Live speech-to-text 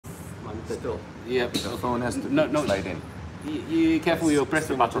Still. Yep. The phone has to slide in. You careful, you'll press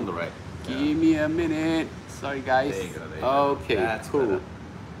the button. On the right. Give me a minute. Sorry guys. There you go, there you go. Okay, That's cool. better.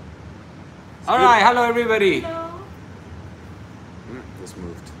 Alright, hello everybody. Hello. Just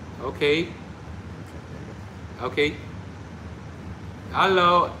moved. Okay. Okay.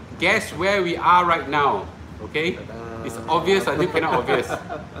 Hello. Guess where we are right now. Okay? It's obvious, I think cannot obvious.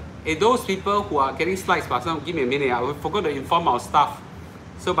 Hey, those people who are getting slides person, give me a minute. I forgot to inform our staff.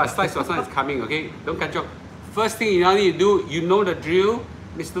 So by slides person is coming, okay? Don't catch up. First thing you need to do, you know the drill.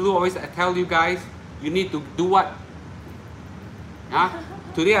 Mr. Lu always tell you guys, you need to do what? Huh?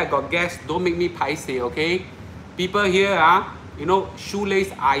 Today I got guests, don't make me paise, okay? People here, you know,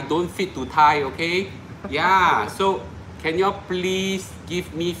 shoelace I don't fit to tie, okay? Yeah, so can you please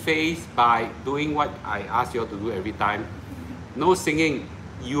give me face by doing what I ask you all to do every time? No singing.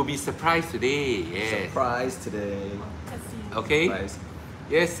 You'll be surprised today. Yes. Surprise today. Okay. Surprise.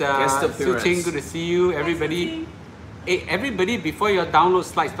 Yes, Guest Su appearance. Ching, good to see you. Everybody. Hey, everybody, before you download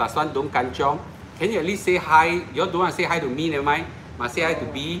Slides Plus One, don't kanchong. Can you at least say hi? You all don't want to say hi to me, never mind. Must say hi to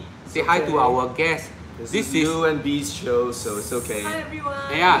B. Say hi to our guest. This is you and B's show, so it's okay. Hi everyone.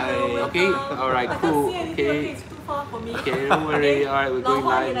 Yeah. Hello, Okay. welcome. All right. I Cool. can't see anything, Okay. it's too far for me. Okay. Don't worry. All right. We're going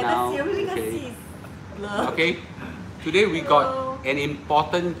live now. Okay. Okay. Today we got an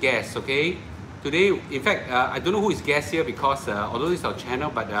important guest. Okay. Today, in fact, I don't know who is guest here because although it's our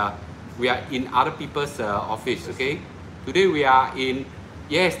channel, but we are in other people's office. Okay. Today we are in.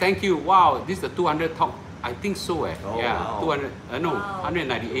 Yes. Thank you. Wow. This is the 200 talk. I think so. Oh, yeah. wow. 200. No. Wow.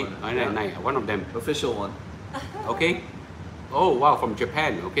 198. 109. One of them. Official one. Okay. Oh wow, from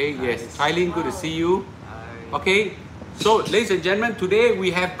Japan. Okay. Yes. Nice. Thailand. Good to see you. Hi. Okay, so ladies and gentlemen, today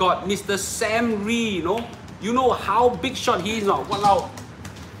we have got Mr. Sam Rhee. You know how big shot he is now. Walao.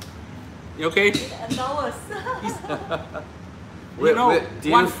 You okay? Endowus.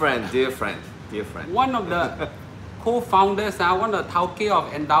 One dear friend. one of the co-founders, one of the tauke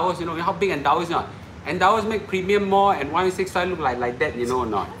of Endowus. You know how big Endowus is not? Endowus make premium more and 165 look like that. You know or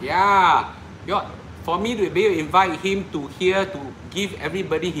not? Yeah. For me to be able to invite him to here to give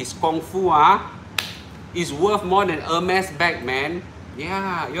everybody his kung fu, is worth more than Hermes bag, man.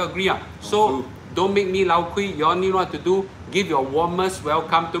 Yeah, you agree? So don't make me lao kui. You all need what to do. Give your warmest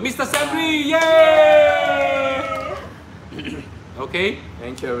welcome to Mr. Sam Rhee. Yay! Okay.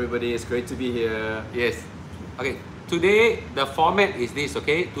 Thank you, everybody. It's great to be here. Yes. Okay. Today the format is this.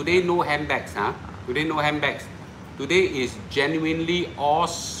 Okay. Today no handbags. Today no handbags. Today is genuinely all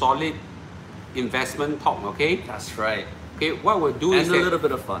solid investment talk. Okay. That's right. Okay. What we'll do is a little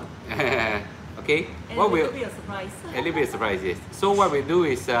bit of fun. Okay. And What a we'll little bit of surprise. A little bit of surprise, yes. So what we'll do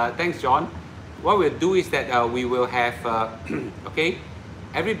is, thanks John. What we'll do is that we will have, okay,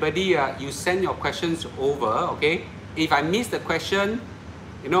 everybody, you send your questions over, okay. If I miss the question,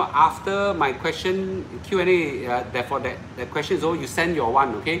 you know, after my question Q&A, therefore that question is over, you send your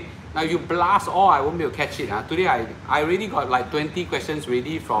one, okay. Now you blast all, I won't be able to catch it. Today I already got like 20 questions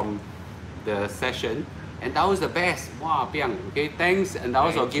ready from the session. And that was the best. Wow, Piang. Okay, thanks. And that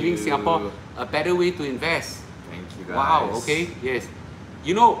was for giving Singapore a better way to invest. Thank you, guys. Wow, okay, yes.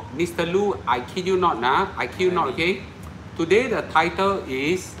 You know, Mr. Lu, I kid you not, I kid you not, okay? Today the title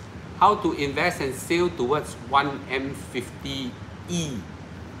is How to Invest and Save Towards 1M50E.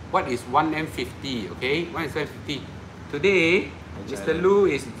 What is 1M50, okay? What is 1M50? Today, Mr. Lu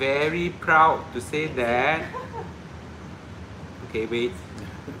is very proud to say that. Okay, wait.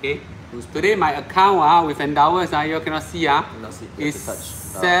 Okay. Today my account with Endowus, you cannot see, is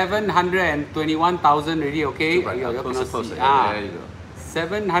 721,000 already, okay? Right, you cannot see. There you go.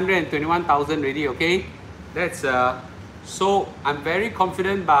 721,000 already, okay? That's so I'm very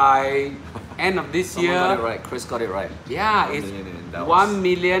confident by end of this year. Got it right. Chris got it right. Yeah, 1 it's million in Endowus. 1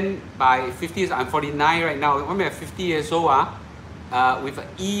 million by 50 years. I'm 49 right now. When we're 50 years old, with an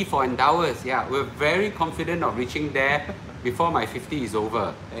E for Endowus. Yeah, we're very confident of reaching there before my 50 is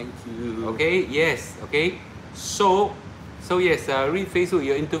over. Thank you. Okay, yes, okay. So yes, read Facebook,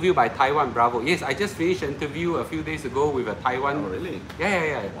 your interview by Taiwan, bravo. Yes, I just finished an interview a few days ago with a Taiwan. Oh, really?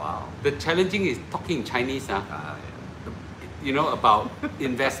 Yeah. Wow. The challenging is talking Chinese. Yeah. You know, about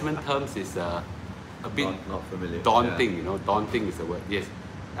investment terms is a bit not familiar. daunting, Yeah. you know, daunting is the word, yes.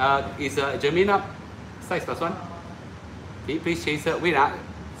 Is Jermaine up? Slides plus one? Okay, please chase her. Wait,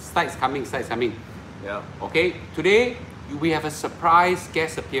 slides coming. Yeah. Okay, today we have a surprise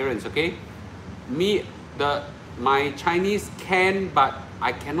guest appearance, okay? My Chinese can, but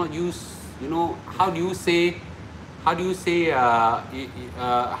I cannot use, you know, how do you say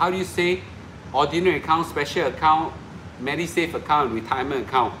ordinary account, special account, MediSave account, retirement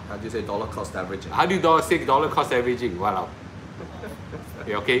account? How do you say dollar cost averaging? How do you say dollar cost averaging? Wow.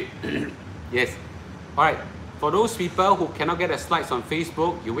 Okay. Yes. All right. For those people who cannot get the slides on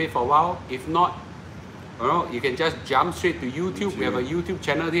Facebook, you wait for a while. If not, you can just jump straight to YouTube. We have a YouTube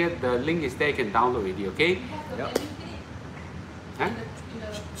channel here. The link is there. You can download it. Okay. Yep. Huh?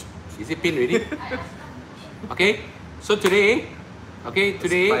 Is it pinned already? Okay. So today,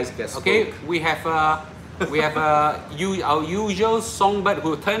 we have our usual songbird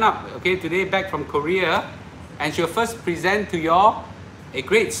who turn up. Okay, today back from Korea, and she'll first present to y'all a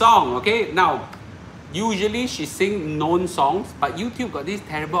great song. Okay, now usually she sing known songs, but YouTube got this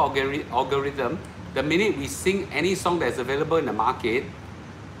terrible algorithm. The minute we sing any song that's available in the market,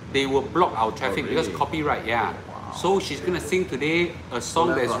 they will block our traffic because copyright. Yeah. Wow. So she's gonna sing today a song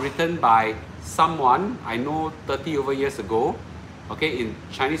that's written by someone I know 30 over years ago. Okay, in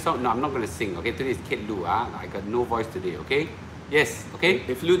Chinese song. No, I'm not gonna sing. Okay, today is Kate Lu. I got no voice today. Okay. Yes. Okay.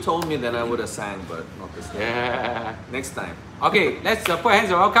 If Lu told me, then I would have sang, but not this time. Yeah. Next time. Okay, let's put hands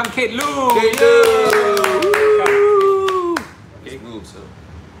and welcome Kate Lu. Kate Lu. Okay. Move, so.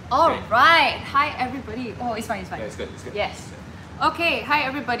 All right. Hi everybody. Oh, it's fine. It's fine. Yeah, it's good. It's good. Yes. Okay. Hi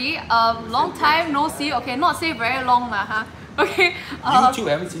everybody. Long time no see. Okay, not say very long lah, huh? Okay. YouTube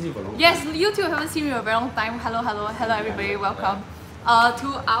haven't seen you for a long time. Yes, YouTube haven't seen me for a very long time. Hello everybody. Welcome.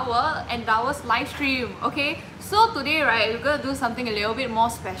 To our Endowus live stream. Okay, so today, right, we're gonna do something a little bit more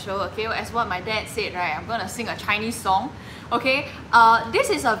special. Okay, as what my dad said, right, I'm gonna sing a Chinese song. Okay, this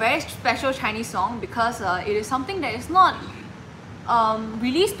is a very special Chinese song because it is something that is not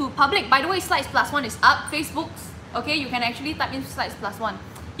released to public. By the way, Slides Plus One is up. Facebook's. Okay, you can actually type in Slides Plus One.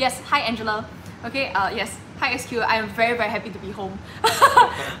 Yes, hi Angela. Okay, yes, hi SQ. I am very happy to be home.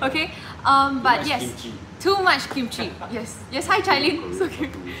 Okay, but yes. Kimchi. Too much kimchi. Yes. Yes, hi Chailin. So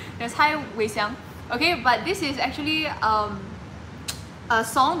cute. Yes, hi Wei Xiang. Okay, but this is actually a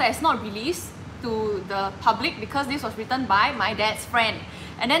song that is not released to the public because this was written by my dad's friend.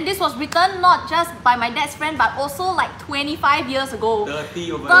 And then this was written not just by my dad's friend but also like 25 years ago.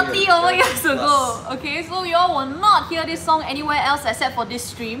 30 over years ago. Okay, so you all will not hear this song anywhere else except for this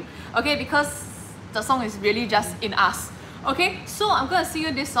stream. Okay, because the song is really just in us. Okay, so I'm gonna sing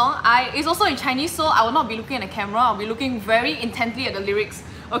you this song. It's also in Chinese, so I will not be looking at the camera. I'll be looking very intently at the lyrics.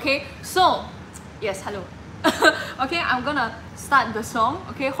 Okay, so yes, hello. Okay, I'm gonna start the song.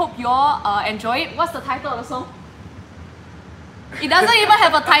 Okay, hope you all enjoy it. What's the title of the song? It doesn't even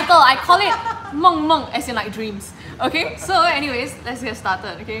have a title. I call it Meng Meng, as in like dreams. Okay, so anyways, let's get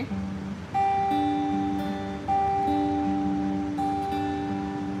started. Okay.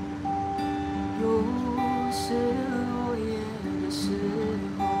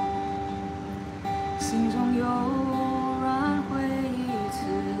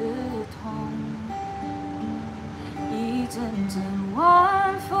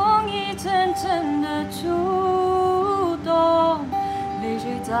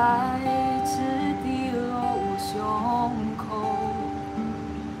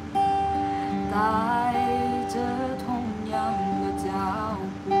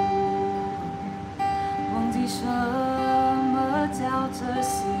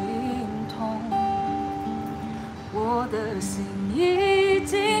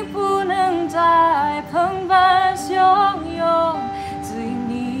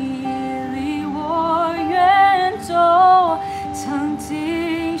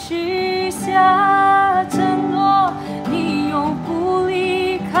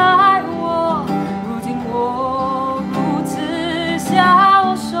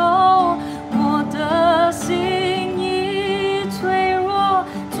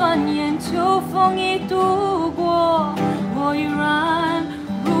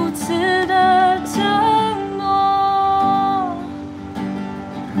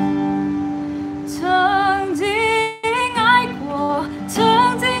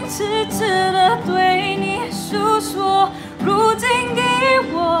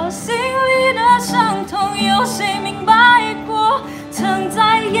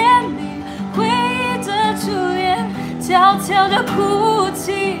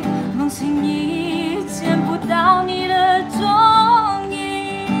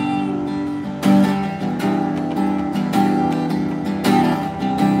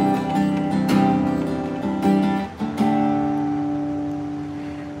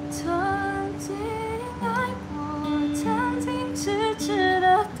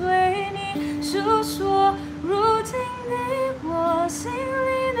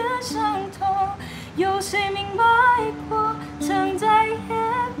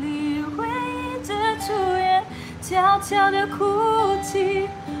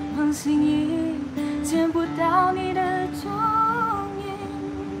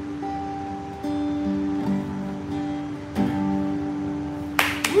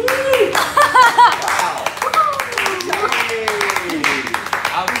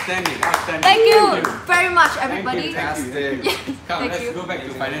 Outstanding, outstanding. Thank you very much, everybody. Fantastic. Yes, Come, thank let's you. go back to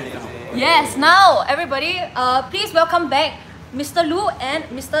finance now. Yes, now everybody, please welcome back Mr. Lu and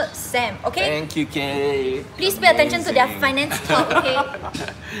Mr. Sam. Okay, Thank you, Kay. please pay attention to their Amazing. finance talk. Okay.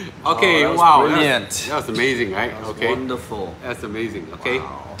 Okay, Oh, that was wow. brilliant. That was amazing, right? That was Okay. wonderful. That's amazing. Okay.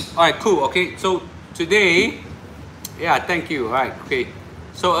 Wow. All right, cool. Okay, so today, yeah, thank you. All right, okay.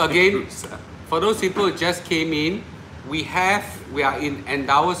 So again, for those people who just came in, we are in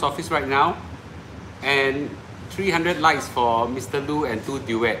Endowus office right now, and 300 likes for Mr. Lu and 2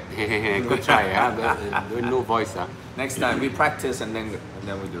 duet. Good try, no voice. Next time we practice and then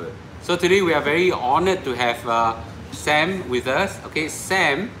we do it. So today we are very honored to have Sam with us. Okay,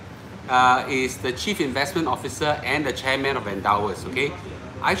 Sam is the Chief Investment Officer and the Chairman of Endowus. Okay,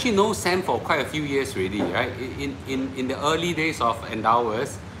 I actually know Sam for quite a few years already, right? In the early days of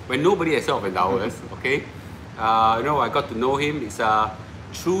Endowus, when nobody has heard of Endowus, okay, you know, I got to know him. He's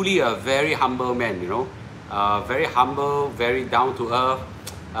truly a very humble man, you know, very humble, very down to earth,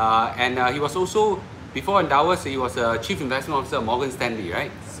 and he was also, before Endowus, he was a Chief Investment Officer of Morgan Stanley,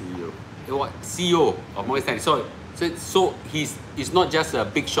 right? CEO. CEO of Morgan Stanley. So he's not just a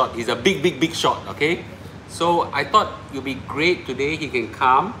big shot, he's a big shot, okay? So I thought it would be great today he can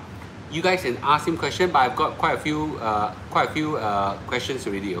come. You guys can ask him questions, but I've got quite a few questions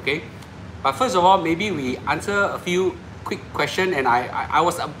already, okay? But first of all, maybe we answer a few quick questions, and I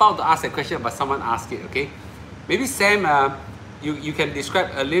was about to ask a question, but someone asked it, okay? Maybe Sam, you can describe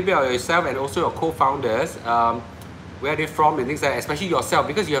a little bit of yourself and also your co-founders, where they're from and things like that, especially yourself,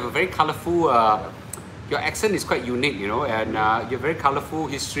 because you have a very colorful, your accent is quite unique, you know, and you have very colorful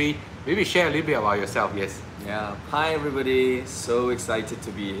history. Maybe share a little bit about yourself, yes. Yeah. Hi everybody. So excited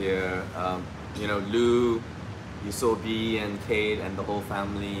to be here. You know, Lou, Yusobi and Kate and the whole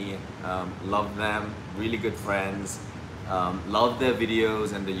family. Love them. Really good friends. Love their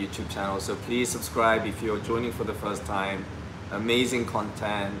videos and the YouTube channel. So please subscribe if you're joining for the first time. Amazing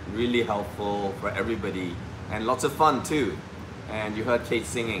content, really helpful for everybody, and lots of fun too. And you heard Kate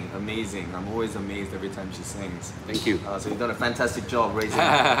singing, amazing. I'm always amazed every time she sings. Thank you. So you've done a fantastic job raising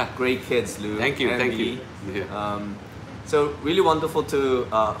great kids, Lou. Thank you, and thank Rhee. you. Yeah. So really wonderful to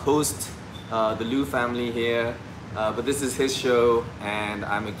host the Lou family here. But this is his show, and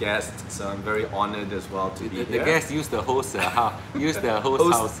I'm a guest, so I'm very honored as well to be The here. guest use the host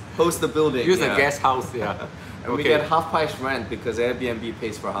house. Host the building. Use yeah. the guest house, yeah. And we get half price rent because Airbnb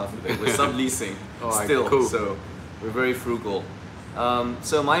pays for half of it. We're subleasing Alright, still, cool. so we're very frugal.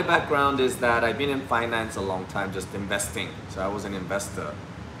 So my background is that I've been in finance a long time, just investing. So I was an investor.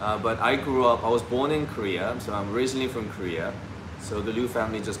 But I grew up, I was born in Korea, so I'm originally from Korea. So the Liu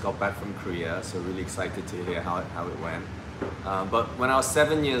family just got back from Korea, so really excited to hear how it went. But when I was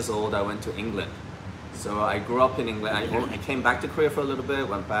 7 years old, I went to England. So I grew up in England. I came back to Korea for a little bit,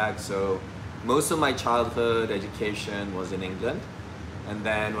 went back. So most of my childhood education was in England. And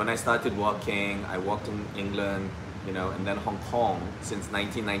then when I started working, I worked in England, you know, and then Hong Kong since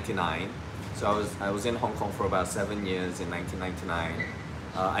 1999. So I was in Hong Kong for about 7 years in 1999.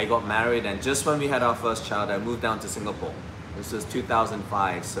 I got married, and just when we had our first child, I moved down to Singapore. This was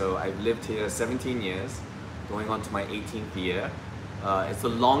 2005, so I've lived here 17 years, going on to my 18th year. It's the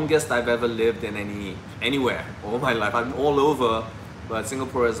longest I've ever lived in anywhere all my life. I'm all over, but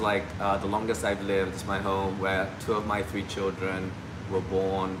Singapore is like the longest I've lived. It's my home, where 2 of my 3 children were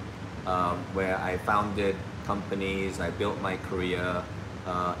born, where I founded companies, I built my career.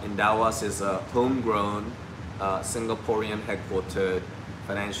 Endowus is a homegrown, Singaporean headquartered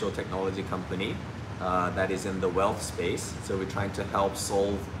financial technology company that is in the wealth space. So we're trying to help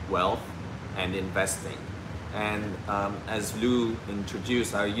solve wealth and investing. And as Lou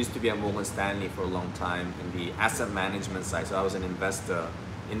introduced, I used to be at Morgan Stanley for a long time in the asset management side. So I was an investor,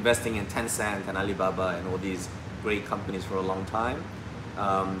 investing in Tencent and Alibaba and all these great companies for a long time.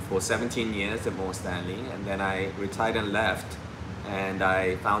 For 17 years at Morgan Stanley, and then I retired and left, and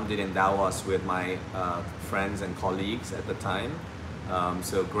I founded Endowus with my friends and colleagues at the time.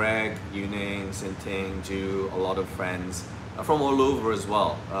 So Greg, Yuning, Sinting, Ju, a lot of friends from all over as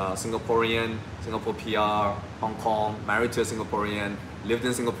well. Singaporean, Singapore PR, Hong Kong, married to a Singaporean, lived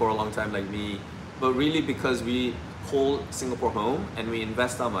in Singapore a long time like me. But really because we call Singapore home and we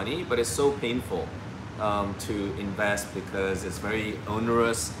invest our money, but it's so painful to invest because it's very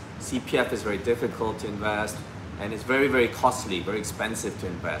onerous. CPF is very difficult to invest, and it's very, very costly, very expensive to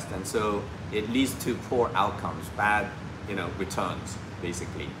invest. And so it leads to poor outcomes, bad, you know, returns,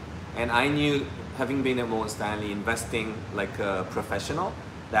 basically. And I knew, having been at Morgan Stanley, investing like a professional,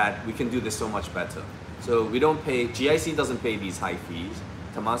 that we can do this so much better. So we don't pay, GIC doesn't pay these high fees.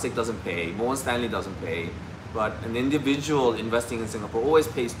 Temasek doesn't pay, Morgan Stanley doesn't pay, but an individual investing in Singapore always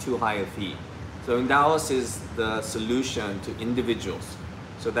pays too high a fee. So Endowus is the solution to individuals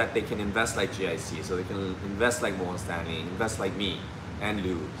so that they can invest like GIC, so they can invest like Morgan Stanley, invest like me and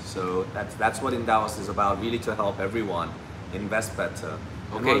Lou. So that's what Endowus is about, really to help everyone invest better.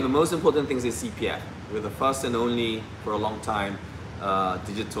 And one of the most important things is CPF. We're the first and only, for a long time,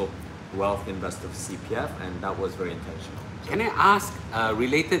 digital wealth investor of CPF, and that was very intentional. Can I ask,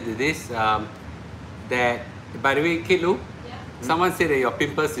 related to this, that, by the way, Kit Lou, someone said that your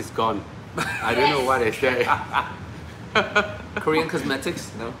pimples is gone. I don't know what is that. Korean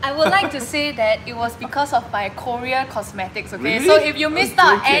cosmetics? No? I would like to say that it was because of my Korea cosmetics, okay? Really? So if you missed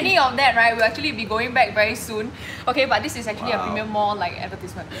out any of that, right, we'll actually be going back very soon. Okay, but this is actually a premium mall like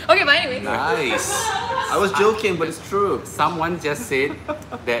advertisement. Okay, but anyway. Nice. I was joking, but it's true. Someone just said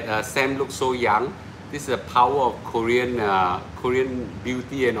that Sam looks so young. This is the power of Korean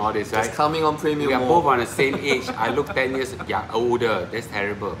beauty and all this, right? It's coming on premium We are mall. both on the same age. I look 10 years older. That's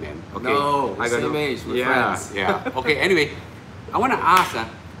terrible, man. Okay. No, I got same age, we're friends. Yeah. Okay, anyway, I want to ask,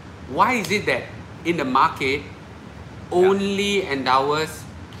 why is it that in the market, only Endowus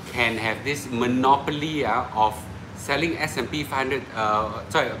can have this monopoly of selling S&P 500,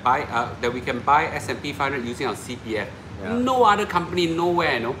 that we can buy S&P 500 using our CPF. Yeah. No other company,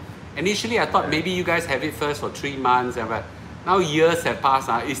 nowhere, no? Initially, I thought maybe you guys have it first for 3 months, but now years have passed.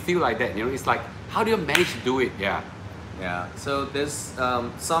 It's still like that, you know. It's like, how do you manage to do it? Yeah. Yeah. So there's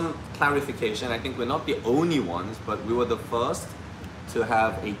some clarification. I think we're not the only ones, but we were the first to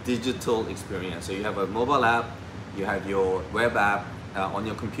have a digital experience. So you have a mobile app, you have your web app on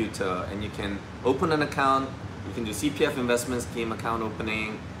your computer, and you can open an account. You can do CPF investment scheme account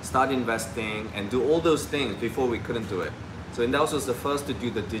opening, start investing, and do all those things. Before we couldn't do it. So Endowus was the first to do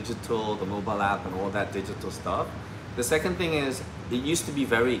the digital, the mobile app, and all that digital stuff. The second thing is, it used to be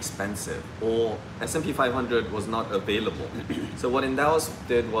very expensive, or S&P 500 was not available. So what Endowus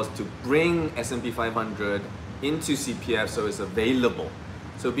did was to bring S&P 500 into CPF so it's available.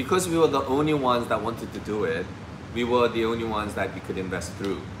 So because we were the only ones that wanted to do it, we were the only ones that we could invest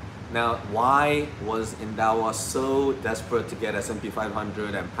through. Now, why was Endowus so desperate to get S&P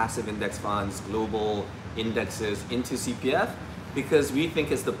 500 and passive index funds, global indexes into CPF? Because we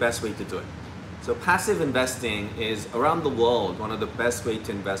think it's the best way to do it. So passive investing is, around the world, one of the best ways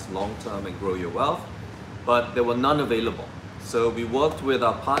to invest long-term and grow your wealth, but there were none available. So we worked with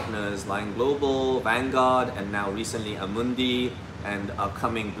our partners, Lion Global, Vanguard, and now recently Amundi, and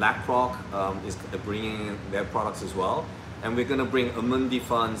upcoming BlackRock is bringing in their products as well. And we're going to bring Amundi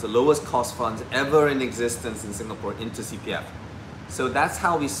funds, the lowest cost funds ever in existence in Singapore, into CPF. So that's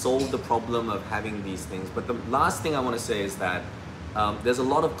how we solve the problem of having these things. But the last thing I want to say is that there's a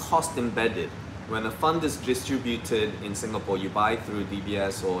lot of cost embedded. When a fund is distributed in Singapore, you buy through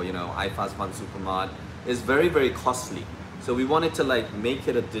DBS or iFAST Fund Supermart, it's very, very costly. So we wanted to make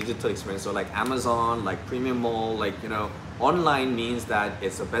it a digital experience. So like Amazon, like Premium Mall, online means that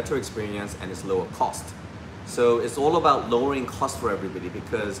it's a better experience and it's lower cost. So it's all about lowering cost for everybody,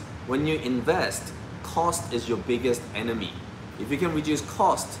 because when you invest, cost is your biggest enemy. If you can reduce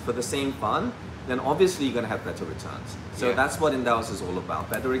cost for the same fund, then obviously you're going to have better returns. So that's what Endowus is all about,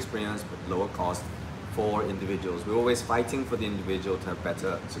 better experience but lower cost for individuals. We're always fighting for the individual to have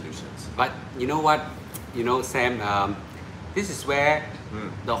better solutions. But you know what, Sam, this is where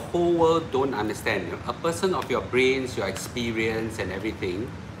the whole world don't understand. A person of your brains, your experience and everything,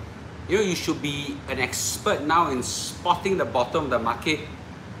 you should be an expert now in spotting the bottom of the market,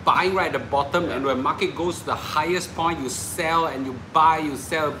 buying right at the bottom, and when market goes to the highest point, you sell and you buy, you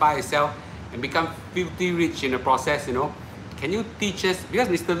sell, buy, sell, and become filthy rich in the process, Can you teach us, because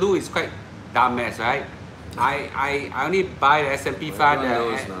Mr. Lou is quite dumbass, right? I only buy the S&P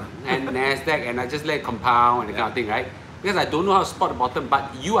 500 and NASDAQ, and I just let it compound and that kind of thing, right? Because I don't know how to spot the bottom, but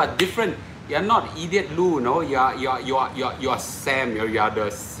you are different. You're not idiot Lou, you're Sam, you're the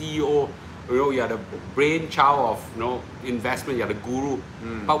CEO, you're the brainchild of investment, you're the guru.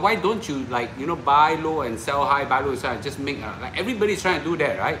 But why don't you buy low and sell high, buy low and sell high, just make everybody's trying to do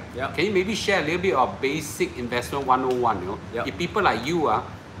that, right? Yeah. Can you maybe share a little bit of basic investment 101, If people like you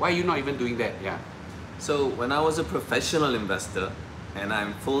why are you not even doing that? Yeah. So when I was a professional investor and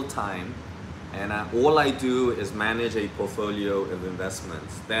I'm full-time and all I do is manage a portfolio of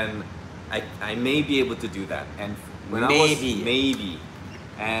investments, then I may be able to do that. And when maybe.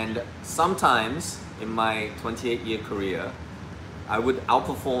 And sometimes in my 28-year career, I would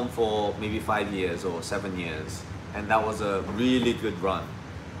outperform for maybe 5 years or 7 years. And that was a really good run.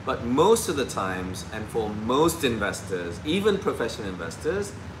 But most of the times, and for most investors, even professional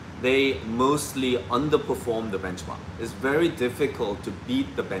investors, they mostly underperform the benchmark. It's very difficult to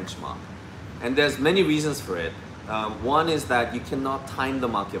beat the benchmark. And there's many reasons for it. One is that you cannot time the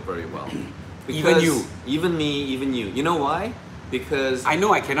market very well. Even you. Even me, even you. You know why? Because I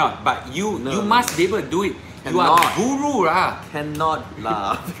know I cannot, but you No. must be able to do it. You Cannot. are guru, lah. cannot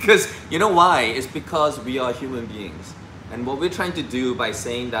laugh. Because you know why? It's because we are human beings. And what we're trying to do by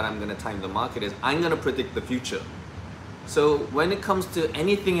saying that I'm going to time the market is I'm going to predict the future. So when it comes to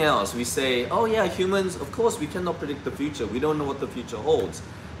anything else, we say, oh yeah, humans, of course we cannot predict the future. We don't know what the future holds.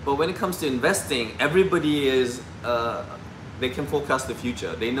 But when it comes to investing, everybody is, they can forecast the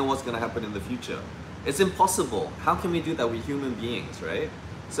future. They know what's going to happen in the future. It's impossible. How can we do that? We're human beings, right?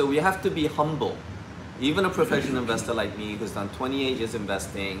 So we have to be humble. Even a professional investor like me who's done 28 years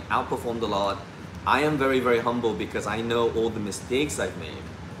investing, outperformed a lot, I am very, very humble because I know all the mistakes I've made,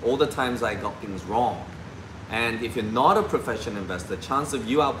 all the times I got things wrong. And if you're not a professional investor, chance of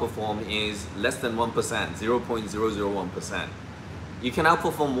you outperform is less than 1%, 0.001%. You can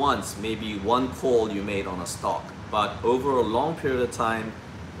outperform once, maybe one call you made on a stock, but over a long period of time,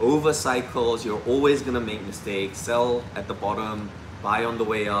 over cycles, you're always gonna make mistakes, sell at the bottom, buy on the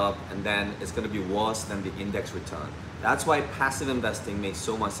way up, and then it's gonna be worse than the index return. That's why passive investing makes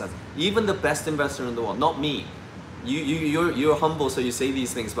so much sense. Even the best investor in the world, not me. You're humble, so you say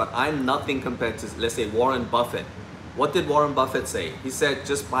these things, but I'm nothing compared to, let's say, Warren Buffett. What did Warren Buffett say? He said,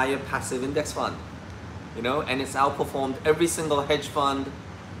 just buy a passive index fund, you know, and it's outperformed every single hedge fund,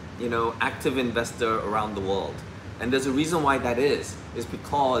 you know, active investor around the world. And there's a reason why that is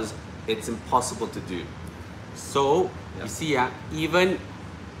because it's impossible to do. So, Yeah. you see, even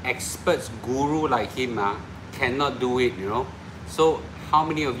experts, guru like him, cannot do it, you know. So, how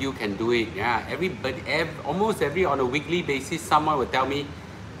many of you can do it? Yeah, almost every on a weekly basis, someone will tell me,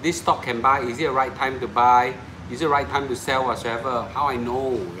 this stock can buy, is it the right time to buy? Is it the right time to sell, whatsoever? How I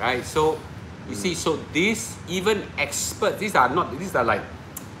know, right? So, you see, so these, even experts, these are like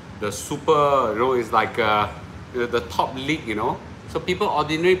the super, you know, it's like the top league, you know. So people,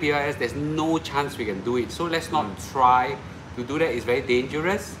 ordinary PIS, there's no chance we can do it. So let's not try to do that. It's very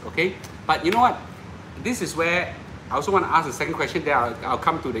dangerous, okay? But you know what? This is where I also want to ask the second question. There, I'll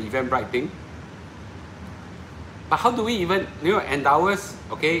come to the Eventbrite thing. But how do we even, you know, Endowus,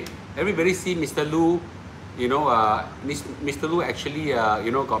 okay? Everybody see Mr. Lu, you know, Mr. Lu actually,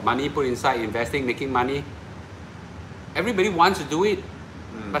 you know, got money put inside, investing, making money. Everybody wants to do it.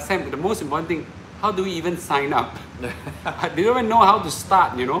 But Sam, the most important thing, how do we even sign up? They don't even know how to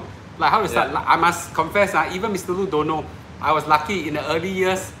start, you know? Like how to start. Yeah. I must confess, even Mr. Lu don't know. I was lucky in the early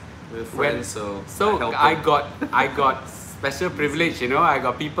years. We're friends, so I got special privilege, you know. I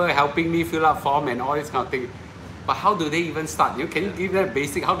got people helping me fill out form and all this kind of thing. But how do they even start? You know, can you give them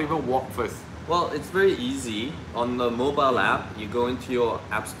basic? How do they even walk first? Well, it's very easy. On the mobile app, you go into your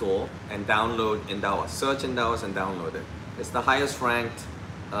app store and download Endowus. Search Endowus and download it. It's the highest ranked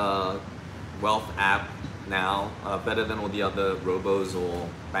wealth app now, better than all the other robos or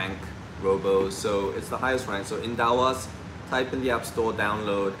bank robos. So it's the highest ranked. So Endowus, type in the app store,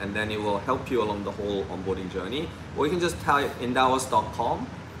 download, and then it will help you along the whole onboarding journey. Or you can just type endowus.com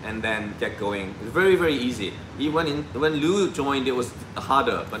and then get going. It's very, very easy. When Lou joined, it was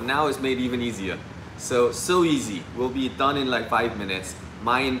harder, but now it's made even easier. So easy. We'll be done in like 5 minutes.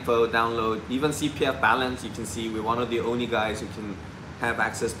 My info, download, even CPF balance, you can see we're one of the only guys who can have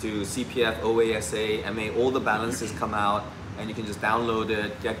access to CPF, OASA, MA, all the balances come out, and you can just download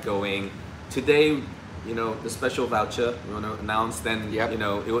it, get going. Today, you know, the special voucher you want to announce, then Yep. you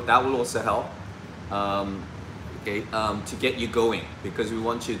know that will also help. To get you going, because we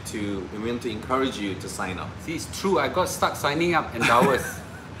want to encourage you to sign up. See, it's true. I got stuck signing up Endowus.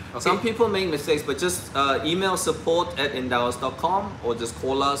 Okay. Some people make mistakes, but just email support@endowus.com or just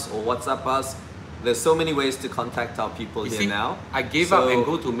call us or WhatsApp us. There's so many ways to contact our people You here see, now. I gave up and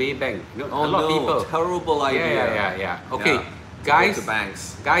go to Maybank. You know, Oh a lot of people. terrible idea. Yeah. Okay, Yeah. guys. Go to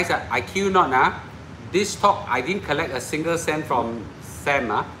banks. Guys, I kid you not, this talk, I didn't collect a single cent from Sam.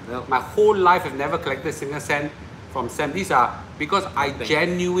 No. My whole life, I've never collected a single cent from Sam. These are because I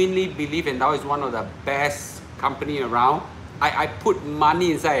genuinely believe Endowus is one of the best company around. I put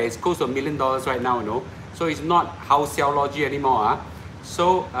money inside. It's close to $1 million right now, you know. So it's not house theology anymore.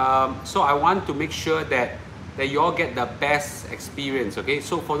 So I want to make sure that you all get the best experience. Okay.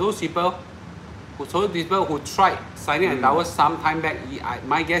 So for those people who tried signing Endowus some time back,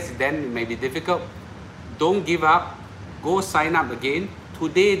 my guess is then it may be difficult. Don't give up. Go sign up again.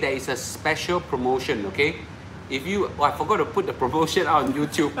 Today there is a special promotion. Okay. If you, I forgot to put the promotion out on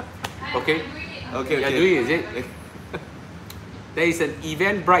YouTube. Okay. Okay. You're doing it, is it? There is an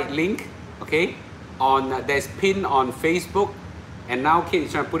Eventbrite link. Okay. There's pinned on Facebook. and now Kate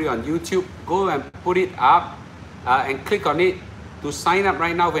is trying to put it on YouTube. Go and put it up and click on it to sign up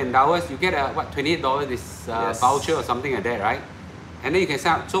right now for Endowus. You get a what, $28 this voucher or something like that, right? And then you can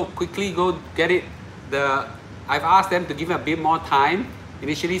sign up. So quickly go get it. I've asked them to give me a bit more time.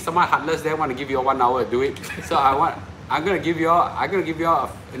 Initially, someone heartless there want to give you 1 hour to do it. So I'm gonna give you all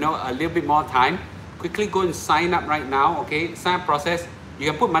a little bit more time. Quickly go and sign up right now. Okay, sign up process. You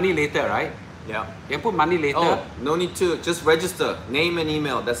can put money later, right? Yeah. You can put money later. Oh, no need to. Just register. Name and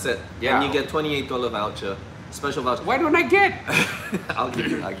email. That's it. Yeah. And you get $28 voucher. Special voucher. Why don't I get? I'll give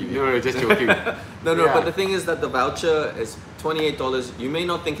you. No, just joking. No, but the thing is that the voucher is $28. You may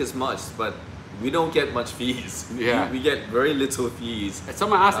not think it's much, but we don't get much fees. Yeah. We get very little fees.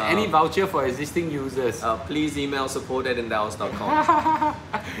 Someone asked any voucher for existing users. Please email support@endowus.com.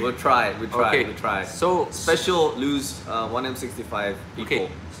 We'll try. We try. So special lose 1M65 people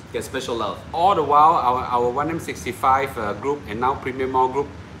get special love. All the while, our 1M65 group and now Premium Mall group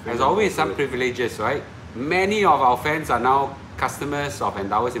has always some privileges, right? Many of our fans are now customers of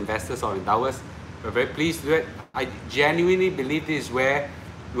Endowus, investors of Endowus. We're very pleased with it. I genuinely believe this is where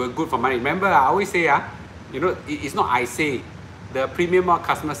we're good for money. Remember, I always say, it's not I say, the Premium Mall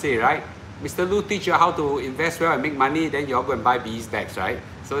customers say, right? Mr. Lu teach you how to invest well and make money, then you all go and buy bees bags, right?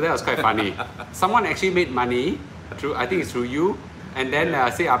 So that was quite funny. Someone actually made money through, I think it's through you, and then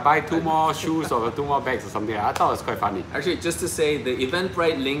say I buy 2 more shoes or 2 more bags or something. I thought it was quite funny. Actually, just to say, the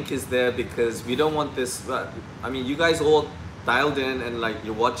Eventbrite link is there because we don't want this. I mean, you guys all dialed in and like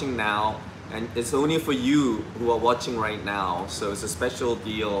you're watching now, and it's only for you who are watching right now. So it's a special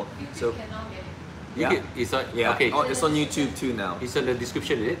deal. So Okay. Oh, it's on YouTube too now. It's in the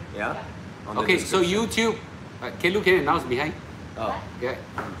description, is it? Yeah. Okay, so YouTube. Can you announce behind? Oh. Yeah.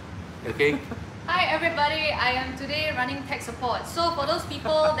 Okay. Hi everybody, I am today running tech support. So for those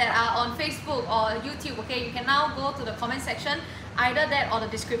people that are on Facebook or YouTube, okay, you can now go to the comment section, either that or the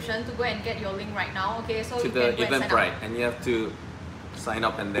description to go and get your link right now. Okay, so to you the can go Eventbrite, and you have to sign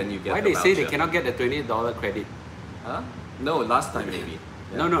up and then you get. Why the they say voucher. they cannot get the $28 credit? Huh? No, last time maybe.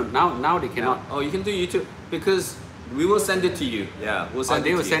 Yeah. No, now they cannot. Yeah. Oh, you can do YouTube because we will send it to you. Yeah, we'll send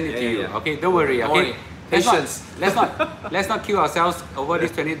they it will to send you. it to you. Yeah. Okay, don't worry. Don't Okay. worry. Patience. Let's not kill ourselves over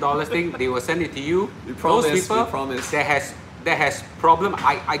this $20 thing. They will send it to you. We promise. Those people we promise. that has problem.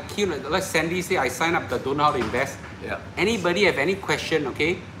 I kill. Let Sandy say I sign up. Don't know how to invest. Yeah. Anybody have any question?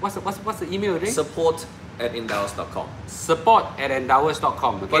 Okay. What's the email again? Support@endowus.com.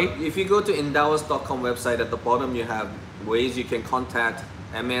 Support@endowus.com. Okay. But if you go to endowus.com website, at the bottom you have ways you can contact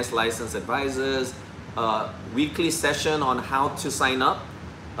MS licensed advisors, weekly session on how to sign up.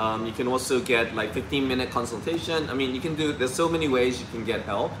 You can also get like 15-minute consultation. I mean, there's so many ways you can get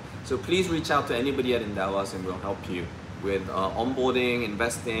help. So please reach out to anybody at Endowus and we'll help you with onboarding,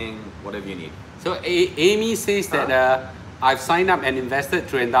 investing, whatever you need. So Amy says that I've signed up and invested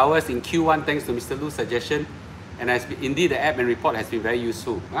through Endowus in Q1 thanks to Mr. Lu's suggestion. And indeed the app and report has been very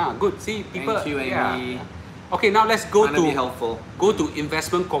useful. Good. See, people. Thank you, Amy. Yeah. Okay, now let's go Trying to be helpful. Go to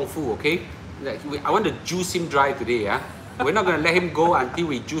investment kung fu. Okay, I want to juice him dry today. Yeah. We're not going to let him go until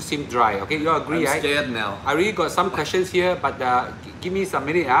we juice him dry. Okay, you all agree, I'm right? scared now. I really got some questions here, but give me some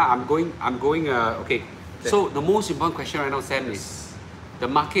minute. I'm going. Okay. So the most important question right now, Sam, is the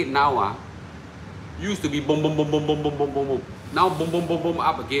market now. Used to be boom, boom, boom, boom, boom, boom, boom, boom, boom. Now boom, boom, boom, boom,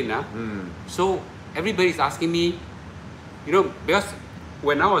 up again. So everybody's asking me, because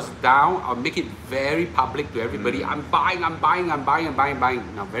when I was down, I'll make it very public to everybody. I'm buying.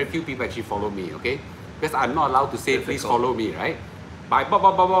 Now, very few people actually follow me, okay? Because I'm not allowed to say, please follow me, right? Buy,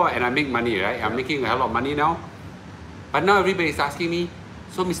 and I make money, right? I'm making a lot of money now. But now everybody's asking me,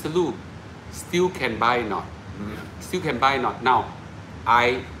 so Mr. Lu, still can buy or not? Still can buy or not? Now,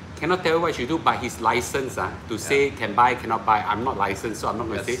 I cannot tell you what you do, but his license to say can buy, cannot buy. I'm not licensed, so I'm not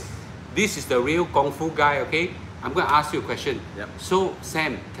going to say. This is the real Kung Fu guy, okay? I'm going to ask you a question. Yep. So,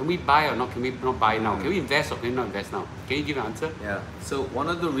 Sam, can we buy or not? Can we not buy now? Can we invest or can we not invest now? Can you give an answer? Yeah. So one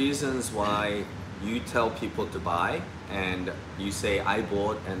of the reasons why you tell people to buy and you say I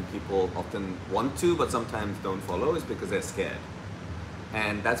bought and people often want to but sometimes don't follow is because they're scared.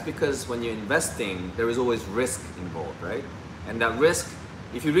 And that's because when you're investing, there is always risk involved, right? And that risk,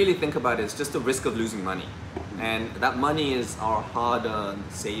 if you really think about it, it's just the risk of losing money. And that money is our hard-earned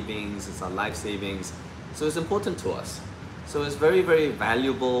savings, it's our life savings. So it's important to us. So it's very, very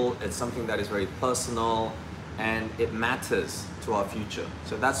valuable. It's something that is very personal and it matters to our future.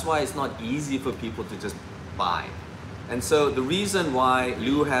 So that's why it's not easy for people to just buy. And so the reason why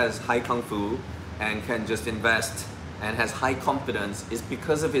Lu has high Kung Fu and can just invest and has high confidence is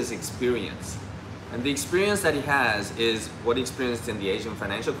because of his experience. And the experience that he has is what he experienced in the Asian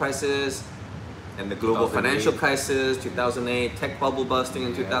financial crisis and the global 2008. financial crisis, 2008, tech bubble bursting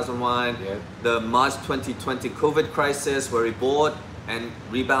in 2001, the March 2020 COVID crisis where we bought and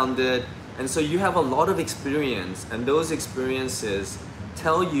rebounded. And so you have a lot of experience, and those experiences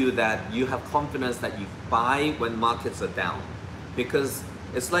tell you that you have confidence that you buy when markets are down. Because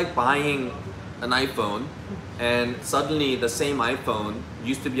it's like buying an iPhone and suddenly the same iPhone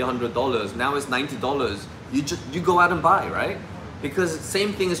used to be $100, now it's $90. You go out and buy, right? Because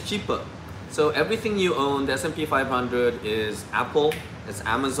same thing is cheaper. So everything you own, the S&P 500 is Apple, it's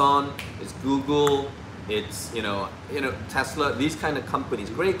Amazon, it's Google, it's Tesla, these kind of companies,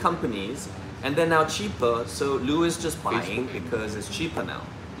 great companies, and they're now cheaper. So Lou is just buying because it's cheaper now,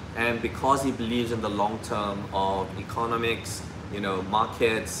 and because he believes in the long term of economics,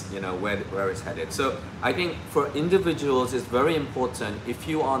 markets, where it's headed. So I think for individuals, it's very important, if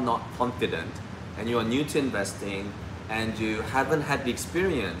you are not confident and you are new to investing and you haven't had the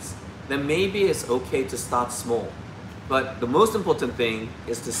experience, then maybe it's okay to start small. But the most important thing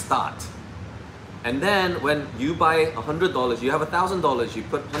is to start. And then when you buy $100, you have $1,000, you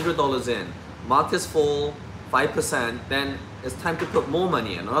put $100 in, markets fall 5%, then it's time to put more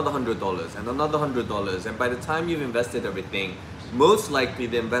money in, another $100 and another $100. And by the time you've invested everything, most likely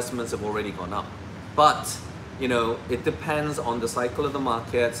the investments have already gone up. But it depends on the cycle of the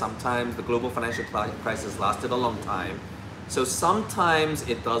market. Sometimes the global financial crisis lasted a long time. So sometimes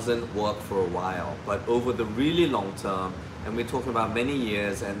it doesn't work for a while, but over the really long term, and we're talking about many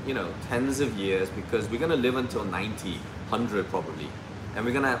years and tens of years, because we're going to live until 90, 100 probably, and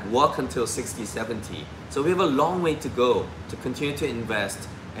we're going to work until 60, 70. So we have a long way to go to continue to invest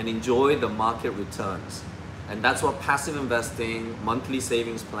and enjoy the market returns. And that's what passive investing, monthly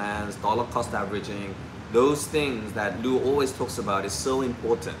savings plans, dollar cost averaging, those things that Lou always talks about is so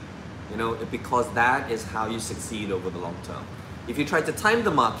important. Because that is how you succeed over the long term. If you try to time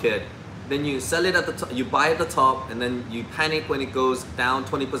the market, then you sell it at the top, you buy at the top, and then you panic when it goes down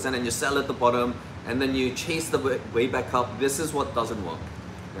 20% and you sell at the bottom, and then you chase the way back up. This is what doesn't work.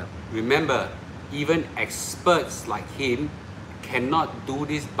 Yeah. Remember, even experts like him cannot do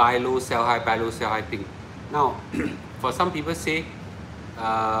this buy low, sell high thing. Now, for some people say,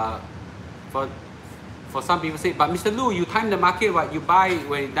 but Mr. Lou, you time the market, right? You buy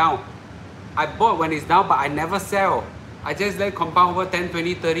when it's down. I bought when it's down, but I never sell. I just let it compound over 10,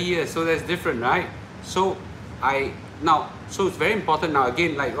 20, 30 years. So that's different, right? So it's very important now.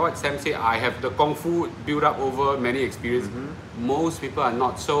 Again, like what Sam said, I have the Kung Fu built up over many experiences. Most people are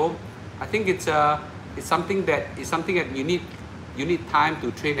not. So I think it's something that you need time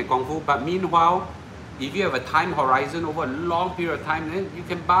to train the Kung Fu. But meanwhile, if you have a time horizon over a long period of time, then you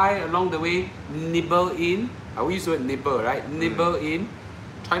can buy along the way, nibble in. I will use the word nibble, right? Nibble in.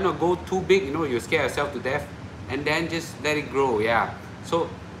 Try not to go too big, you scare yourself to death, and then just let it grow, yeah. So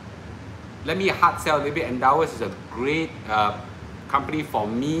let me hard sell a little bit. Endowus is a great company for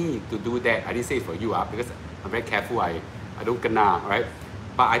me to do that. I didn't say it for you, because I'm very careful. I don't kena, right?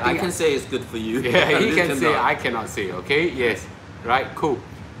 But I think I can say it's good for you. Yeah, he can say, I cannot say, okay? Yes, right, cool.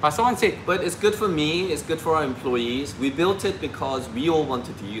 But someone said, but it's good for me, it's good for our employees. We built it because we all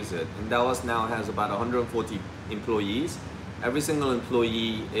wanted to use it. Endowus now has about 140 employees. Every single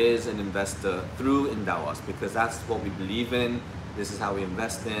employee is an investor through Endowus because that's what we believe in. This is how we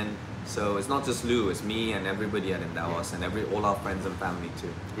invest in. So it's not just Lou, it's me and everybody at Endowus and all our friends and family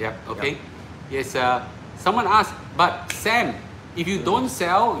too. Yep, okay. Yep. Yes, someone asked, but Sam, if you don't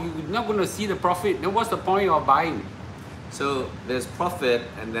sell, you're not going to see the profit. Then what's the point of buying? So there's profit,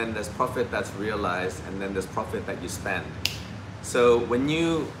 and then there's profit that's realized, and then there's profit that you spend. So when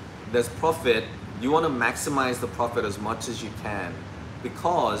there's profit, you want to maximize the profit as much as you can,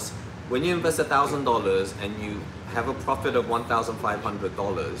 because when you invest $1,000 and you have a profit of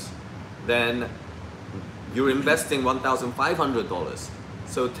 $1,500, then you're investing $1,500.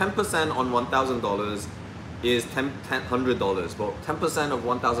 So 10% on $1,000 is $100. Well, 10% of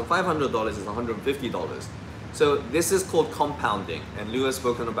 $1,500 is $150. So this is called compounding, and Lou has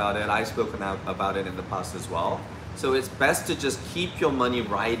spoken about it, I've spoken about it in the past as well. So it's best to just keep your money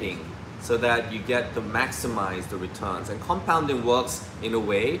riding so that you get to maximize the returns. And compounding works in a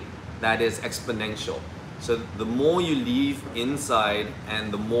way that is exponential. So the more you leave inside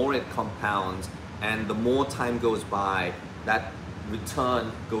and the more it compounds and the more time goes by, that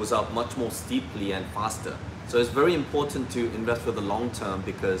return goes up much more steeply and faster. So it's very important to invest for the long term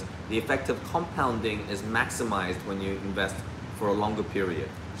because the effect of compounding is maximized when you invest for a longer period.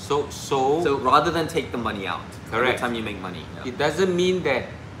 So rather than take the money out every time you make money. Yeah. It doesn't mean that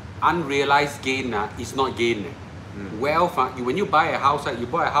unrealized gain is not gain. Wealth, when you buy a house, you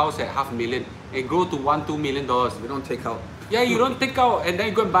buy a house at $500,000, it grow to $1-2 million. We don't take out Yeah, you don't take out and then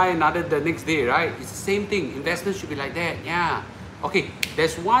you go and buy another the next day, right? It's the same thing. Investment should be like that. Yeah. Okay,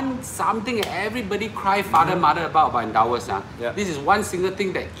 there's something everybody cry father, mother about Endowus. Yeah. This is one single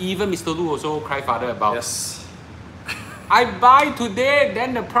thing that even Mr. Lu also cry father about. Yes. I buy today,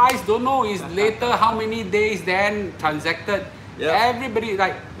 then the price don't know is later how many days then transacted. Yeah. Everybody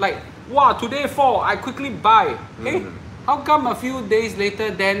like wow, today fall, I quickly buy. Hey, how come a few days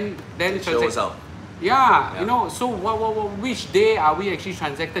later then It shows up. Yeah, you know, so which day are we actually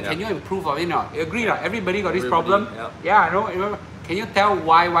transacted? Yeah. Can you improve on it? No, agree, Yeah. Everybody got this Everybody, problem. yeah. Yeah, you know, can you tell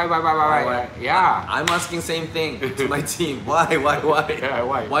why? Yeah. I'm asking same thing to my team. Why? Yeah,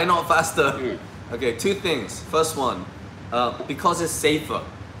 why? Why not faster? Okay, two things. First one, because it's safer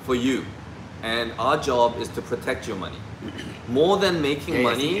for you, and our job is to protect your money. More than making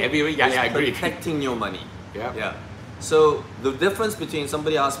money, I agree. protecting your money. Yeah. Yeah. So the difference between,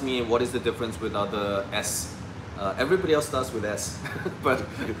 somebody asked me what is the difference with other S. Everybody else starts with S, but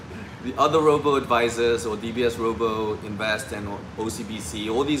the other robo advisors or DBS Robo Invest and OCBC,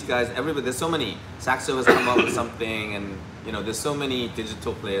 all these guys, everybody, there's so many. Saxo has come up with something, and you know, there's so many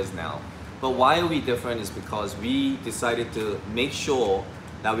digital players now. But why are we different is because we decided to make sure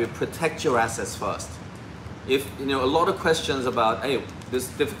that we protect your assets first. If you know, a lot of questions about, hey, this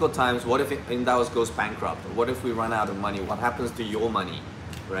difficult times, what if Endowus goes bankrupt? Or what if we run out of money? What happens to your money,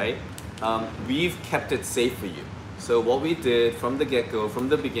 right? We've kept it safe for you. So what we did from the get-go, from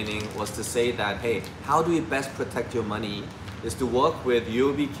the beginning, was to say that, hey, how do we best protect your money is to work with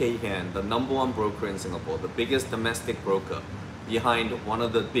UOB Kay Hian, the #1 broker in Singapore, the biggest domestic broker behind one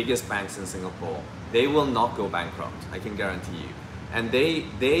of the biggest banks in Singapore. They will not go bankrupt, I can guarantee you. And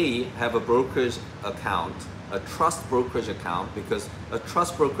they have a brokerage account, a trust brokerage account, because a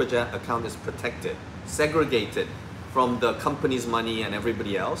trust brokerage account is protected, segregated from the company's money and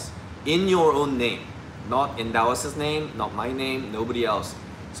everybody else in your own name, not Endowus' name, not my name, nobody else.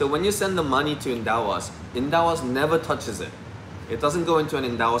 So when you send the money to Endowus never touches it. It doesn't go into an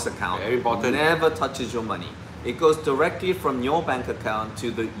Endowus account. Very important. Never touches your money. It goes directly from your bank account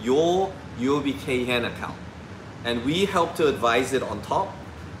to your UOB Kay Hian account. And we help to advise it on top,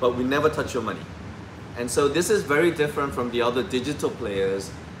 but we never touch your money. And so this is very different from the other digital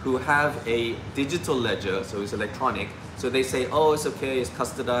players who have a digital ledger, so it's electronic. So they say, oh, it's okay, it's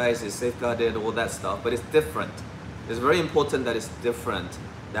custodized, it's safeguarded, all that stuff, but it's different. It's very important that it's different,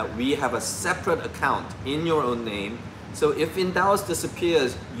 that we have a separate account in your own name. So if Endowus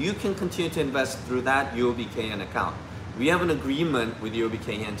disappears, you can continue to invest through that UOB Kay Hian account. We have an agreement with UOB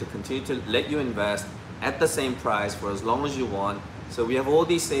Kay Hian to continue to let you invest at the same price for as long as you want. So we have all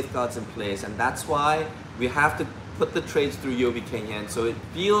these safeguards in place, and that's why we have to put the trades through UOB Kay Hian. So it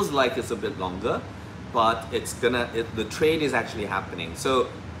feels like it's a bit longer, but the trade is actually happening. So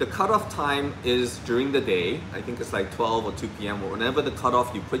the cutoff time is during the day. I think it's like 12 or 2 p.m. or whenever the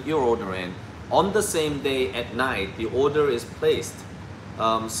cutoff, you put your order in. On the same day at night, the order is placed.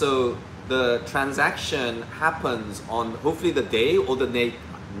 So the transaction happens on hopefully the day or the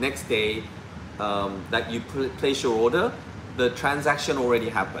next day that you place your order, the transaction already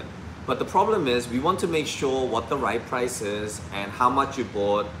happened. But the problem is we want to make sure what the right price is and how much you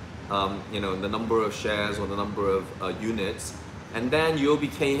bought, you know, the number of shares or the number of units. And then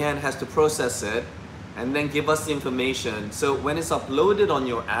UOB Kay Hian has to process it and then give us the information. So when it's uploaded on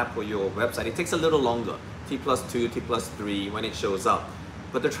your app or your website, it takes a little longer, T+2, T+3 when it shows up.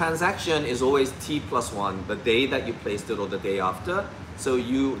 But the transaction is always T+1, the day that you placed it or the day after. So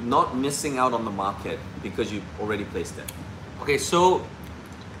you're not missing out on the market because you already placed it. Okay, so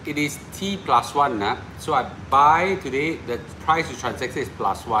it is T+1. So I buy today, the price you transacted is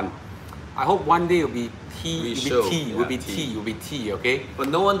 +1. I hope one day it will be T, it will be T, okay? But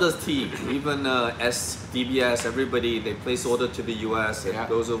no one does T. Even DBS, everybody, they place order to the US, it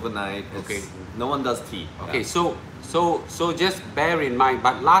goes overnight. Okay. No one does T. Okay, so just bear in mind,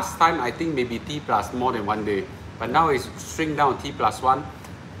 but last time I think maybe T plus more than 1 day. But now it's shrink down T+1.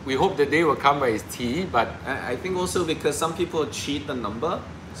 We hope the day will come where it's T, but I think also because some people cheat the number.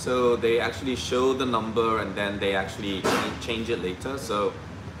 So they actually show the number and then they actually change it later. So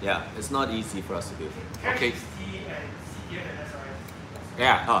yeah, it's not easy for us to do. Okay. Cash is T and CPF and SRS.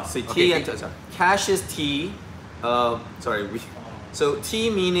 Yeah. So T and sorry. Cash is T. So T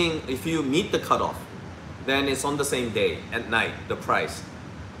meaning if you meet the cutoff, then it's on the same day at night, the price.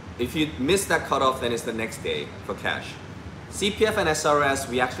 If you miss that cutoff, then it's the next day for cash. CPF and SRS,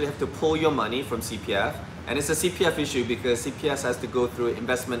 we actually have to pull your money from CPF. And it's a CPF issue because CPF has to go through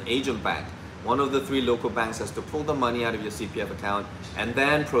investment agent bank. One of the 3 local banks has to pull the money out of your CPF account and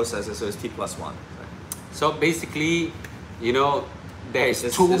then process it, so it's T+1. So basically, you know, there's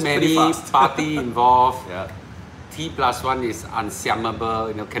too it's many pretty fast. party involved. Yeah. T+1 is unsiamable,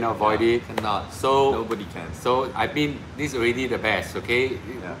 you know, cannot avoid it. Cannot. So nobody can. So I mean, this is already the best, okay?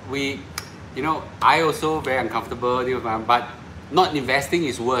 Yeah. We, you know, I also very uncomfortable, but not investing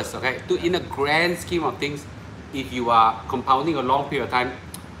is worse, okay? In a grand scheme of things, if you are compounding a long period of time,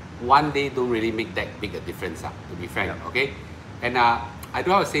 one day don't really make that big a difference, to be frank, Yeah. okay? And I don't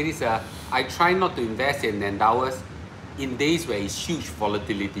know how to say this, I try not to invest in Endowus in days where it's huge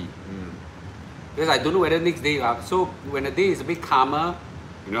volatility. Because I don't know whether next day, so when the day is a bit calmer,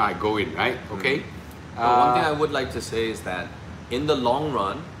 you know, I go in, right? Okay. But one thing I would like to say is that in the long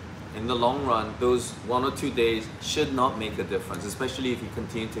run, those 1 or 2 days should not make a difference, especially if you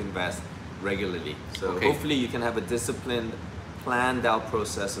continue to invest regularly. So hopefully you can have a disciplined, planned out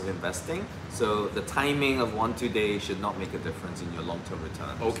process of investing. So the timing of 1 2 days should not make a difference in your long-term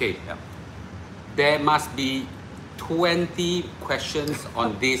return. Okay. Yeah. There must be 20 questions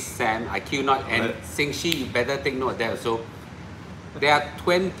on this, Sam. I kid not. And Sing Shi, you better take note of that. So there are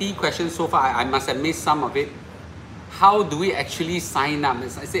 20 questions so far. I must have missed some of it. How do we actually sign up?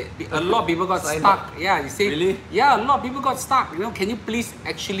 As I said, a lot of people got Sign stuck. up. Yeah, you say. Really? Yeah, a lot of people got stuck. You know, can you please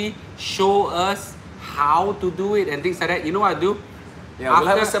actually show us how to do it and things like that? You know what I do? Yeah, we'll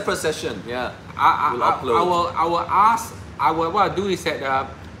have a separate session. Yeah. We'll upload. What I do is that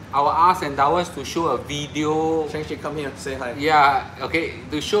I will ask Endowus to show a video. Shang-Chi, come here, say hi. Yeah, okay,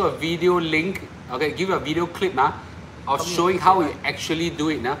 to show a video link. Okay, give a video clip of Come showing here, how say we actually do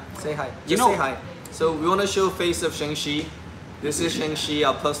it. Say hi. You Just know- say hi. So we want to show face of Shang-Chi. This is Shang-Chi,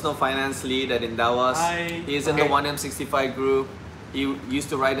 our personal finance lead at Endowus. Hi. He's in the Okay. 1M65 group. He used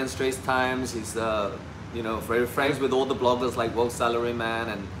to write in Straits Times. He's you know, very friends with all the bloggers like Woke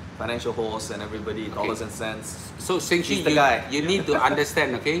Salaryman and Financial Horse and everybody, Dollars and Cents. So Singshi, He's the guy. you need to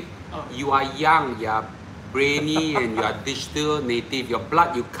understand, okay? You are young, you are brainy, and you are digital native. Your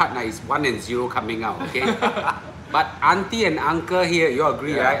blood you cut now is 1 and 0 coming out, okay? But auntie and uncle here, you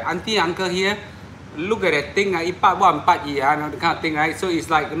agree, Yeah. right? Auntie and uncle here, look at that thing, ipat one part that kind of thing, right? So it's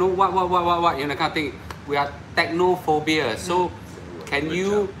like, you know, what, you know, that kind of thing. We are technophobia. So can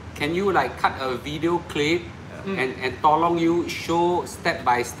you like cut a video clip and tolong you show step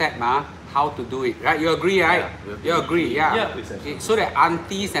by step how to do it, right? You agree, right? Yeah, You agree, yeah. Yeah. So that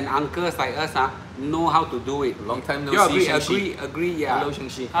aunties and uncles like us know how to do it. Long time no You see, agree, Shang-Chi. agree, yeah. Hello,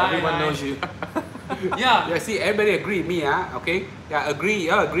 Shang-Chi. Hi, Everyone hi. knows you. Yeah. Yeah, see, everybody agree, me, okay? Yeah, agree,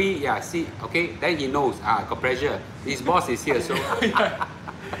 you agree, yeah, see, okay? Then he knows, got pressure. His boss is here, so.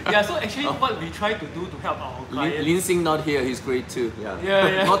 Yeah, so actually what we try to do to help our clients. Lin Sing not here, he's great too.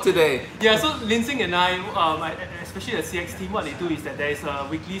 Yeah. Not today. Yeah, so Lin Sing and I, especially the CX team, what they do is that there is a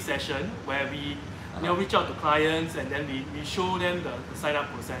weekly session where we reach out to clients and then we show them the sign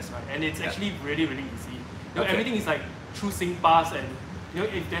up process, right? And it's actually really, really easy. You know, everything is like through SingPass, and you know,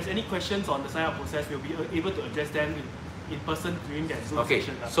 if there's any questions on the sign up process, we'll be able to address them in person during that Zoom Okay,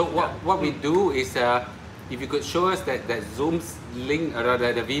 session. so what we do is, if you could show us that Zoom's link,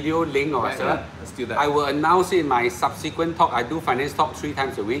 the video link or whatever, Let's do that. I will announce it in my subsequent talk. I do finance talk 3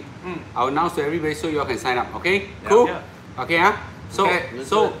 times a week. I'll announce to everybody so you all can sign up. Okay, cool. Yeah. Okay, So Let's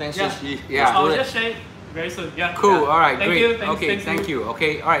do it. Thanks, yeah. Shang-Chi. Yeah. I'll just share it very soon. Yeah. cool. Yeah. All right, Thank great. You. Thanks, okay, thanks, thank Lou. you.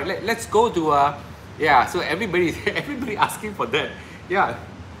 Okay, all right. Let's go to yeah. So everybody asking for that. Yeah,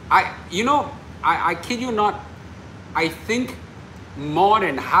 I kid you not. I think more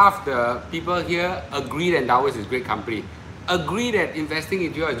than half the people here agree that Endowus is a great company. Agree that investing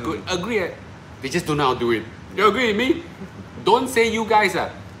in you is good. Agree that they just don't know how to do it. You agree with me? Don't say you guys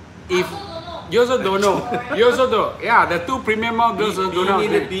if you also don't know. You also don't. Yeah, the 2 premium girls also don't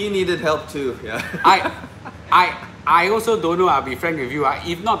know. B needed help too. Yeah. I also don't know. I'll be frank with you.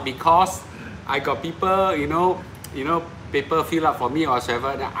 If not because I got people, you know, paper fill up for me or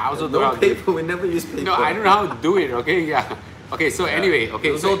whatever. Then I also don't know No how to do it. paper. We never use paper. No, I don't know how to do it. Okay, yeah. Okay, so anyway, okay.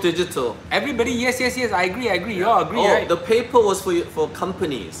 It was So all digital. everybody, yes. I agree. You all agree, Oh, right? the paper was for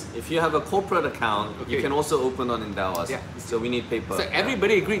companies. If you have a corporate account, you Okay. can also open on Endowus. Yeah. So we need paper. So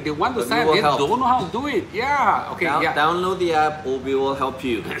everybody agree. They want to But we sign up. will They help. don't know how to do it. Yeah. Okay. Yeah. Download the app, or we will help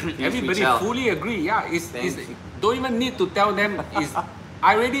you. Please Everybody reach out. fully agree. Yeah. It's Thank you. don't even need to tell them.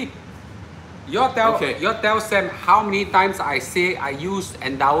 I already. You tell Sam how many times I say I use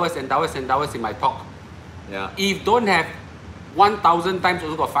Endowus in my talk. Yeah. If don't have 1,000 times,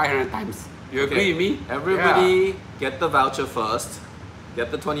 also got 500 times. You agree with me? Everybody get the voucher first,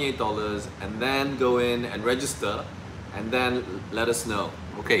 get the $28, and then go in and register, and then let us know.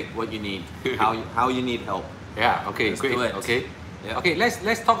 Okay. What you need, how you need help. Yeah. Okay. Let's great. do it. Okay. Yeah. Okay.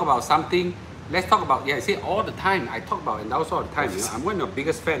 Let's talk about something. Let's talk about See, all the time I talk about Endowus all the time. You know? I'm one of the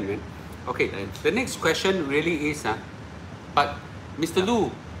biggest fan, man. Okay. Thanks. The next question really is, but Mr.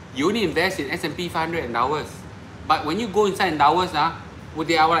 Lu, you only invest in S&P 500 Endowus, But when you go inside Endowus, well,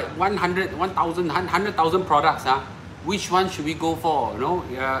 there are like 100, 1,000, 100,000 products. Which one should we go for?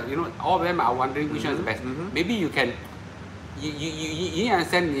 You know, all of them are wondering which one is the best. Maybe you can, you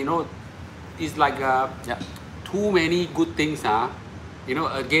understand, you know, it's like too many good things. You know,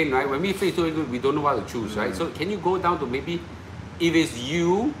 again, right, when we face too many good, we don't know what to choose, right? So can you go down to maybe, if it's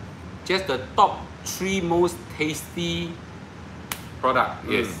you, just the top 3 most tasty product?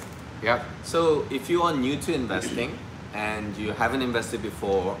 Yes. Yeah. So if you are new to investing and you haven't invested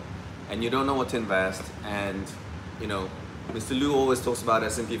before and you don't know what to invest, and you know, Mr. Liu always talks about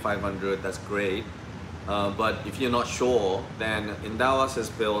S&P 500, that's great. But if you're not sure, then Endowus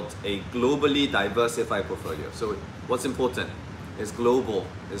has built a globally diversified portfolio. So what's important is global.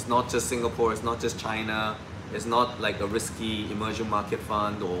 It's not just Singapore, it's not just China, it's not like a risky emerging market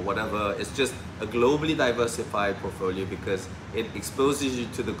fund or whatever. It's just a globally diversified portfolio because it exposes you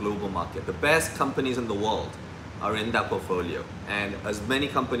to the global market. The best companies in the world are in that portfolio, and as many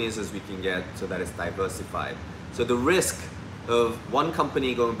companies as we can get so that it's diversified. So the risk of one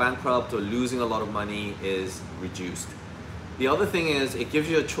company going bankrupt or losing a lot of money is reduced. The other thing is it gives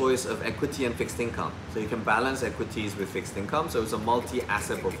you a choice of equity and fixed income. So you can balance equities with fixed income. So it's a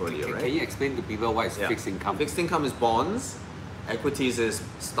multi-asset portfolio, right? Can you explain to people what is fixed income? Fixed income is bonds, equities is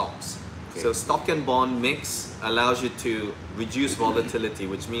stocks. Okay. So stock and bond mix allows you to reduce volatility,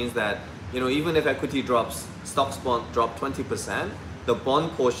 which means that, you know, even if equity drops, stocks bond drop 20%, the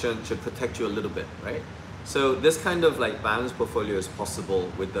bond portion should protect you a little bit, right? So this kind of like balanced portfolio is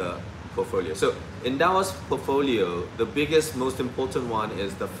possible with the portfolio. So Endowus portfolio, the biggest, most important one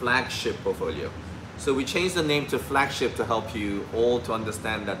is the flagship portfolio. So we changed the name to flagship to help you all to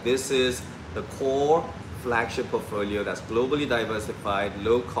understand that this is the core flagship portfolio that's globally diversified,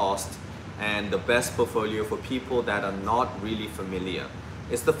 low cost, and the best portfolio for people that are not really familiar.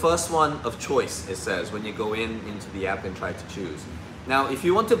 It's the first one of choice, it says, when you go into the app and try to choose. Now, if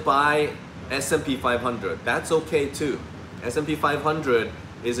you want to buy S&P 500, that's okay too. S&P 500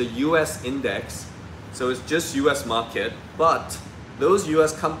 is a US index, so it's just US market, but those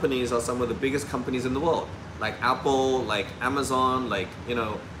US companies are some of the biggest companies in the world, like Apple, like Amazon, like, you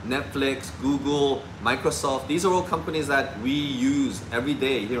know, Netflix, Google, Microsoft. These are all companies that we use every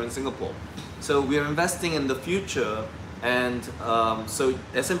day here in Singapore. So we're investing in the future, and so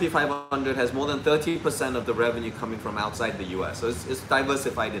S&P 500 has more than 30% of the revenue coming from outside the US, so it's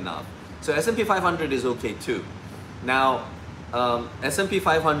diversified enough. So S&P 500 is okay too. Now, S&P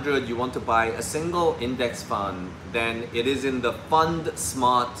 500, you want to buy a single index fund, then it is in the Fund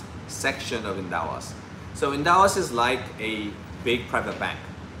Smart section of Endowus. So Endowus is like a big private bank,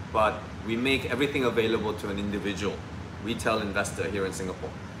 but we make everything available to an individual retail investor here in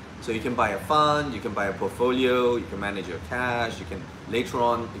Singapore. So you can buy a fund, you can buy a portfolio, you can manage your cash, you can later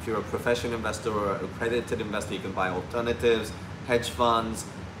on, if you're a professional investor or a accredited investor, you can buy alternatives, hedge funds,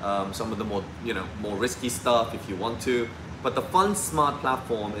 some of the more, you know, more risky stuff if you want to. But the Fund Smart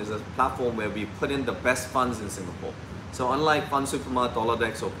platform is a platform where we put in the best funds in Singapore. So unlike Fund Supermart,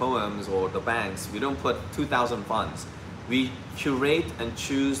 Dolodex or Poems or the banks, we don't put 2,000 funds. We curate and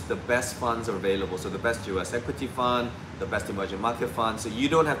choose the best funds available. So the best US equity fund, the best emerging market fund. So you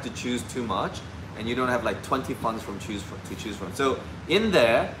don't have to choose too much, and you don't have like 20 funds to choose from. So in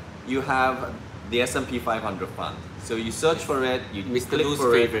there, you have the S&P 500 fund. So you search for it, you Mr. click Liu's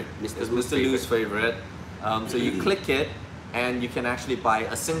for favorite. it. It's Mr. Liu's favorite. So you click it, and you can actually buy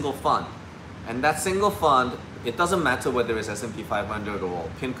a single fund. And that single fund, it doesn't matter whether it's S&P 500 or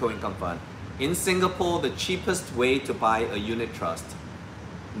PIMCO Income Fund. In Singapore, the cheapest way to buy a unit trust,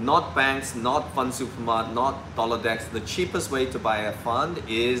 not banks, not Fund Supermart, not Dolodex, the cheapest way to buy a fund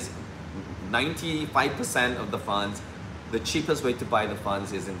is 95% of the funds. The cheapest way to buy the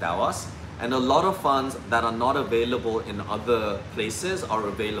funds is Endowus. And a lot of funds that are not available in other places are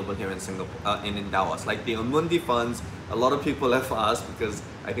available here in Singapore, in Endowus. Like the Amundi funds, a lot of people have asked, because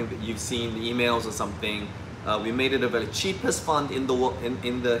I think that you've seen emails or something. We made it a very cheapest fund in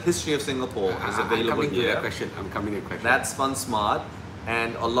the history of Singapore is available here. I'm coming to a question. That's Fund Smart,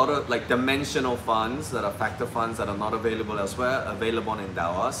 and a lot of like dimensional funds that are factor funds that are not available elsewhere, available on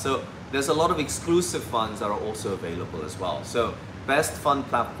Endowus. So there's a lot of exclusive funds that are also available as well. So best fund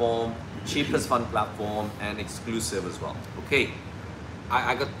platform, cheapest fund platform, and exclusive as well. Okay,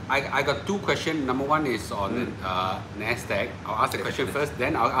 I got 2 questions. Number one is on Nasdaq. I'll ask the question first,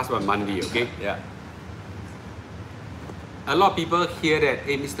 then I'll ask about Monday. Okay. Yeah. A lot of people hear that,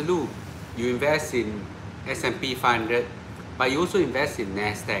 hey, Mr. Liu, you invest in S&P 500, but you also invest in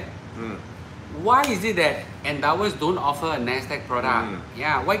Nasdaq. Why is it that Endowus don't offer a Nasdaq product?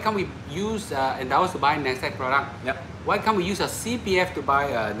 Yeah, why can't we use Endowus to buy a Nasdaq product? Yep. Why can't we use a CPF to buy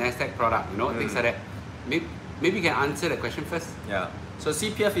a Nasdaq product? You know, things like that. maybe you can answer the question first. Yeah. So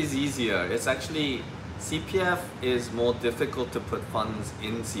CPF is easier. It's actually, CPF is more difficult to put funds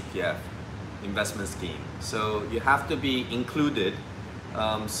in CPF investment scheme. So you have to be included.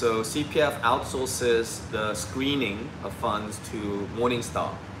 So CPF outsources the screening of funds to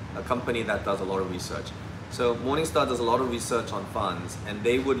Morningstar, a company that does a lot of research. So Morningstar does a lot of research on funds, and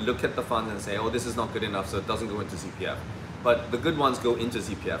they would look at the funds and say, oh, this is not good enough, so it doesn't go into CPF. But the good ones go into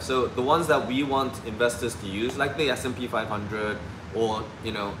CPF. So the ones that we want investors to use, like the S&P 500 or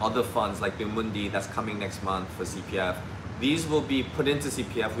other funds like the Mundi that's coming next month for CPF, these will be put into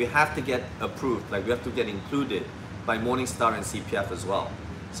CPF. We have to get approved, like we have to get included by Morningstar and CPF as well.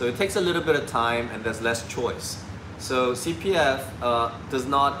 So it takes a little bit of time and there's less choice. So CPF does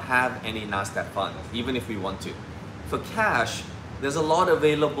not have any NASDAQ funds, even if we want to. For cash, there's a lot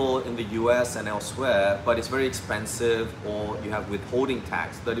available in the US and elsewhere, but it's very expensive, or you have withholding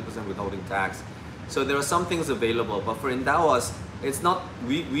tax, 30% withholding tax. So there are some things available, but for Endowus, it's not,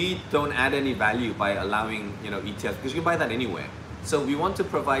 we don't add any value by allowing ETFs, because you can buy that anywhere. So we want to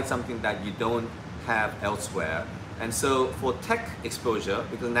provide something that you don't have elsewhere. And so for tech exposure,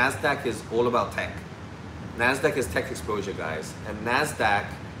 because NASDAQ is all about tech, NASDAQ is tech exposure, guys, and NASDAQ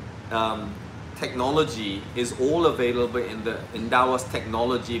technology is all available in the Endowus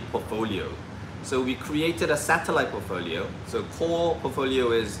technology portfolio. So we created a satellite portfolio. So core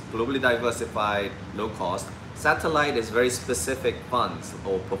portfolio is globally diversified, low cost. Satellite is very specific funds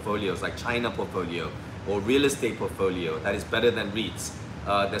or portfolios, like China portfolio or real estate portfolio that is better than REITs.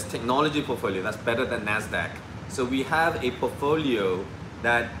 There's technology portfolio that's better than NASDAQ. So we have a portfolio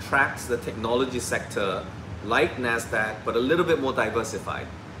that tracks the technology sector like NASDAQ, but a little bit more diversified.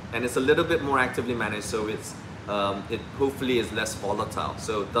 And it's a little bit more actively managed, so it hopefully is less volatile.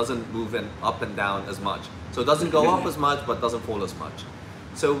 So it doesn't move up and down as much. So it doesn't go up as much, but doesn't fall as much.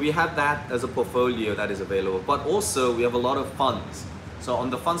 So we have that as a portfolio that is available. But also we have a lot of funds. So on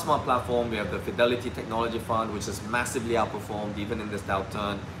the FundSmart platform, we have the Fidelity Technology Fund, which has massively outperformed even in this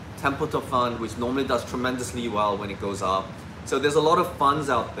downturn. Templeton Fund, which normally does tremendously well when it goes up. So there's a lot of funds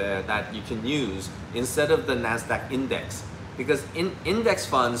out there that you can use instead of the NASDAQ index, because index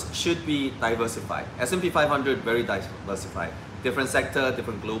funds should be diversified. S&P 500, very diversified. Different sector,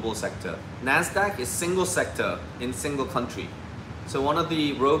 different global sector. NASDAQ is single sector in single country. So one of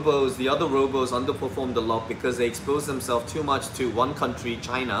the robos, the other robos underperformed a lot because they exposed themselves too much to one country,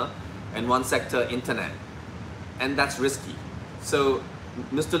 China, and one sector, internet. And that's risky. So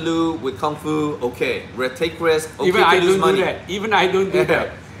Mr. Lu with Kung Fu, okay, take risk, okay, even to I lose don't money. do that. Even I don't do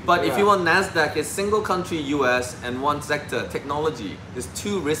that. But if you want NASDAQ, it's single country US and one sector, technology. It's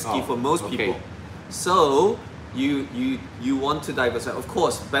too risky for most people. So you want to diversify. Of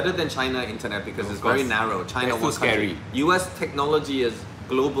course, better than China internet because it's very narrow. China That's one too country. scary. US technology is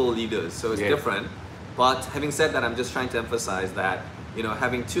global leaders, so it's different. But having said that, I'm just trying to emphasize that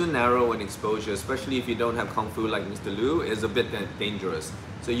having too narrow an exposure, especially if you don't have Kung Fu like Mr. Lu, is a bit dangerous.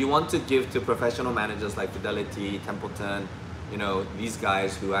 So you want to give to professional managers like Fidelity, Templeton, these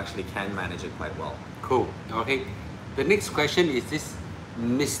guys who actually can manage it quite well. Cool. Okay. The next question is this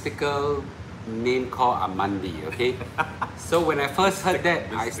mystical name called Amandi. Okay. So when I first heard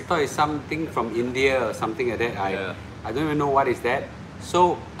that, I thought it's something from India or something like that. I don't even know what is that.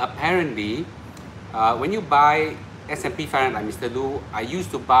 So apparently, when you buy S&P 500 like Mr. Lu, I used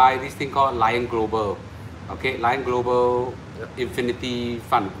to buy this thing called Lion Global. Okay, Lion Global Infinity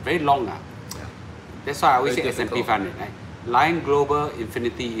Fund. Very long. That's why I always say S&P 500. Right? Lion Global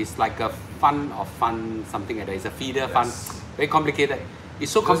Infinity is like a fund of fund, something like that. It's a feeder fund. Very complicated.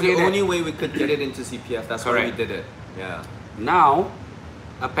 It's so complicated. The only way we could get it into CPF, that's why we did it. Yeah. Now,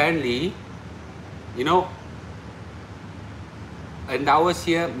 apparently, Endowus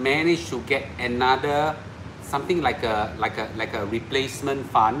here managed to get another something like a replacement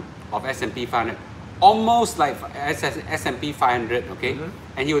fund of S&P 500, almost like S&P 500. Okay,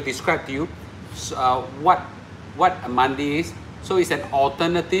 and he will describe to you what Amandi is. So it's an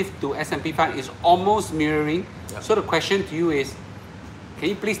alternative to S&P 500. It's almost mirroring. So the question to you is, can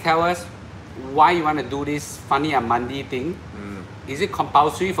you please tell us why you want to do this funny Amandi thing? Is it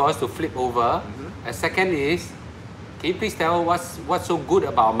compulsory for us to flip over? A second is, can you please tell us what's so good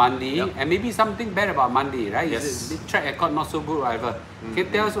about Amandi and maybe something bad about Amandi, right? Yes. Is the track record not so good, whatever? Can you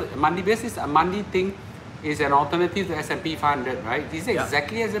tell us what Amandi? This Amandi thing is an alternative to S&P 500, right? Is it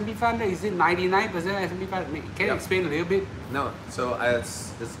exactly S&P 500? Is it 99% S&P 500? Can you explain a little bit? No. So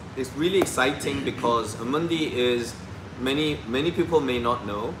it's really exciting because Amundi is, many people may not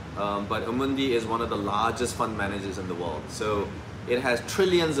know, but Amundi is one of the largest fund managers in the world. So it has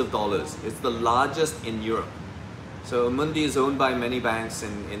trillions of dollars. It's the largest in Europe. So Amundi is owned by many banks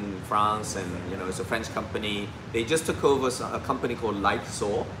in France, and it's a French company. They just took over a company called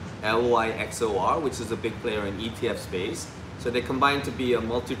Lyxor, Lyxor, which is a big player in ETF space. So they combined to be a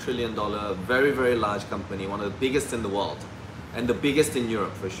multi-trillion-dollar, very, very large company, one of the biggest in the world, and the biggest in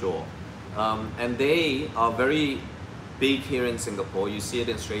Europe for sure. And they are very big here in Singapore. You see it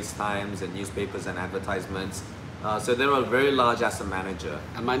in Straits Times and newspapers and advertisements. So they're a very large asset manager.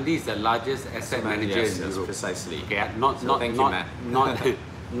 Amundi is the largest asset manager in Europe. Precisely. Okay, Thank you, Matt.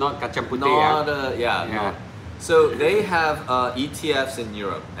 not kacang putih. No. So they have ETFs in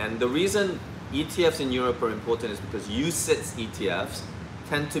Europe, and the reason ETFs in Europe are important is because UCITS ETFs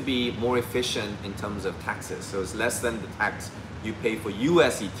tend to be more efficient in terms of taxes. So it's less than the tax you pay for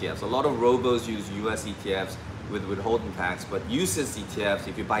US ETFs. A lot of robos use US ETFs with withholding tax, but UCITS ETFs,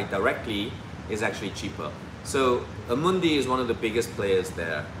 if you buy directly, is actually cheaper. So Amundi is one of the biggest players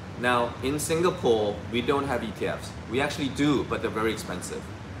there. Now in Singapore, we don't have ETFs. We actually do, but they're very expensive.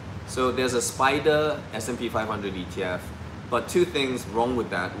 So there's a SPDR S&P 500 ETF, but two things wrong with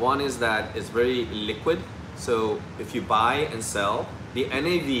that. One is that it's very liquid. So if you buy and sell, the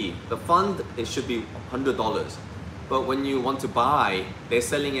NAV, the fund, it should be $100. But when you want to buy, they're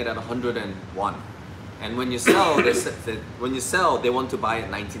selling it at 101. And when you sell, they want to buy at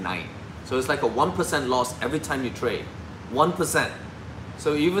 99. So it's like a 1% loss every time you trade. 1%.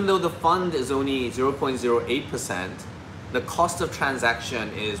 So even though the fund is only 0.08%, the cost of transaction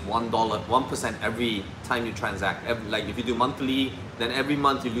is $1 every time you transact. Like if you do monthly, then every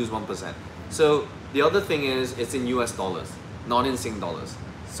month you lose 1%. So the other thing is it's in US dollars, not in Sing dollars.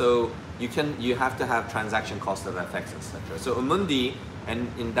 So you have to have transaction cost of FX, etc. So Amundi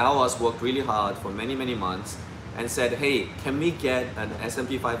and Endowus worked really hard for many months and said, hey, can we get an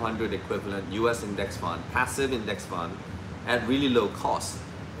S&P 500 equivalent US index fund, passive index fund at really low cost?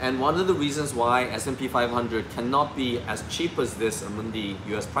 And one of the reasons why S&P 500 cannot be as cheap as this Amundi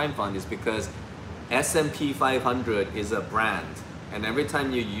US Prime Fund is because S&P 500 is a brand. And every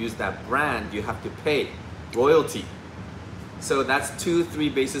time you use that brand, you have to pay royalty. So that's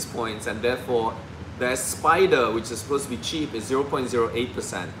 2-3 basis points, and therefore the SPDR, which is supposed to be cheap, is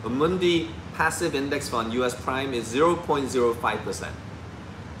 0.08%. Amundi Passive Index Fund US Prime is 0.05%.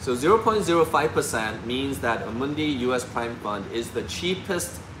 So 0.05% means that Amundi US Prime Fund is the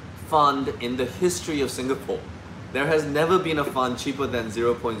cheapest fund in the history of Singapore. There has never been a fund cheaper than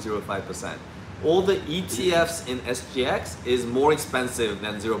 0.05%. All the ETFs in SGX is more expensive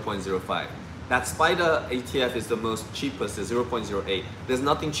than 0.05. That SPDR ETF is the most cheapest, is 0.08. There's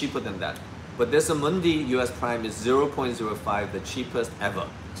nothing cheaper than that. But this Amundi US Prime is 0.05, the cheapest ever.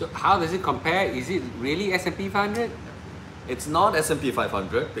 So how does it compare? Is it really S&P 500? It's not S&P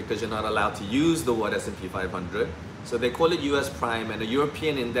 500 because you're not allowed to use the word S&P 500. So they call it US Prime, and a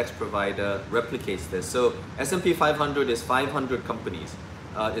European index provider replicates this. So S&P 500 is 500 companies.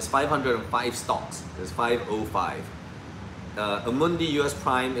 It's 505 stocks. There's 505. Amundi US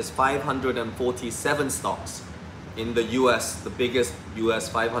Prime is 547 stocks in the US, the biggest US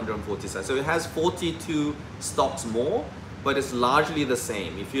 547. So it has 42 stocks more, but it's largely the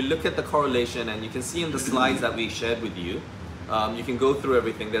same. If you look at the correlation, and you can see in the slides that we shared with you, you can go through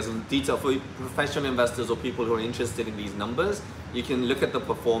everything. There's detail for professional investors or people who are interested in these numbers. You can look at the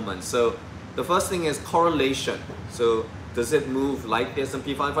performance. So the first thing is correlation. So does it move like the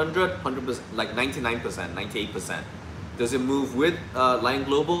S&P 500? 100%, like 99%, 98%. Does it move with Lion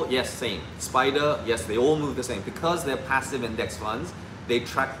Global? Yes, same. SPDR, yes, they all move the same. Because they're passive index funds, they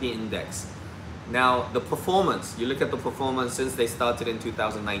track the index. Now, the performance, you look at the performance since they started in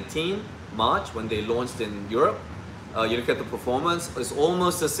 2019, March, when they launched in Europe. You look at the performance, it's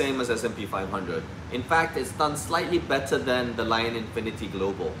almost the same as S&P 500. In fact, it's done slightly better than the Lion Infinity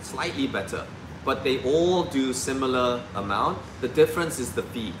Global, slightly better. But they all do similar amount. The difference is the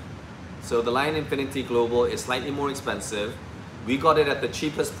fee. So the Lion Infinity Global is slightly more expensive. We got it at the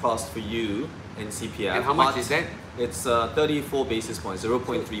cheapest cost for you in CPF. And how much is that? It's 34 basis points,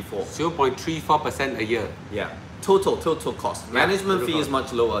 0.34. 0.34% a year. Yeah, total cost. Yeah, Management fee total is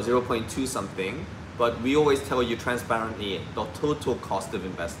much lower, 0.2 something. But we always tell you transparently the total cost of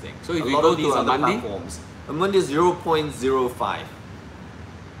investing. So if a you lot go of these to other Amundi? platforms, Amundi is 0.05.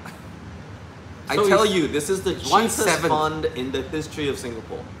 I So tell it's you, this is the cheapest 1/7. fund in the history of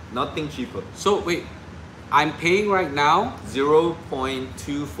Singapore. Nothing cheaper. So wait, I'm paying right now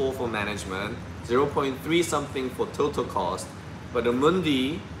 0.24 for management, 0.3 something for total cost, but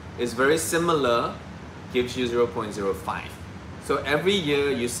Amundi is very similar, gives you 0.05. So every year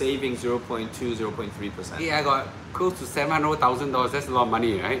you're saving 0.2, 0.3%. Yeah, I got close to $700,000. That's a lot of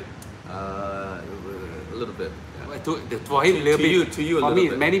money, right? A little bit. Yeah. For him, a little bit. To you, a for little me,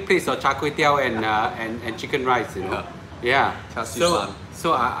 bit. many plates of char kway teow and chicken rice. You know. Yeah. Char siu san.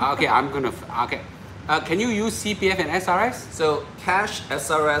 So okay, I'm gonna okay. Can you use CPF and SRS? So cash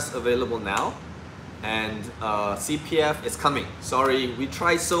SRS available now, and CPF is coming. Sorry, we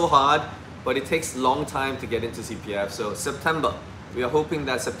tried so hard, but it takes long time to get into CPF. So September, we are hoping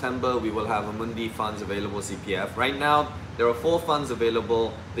that September we will have Amundi funds available CPF. Right now, there are 4 funds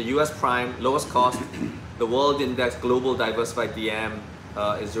available. The US Prime, lowest cost. The World Index Global Diversified DM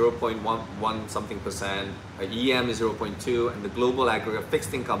is 0.11 something percent. EM is 0.2, and the Global Aggregate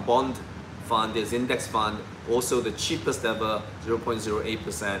Fixed Income Bond Fund is Index Fund, also the cheapest ever,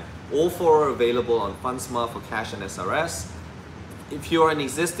 0.08%. All 4 are available on FundSmart for cash and SRS. If you're an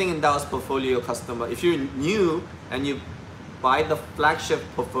existing Endowus portfolio customer, if you're new and you buy the flagship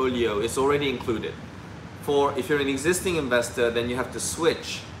portfolio, it's already included. If you're an existing investor, then you have to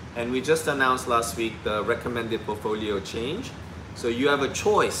switch. And we just announced last week the recommended portfolio change. So you have a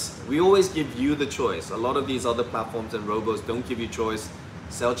choice. We always give you the choice. A lot of these other platforms and robos don't give you choice.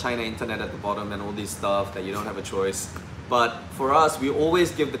 Sell China Internet at the bottom and all these stuff that you don't have a choice. But for us, we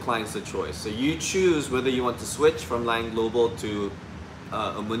always give the clients the choice. So you choose whether you want to switch from Lion Global to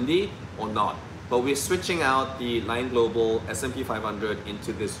Amundi or not. But we're switching out the Lion Global S&P 500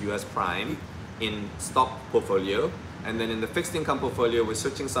 into this US Prime in stock portfolio. And then in the fixed income portfolio, we're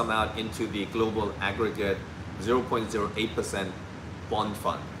switching some out into the Global Aggregate 0.08% bond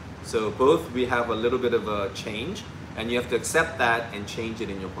fund. So both, we have a little bit of a change, and you have to accept that and change it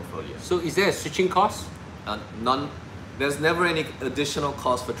in your portfolio. So is there a switching cost? None. There's never any additional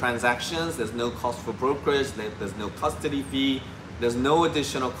cost for transactions. There's no cost for brokerage. There's no custody fee. There's no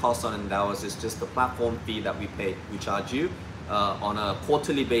additional cost on Endowus. It's just the platform fee that we pay. We charge you on a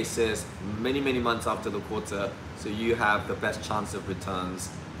quarterly basis, many months after the quarter. So you have the best chance of returns,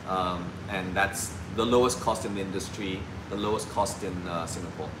 and that's the lowest cost in the industry, the lowest cost in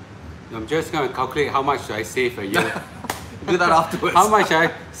Singapore. I'm just going to calculate how much I save a year. Do that afterwards. How much I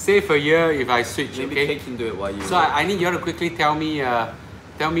save a year if I switch? Maybe okay? Kate can do it while you. So I need you to quickly tell me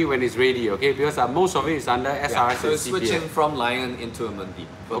when it's ready, okay? Because most of it is under SRS So and it's CPF. switching from Lion into Amundi.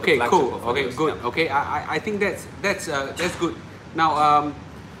 Okay, cool. Okay, good. Yeah. Okay, I think that's good. Now,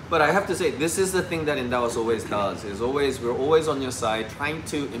 But I have to say, this is the thing that Endowus always does. We're always on your side, trying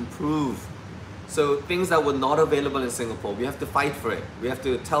to improve. So things that were not available in Singapore, we have to fight for it. We have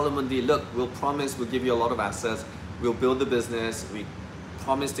to tell Amundi, look, we'll promise we'll give you a lot of assets. We'll build the business. We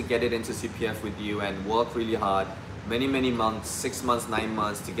promise to get it into CPF with you and work really hard, many months, 6 months, 9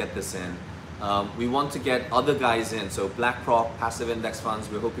 months to get this in. We want to get other guys in. So BlackRock, passive index funds,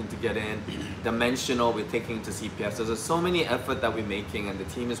 we're hoping to get in. Dimensional, we're taking into CPF. So there's so many effort that we're making, and the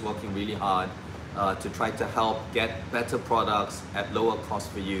team is working really hard to try to help get better products at lower cost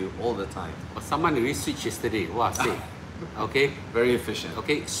for you all the time. someone really switched yesterday. Wow, say. Okay. Very efficient.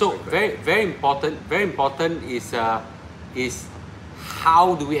 Okay. So very important. Very important is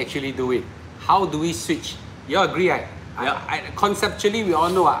how do we actually do it? How do we switch? You agree, right? Yeah. Conceptually, we all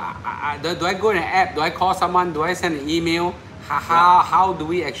know. Do I go in an app? Do I call someone? Do I send an email? How do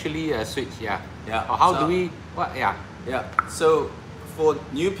we actually switch? Yeah. Yeah. Or how do we? What? Yeah. Yeah. So for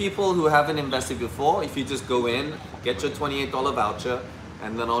new people who haven't invested before, if you just go in, get your $28 voucher,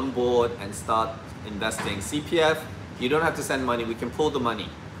 and then on board and start investing. CPF, you don't have to send money. We can pull the money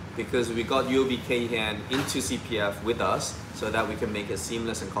because we got UOB Kay Hian into CPF with us so that we can make it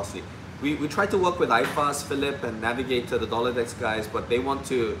seamless and costly. We tried to work with iFast, Philip, and Navigator, the Doladex guys, but they want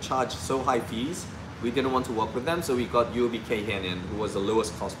to charge so high fees. We didn't want to work with them, so we got UOB Kay Hian in, who was the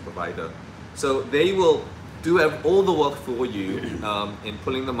lowest cost provider. So they will do all the work for you in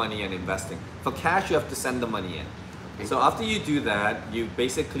pulling the money and investing. For cash, you have to send the money in. Okay. So after you do that, you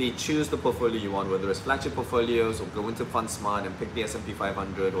basically choose the portfolio you want, whether it's flagship portfolios or go into FundSmart and pick the S&P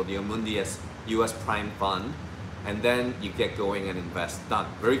 500 or the Amundi US Prime Fund, and then you get going and invest. Done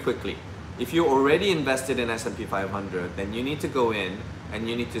very quickly. If you're already invested in S&P 500, then you need to go in and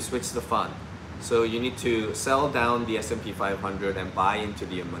you need to switch the fund. So you need to sell down the S&P 500 and buy into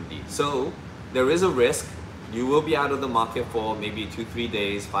the Amundi. So there is a risk. You will be out of the market for maybe 2-3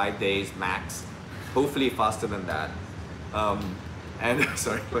 days, 5 days max. Hopefully faster than that. And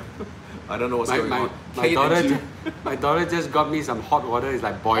sorry, I don't know what's going on. My daughter just got me some hot water. It's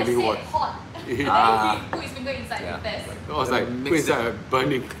like boiling water. Hot. Then he put his finger inside the test. I was like, mix it.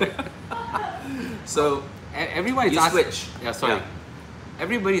 Burning. So everyone is you asking. switch. Yeah, sorry. Yeah.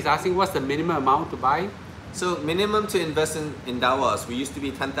 Everybody's asking what's the minimum amount to buy? So minimum to invest in Endowus, we used to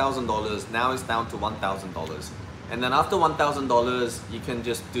be $10,000, now it's down to $1,000. And then after $1,000, you can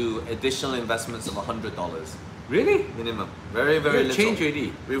just do additional investments of $100. Really? Minimum. Very, very We've little. changed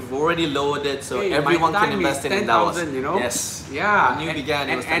already. We've already lowered it so Hey, everyone my can time invest is in Endowus. 10,000, you know? Yes. Yeah. When you began,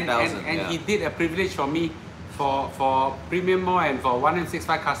 it was 10,000. And yeah. he did a privilege for me for premium more and for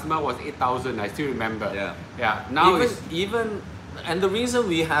 165 customer was 8,000. I still remember. Yeah. Yeah. Now even and the reason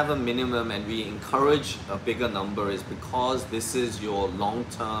we have a minimum and we encourage a bigger number is because this is your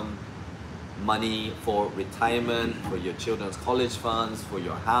long-term money for retirement, for your children's college funds, for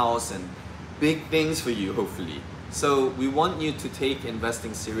your house, and big things for you, hopefully. So we want you to take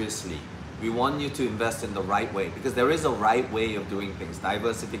investing seriously. We want you to invest in the right way because there is a right way of doing things.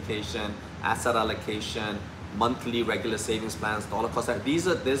 Diversification, asset allocation, monthly regular savings plans, dollar cost.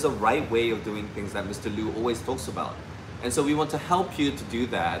 There's a right way of doing things that Mr. Liu always talks about. And so we want to help you to do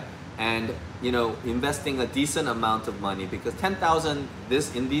that and, you know, investing a decent amount of money because 10,000 this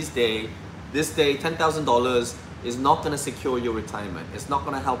day, $10,000 is not going to secure your retirement. It's not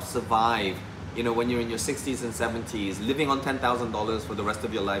going to help survive. You know, when you're in your 60s and 70s, living on $10,000 for the rest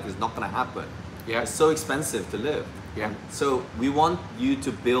of your life is not going to happen. Yeah. It's so expensive to live. Yeah. So we want you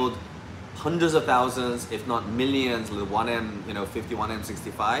to build hundreds of thousands, if not millions, with 1M, you know, 50, 1M,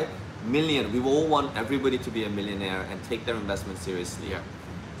 65 million. We all want everybody to be a millionaire and take their investment seriously. Yeah.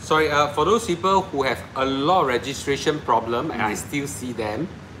 Sorry, for those people who have a lot of registration problem and I still see them,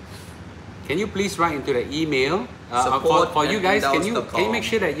 can you please write into the email for you guys? Can you make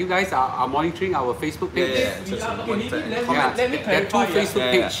sure that you guys are monitoring our Facebook page? Let me There are two clarify.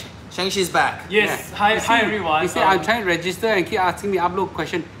 Facebook page. Shang-Chi's back. Yes, Yeah. hi You see, everyone. You say I'm trying to register and keep asking me upload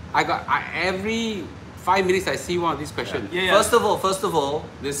question. Every 5 minutes I see one of these questions. Yeah. First of all,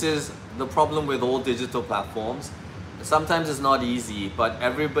 this is the problem with all digital platforms. Sometimes it's not easy, but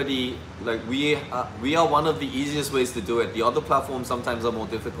everybody, like we are one of the easiest ways to do it. The other platforms sometimes are more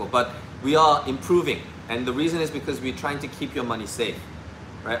difficult, but we are improving. And the reason is because we're trying to keep your money safe,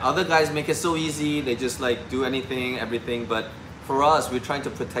 right? Other guys make it so easy. They just like do anything, everything. But for us, we're trying to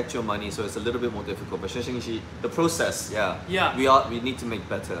protect your money, so it's a little bit more difficult. But the process, we need to make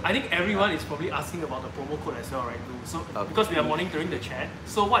better. I think everyone is probably asking about the promo code as well, right, Lou? So Okay. because we are monitoring the chat,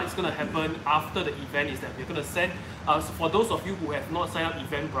 so what is going to happen after the event is that we're going to send, so for those of you who have not signed up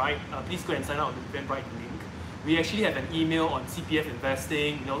Eventbrite, please go and sign up on the Eventbrite link. We actually have an email on CPF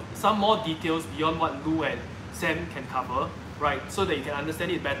investing, you know, some more details beyond what Lou and Sam can cover, right, so that you can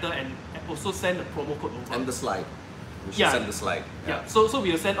understand it better and also send the promo code over. And the slide. We should send the slide. Yeah. So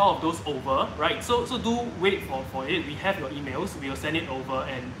we'll send all of those over, right? So do wait for it. We have your emails. We'll send it over,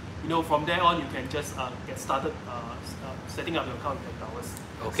 and you know from there on you can just get started setting up your account with Endowus.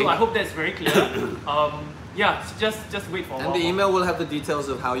 Okay. So I hope that's very clear. Yeah. So just wait for a while. And the email will have the details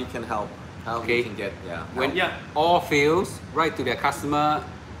of how you can help, how Okay. you can get When Yeah. all fails, write to their customer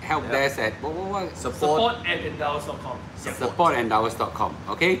help Yeah. desk at what? Support at endowus.com. support@endowus.com.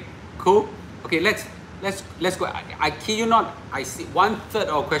 Okay, cool. Okay, let's go. I kid you not. I see 1/3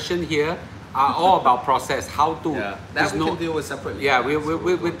 of question here are all about process. How to. that There's we no- can deal with separately. Yeah, So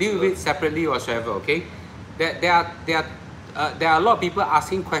we'll deal with it separately or whatsoever. Okay, there are a lot of people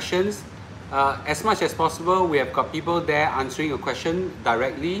asking questions. As much as possible, we have got people there answering a question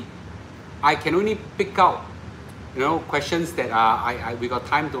directly. I can only pick out, you know, questions that we got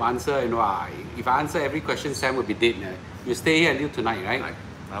time to answer. You know, if I answer every question, Sam will be dead. You stay here until tonight, right?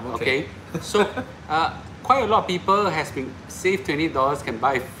 I'm okay. So quite a lot of people has been save $20 can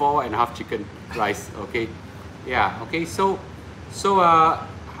buy 4.5 chicken rice. Okay, yeah. Okay, so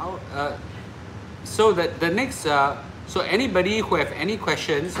the next so anybody who have any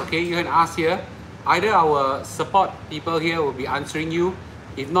questions, okay, you can ask here. Either our support people here will be answering you.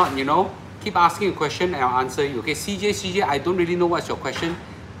 If not, you know, keep asking a question and I'll answer you. Okay, CJ, I don't really know what's your question.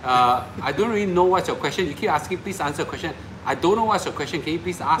 I don't really know what's your question. You keep asking, please answer a question. I don't know what's your question. Can you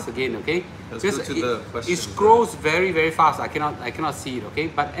please ask again? Okay, Let's go to the it questions. scrolls very, very fast. I cannot see it. Okay,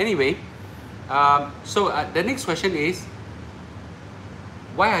 but anyway, the next question is,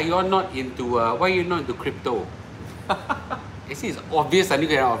 why are you not into crypto? It's obvious. I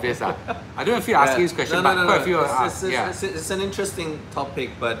think it's obvious. I don't know if you're asking this question, but quite a few are asked. It's an interesting topic,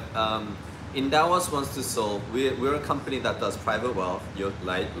 but Endowus wants to solve. We're a company that does private wealth, your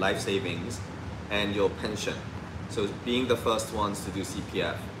life savings, and your pension. So being the first ones to do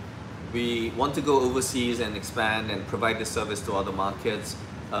CPF. We want to go overseas and expand and provide this service to other markets,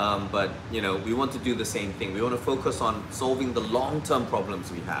 but you know, we want to do the same thing. We want to focus on solving the long-term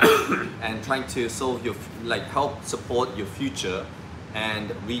problems we have and trying to solve help support your future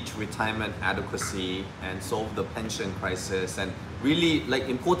and reach retirement adequacy and solve the pension crisis and really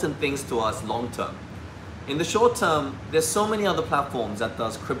important things to us long-term. In the short term, there's so many other platforms that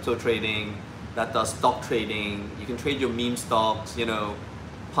does crypto trading, that does stock trading. You can trade your meme stocks, you know,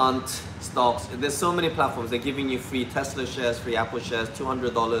 punt stocks. There's so many platforms. They're giving you free Tesla shares, free Apple shares,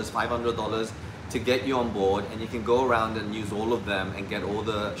 $200, $500 to get you on board, and you can go around and use all of them and get all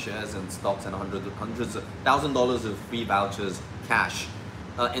the shares and stocks and hundreds of $1,000 of free vouchers cash.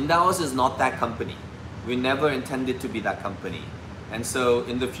 Endowus is not that company. We never intended to be that company. And so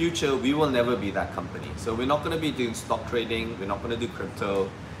in the future, we will never be that company. So we're not going to be doing stock trading. We're not going to do crypto.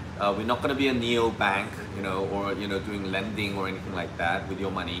 We're not going to be a neo bank, or doing lending or anything like that with your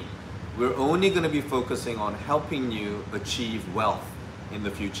money. We're only going to be focusing on helping you achieve wealth in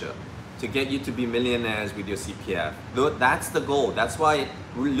the future, to get you to be millionaires with your CPF. That's the goal. That's why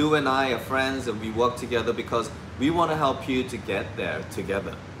Lou and I are friends and we work together, because we want to help you to get there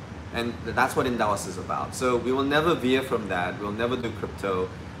together. And that's what Endowus is about. So we will never veer from that. We'll never do crypto.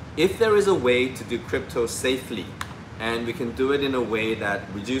 If there is a way to do crypto safely, and we can do it in a way that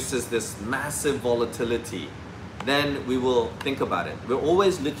reduces this massive volatility, then we will think about it. We're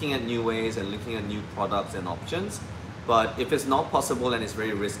always looking at new ways and looking at new products and options. But if it's not possible and it's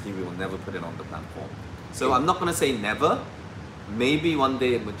very risky, we will never put it on the platform. So I'm not going to say never. Maybe one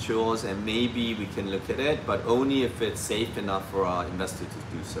day it matures and maybe we can look at it, but only if it's safe enough for our investors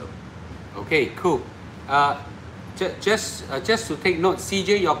to do so. Okay, cool. Just to take note,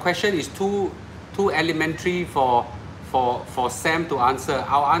 CJ, your question is too elementary for Sam to answer.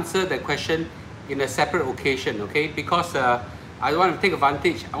 I'll answer the question in a separate occasion, okay? Because I want to take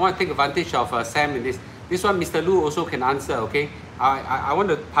advantage. I want to take advantage of Sam in this. This one, Mr. Lu also can answer, okay? I want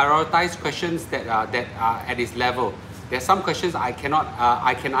to prioritize questions that are at his level. There are some questions I cannot.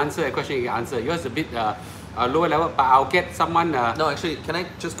 I can answer a question you can answer. Yours is a bit lower level, but I'll get someone. No, actually, can I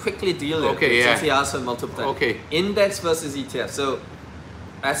just quickly deal with it? Since he asked it multiple times. Okay. Index versus ETF. So,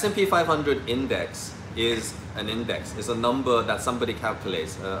 S&P 500 index is an index. It's a number that somebody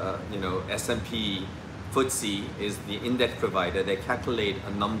calculates. S&P FTSE is the index provider. They calculate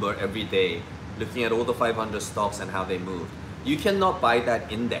a number every day, looking at all the 500 stocks and how they move. You cannot buy that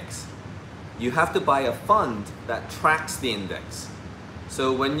index. You have to buy a fund that tracks the index.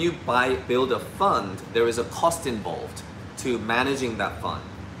 So when you build a fund, there is a cost involved to managing that fund.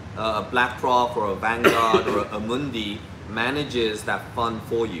 A BlackRock or a Vanguard or a Amundi manages that fund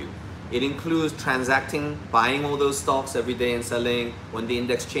for you. It includes buying all those stocks every day and selling. When the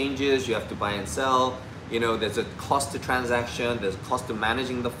index changes, you have to buy and sell. There's a cost to transaction, there's a cost to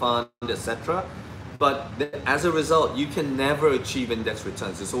managing the fund, etc. But as a result, you can never achieve index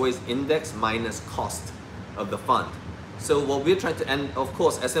returns. It's always index minus cost of the fund. So what we're trying to, and of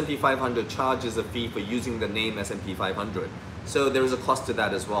course, S&P 500 charges a fee for using the name S&P 500. So there is a cost to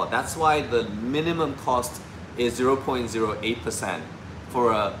that as well. That's why the minimum cost is 0.08%.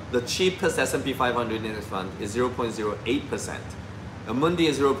 For the cheapest S&P 500 index fund is 0.08%. Amundi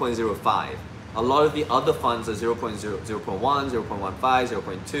is 0.05. A lot of the other funds are 0.1, 0.15,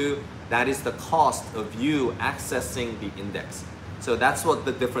 0.2. That is the cost of you accessing the index. So that's what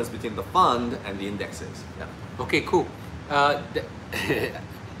the difference between the fund and the index is. Yeah. Okay, cool.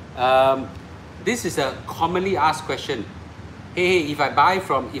 This is a commonly asked question. Hey, if I buy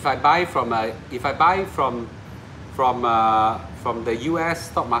from the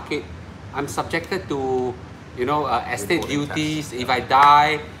US stock market, I'm subjected to estate duties. If I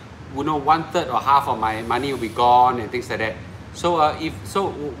die, 1/3 or half of my money will be gone and things like that. So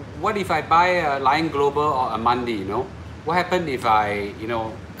what if I buy Lion Global or Amundi? What happens if I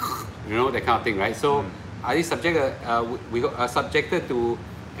that kind of thing, right? So are they we are subjected to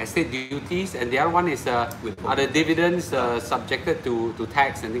estate duties, and the other one is are the dividends subjected to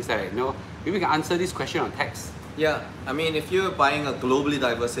tax and things like that? Maybe we can answer this question on tax. Yeah, I mean, if you're buying a globally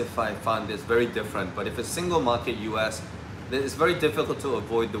diversified fund, it's very different. But if it's single market US, then it's very difficult to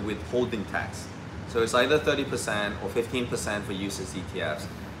avoid the withholding tax. So it's either 30% or 15% for UCITS ETFs.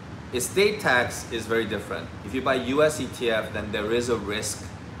 Estate tax is very different. If you buy US ETF, then there is a risk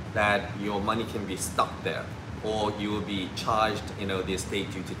that your money can be stuck there, or you will be charged, the estate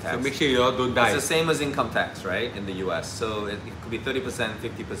duty tax. So make sure you all don't die. It's the same as income tax, right, in the US. So it could be 30%,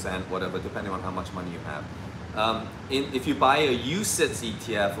 50%, whatever, depending on how much money you have. If you buy a UCITS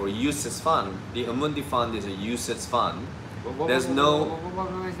ETF or a UCITS fund, the Amundi fund is a UCITS fund. There's no what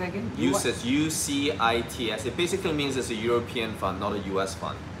is that again? UCITS, UCITS. It basically means it's a European fund, not a US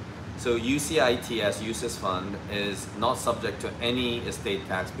fund. So UCITS, UCITS fund, is not subject to any estate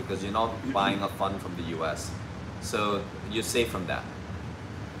tax because you're not buying a fund from the US. So you're safe from that.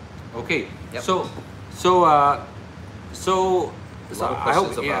 Okay. Yep. So A So lot of I hope,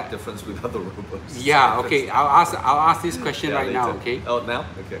 questions about difference with other robos. Yeah, okay. I'll ask this question Yeah, right now, later. okay? Oh, now?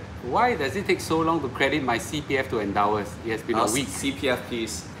 Okay. Why does it take so long to credit my CPF to Endowus? It has been a week. CPF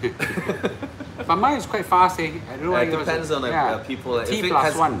piece. But mine is quite fast, eh? I don't know why It yours depends is- on people. T If it plus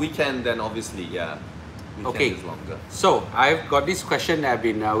has one. weekend, then obviously, yeah. Weekend Okay. is longer. So I've got this question that I've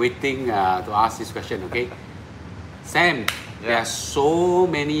been waiting to ask this question, okay? Sam, there Yeah. are so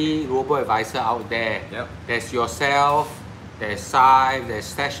many robo-advisors out there. Yep. There's yourself, there's Sive, there's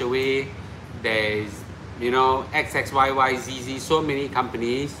Stashaway, there's, XXYYZZ, so many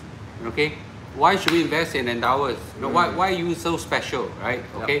companies, okay? Why should we invest in Endowus? Why are you so special, right?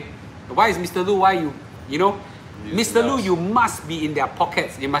 Okay? Why is Mr. Lu, Use Mr. Lu, Endowus. you must be in their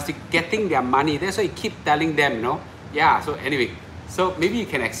pockets. You must be getting their money. That's why you keep telling them, Yeah, so anyway, so maybe you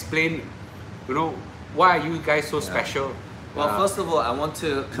can explain, why are you guys so special? Well, first of all, I want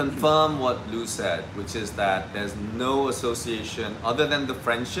to confirm what Lou said, which is that there's no association other than the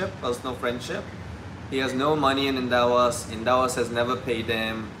friendship, personal friendship. He has no money in Endowus. Endowus has never paid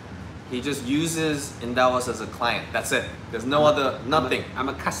him. He just uses Endowus as a client. That's it. There's no other, nothing. I'm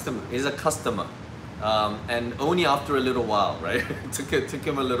a customer. He's a customer. And only after a little while, right? took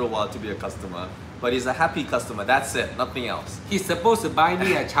him a little while to be a customer. But he's a happy customer. That's it. Nothing else. He's supposed to buy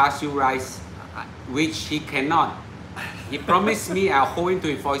me a char siu rice, which he cannot. He promised me I'll hold him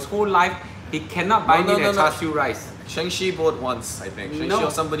to it for his whole life. He cannot buy me the char siu rice. Sheng-Shi bought once, I think. Sheng-Shi No.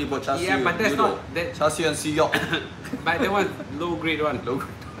 or somebody bought char siu. Yeah, but that's noodle. not- that- Char siu and siyok. But that one, low grade one. Low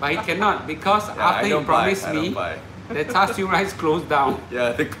grade. But he cannot because I after he don't buy, promised I don't me, buy. the char siu rice closed down.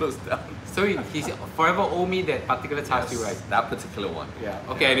 Yeah, they closed down. So he's forever owe me that particular char siu rice. That particular one. Yeah.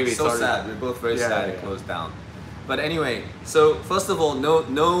 Okay. Anyway, so sorry. sad. We're both very Yeah, sad yeah. it closed down. But anyway, so first of all,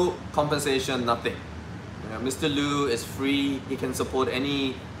 no compensation, nothing. Mr. Lu is free. He can support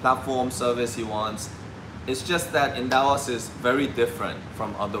any platform service he wants. It's just that Endowus is very different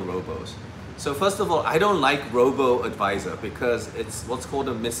from other robos. So first of all, I don't like robo-advisor because it's what's called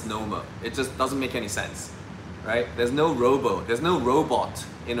a misnomer. It just doesn't make any sense, right? There's no robot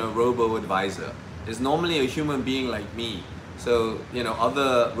in a robo-advisor. It's normally a human being like me. So,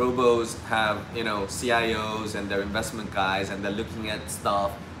 other robos have, CIOs and their investment guys, and they're looking at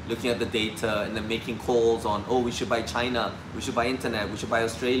stuff, looking at the data, and then making calls on, oh, we should buy China, we should buy internet, we should buy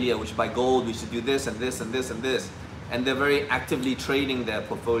Australia, we should buy gold, we should do this and this and this and this. And they're very actively trading their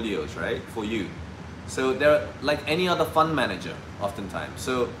portfolios, right, for you. So they're like any other fund manager, oftentimes.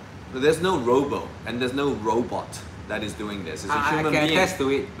 So there's no robo and there's no robot that is doing this. It's a I human can being. attest to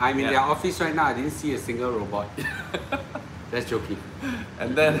it. I'm in Yeah. their office right now. I didn't see a single robot. That's joking.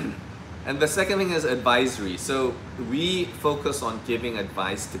 And the second thing is advisory. So we focus on giving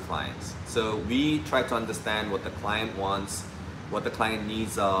advice to clients. So we try to understand what the client wants, what the client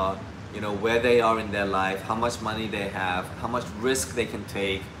needs are, where they are in their life, how much money they have, how much risk they can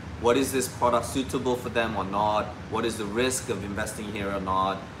take, what is this product suitable for them or not, what is the risk of investing here or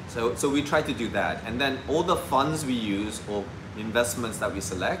not. So we try to do that. And then all the funds we use or investments that we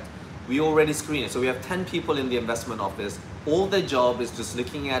select, we already screen it. So we have 10 people in the investment office. All their job is just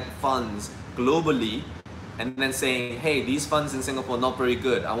looking at funds globally and then saying, hey, these funds in Singapore are not very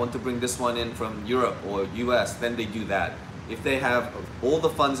good. I want to bring this one in from Europe or US. Then they do that. If they have all the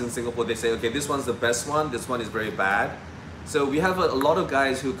funds in Singapore, they say, okay, this one's the best one. This one is very bad. So we have a lot of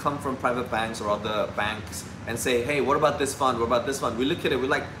guys who come from private banks or other banks and say, hey, what about this fund? What about this fund? We look at it, we're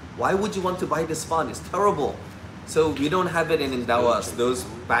like, why would you want to buy this fund? It's terrible. So we don't have it in Endowus, those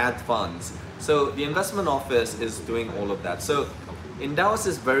bad funds. So the investment office is doing all of that. So Endowus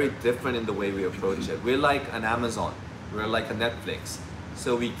is very different in the way we approach it. We're like an Amazon, we're like a Netflix.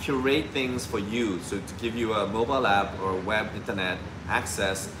 So we curate things for you, so to give you a mobile app or a web internet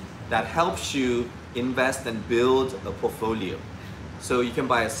access that helps you invest and build a portfolio. So you can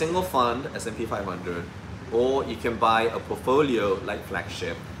buy a single fund, S&P 500, or you can buy a portfolio like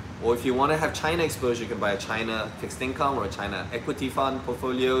Flagship. Or if you want to have China exposure, you can buy a China fixed income or a China equity fund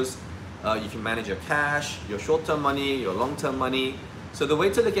portfolios. You can manage your cash, your short-term money, your long-term money. So the way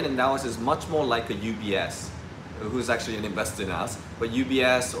to look at Endowus is much more like a UBS, who's actually an investor in us, but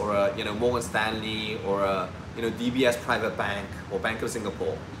UBS or a Morgan Stanley or a DBS Private Bank or Bank of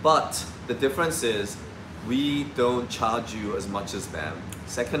Singapore. But the difference is we don't charge you as much as them.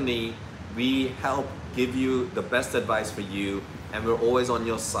 Secondly, we help give you the best advice for you, and we're always on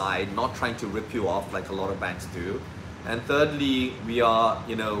your side, not trying to rip you off like a lot of banks do. And thirdly, we are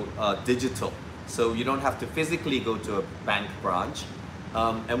digital, so you don't have to physically go to a bank branch,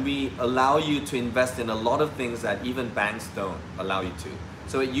 and we allow you to invest in a lot of things that even banks don't allow you to.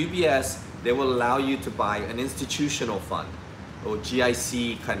 So at UBS, they will allow you to buy an institutional fund or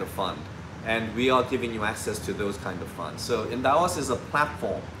GIC kind of fund, and we are giving you access to those kind of funds. So Endowus is a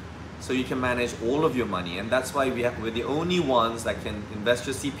platform, so you can manage all of your money, and that's why we're the only ones that can invest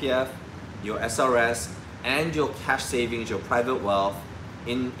your CPF, your SRS, and your cash savings, your private wealth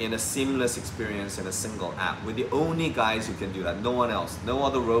in a seamless experience in a single app. We're the only guys who can do that. No one else, no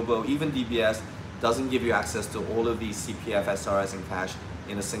other robo, even DBS doesn't give you access to all of these CPF, SRS, and cash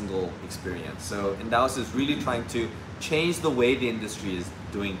in a single experience. So Endowus is really trying to change the way the industry is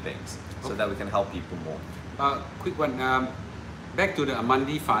doing things so that we can help people more. Quick one, back to the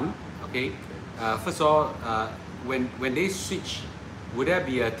Amandi fund, okay? First of all, when they switch, would there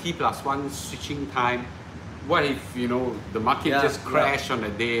be a T+1 switching time? What if, you know, the market just crash on a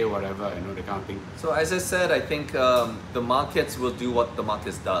day or whatever, you know, the kind of thing? So as I said, I think the markets will do what the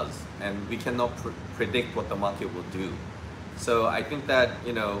markets does, and we cannot predict what the market will do. So I think that,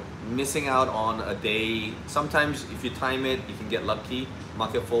 you know, missing out on a day, sometimes if you time it, you can get lucky,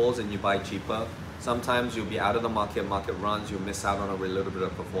 market falls and you buy cheaper. Sometimes you'll be out of the market runs, you'll miss out on a little bit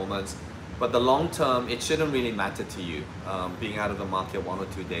of performance. But the long term, it shouldn't really matter to you, being out of the market 1 or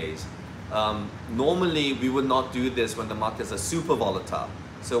 2 days. Normally, we would not do this when the markets are super volatile.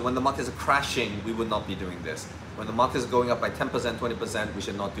 So when the markets are crashing, we would not be doing this. When the market is going up by 10%, 20%, we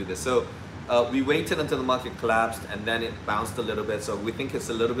should not do this. So we waited until the market collapsed and then it bounced a little bit. So we think it's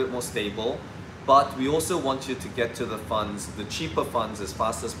a little bit more stable. But we also want you to get to the funds, the cheaper funds, as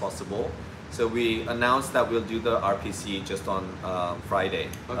fast as possible. So we announced that we'll do the RPC just on Friday,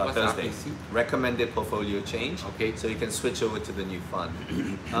 Thursday. RPC? Recommended portfolio change. Okay. So you can switch over to the new fund.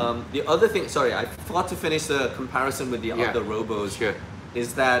 The other thing, sorry, I forgot to finish the comparison with the other robos. Sure.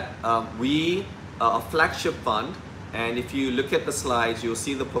 Is that we are a flagship fund, and if you look at the slides, you'll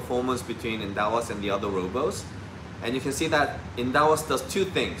see the performance between Endowus and the other robos. And you can see that Endowus does two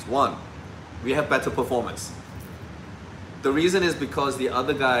things. One, we have better performance. The reason is because the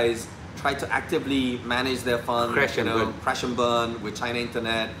other guys try to actively manage their fund, crash and burn with China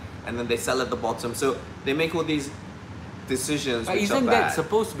Internet, and then they sell at the bottom. So they make all these decisions But which isn't are that bad.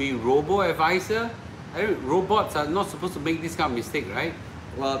 supposed to be robo-advisor? I mean, robots are not supposed to make this kind of mistake, right?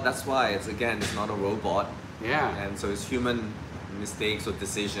 Well, that's why it's not a robot. Yeah. And so it's human mistakes or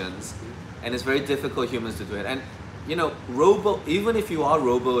decisions, and it's very difficult humans to do it. And you know, even if you are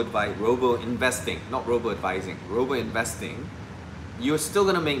robo investing, not robo advising, robo investing, you're still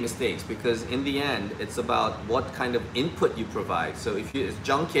going to make mistakes, because in the end it's about what kind of input you provide. So if it's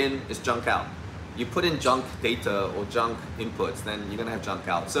junk in, it's junk out. You put in junk data or junk inputs, then you're going to have junk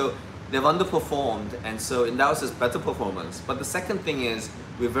out. So they've underperformed, and so Endowus has better performance. But the second thing is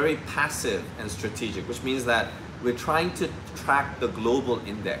we're very passive and strategic, which means that we're trying to track the global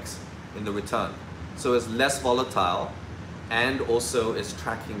index in the return. So it's less volatile, and also it's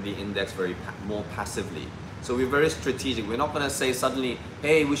tracking the index more passively. So we're very strategic. We're not going to say suddenly,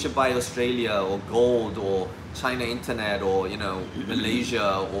 hey, we should buy Australia or gold or China Internet or, you know,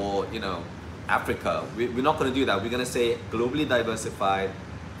 Malaysia or, you know, Africa. We're not going to do that. We're going to say globally diversified,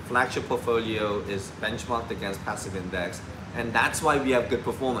 flagship portfolio is benchmarked against passive index, and that's why we have good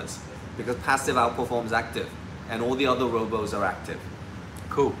performance, because passive outperforms active, and all the other robos are active.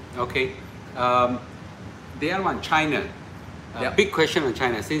 Cool. Okay. The other one, China. Yep. Big question on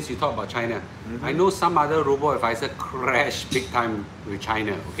China, since you talk about China. I know some other robo-advisor crashed big time with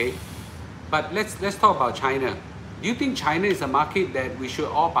China, okay? But let's talk about China. Do you think China is a market that we should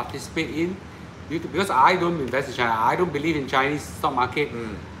all participate in? Because I don't invest in China. I don't believe in Chinese stock market.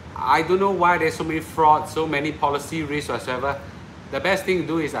 I don't know why there's so many frauds, so many policy risks whatsoever. The best thing to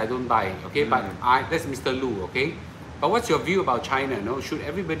do is I don't buy, okay? But that's Mr. Lu, okay? But what's your view about China? No? Should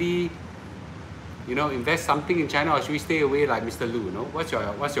everybody, you know, invest something in China, or should we stay away like Mr. Lu? No? What's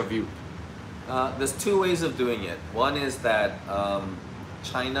your view? There's two ways of doing it. One is that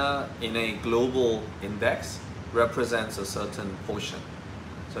China in a global index represents a certain portion.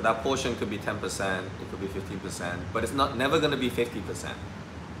 So that portion could be 10%, it could be 15%, but it's never going to be 50%,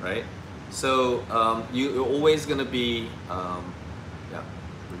 right? So you're always going to be,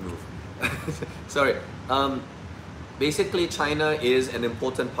 remove. Sorry. Basically, China is an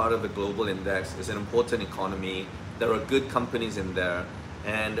important part of the global index. It's an important economy. There are good companies in there,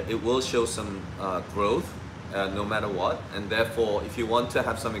 and it will show some growth no matter what. And therefore, if you want to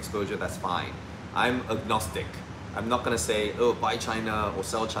have some exposure, that's fine. I'm agnostic. I'm not going to say, oh, buy China or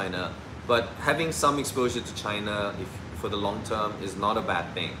sell China. But having some exposure to China for the long term is not a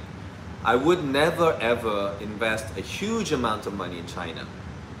bad thing. I would never ever invest a huge amount of money in China,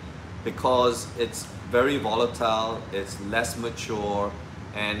 because it's very volatile, it's less mature,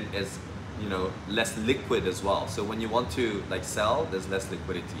 and it's, you know, less liquid as well. So when you want to like sell, there's less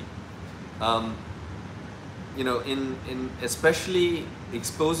liquidity. you know, in especially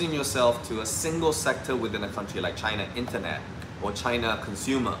exposing yourself to a single sector within a country like China internet, or China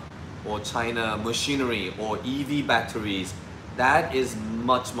consumer, or China machinery, or EV batteries, that is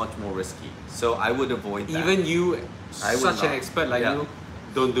much more risky. So I would avoid that. Even you, I would such an not. expert like Yeah. you,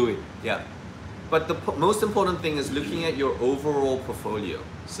 don't do it. Yeah. But the most important thing is looking at your overall portfolio,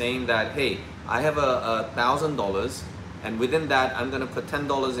 saying that, hey, I have $1,000, and within that, I'm going to put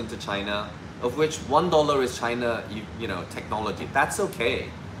 $10 into China, of which $1 is China, you know, technology. That's okay,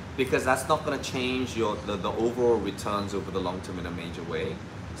 because that's not going to change the overall returns over the long term in a major way.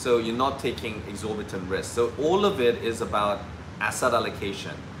 So you're not taking exorbitant risks. So all of it is about asset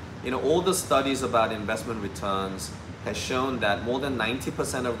allocation. You know, all the studies about investment returns has shown that more than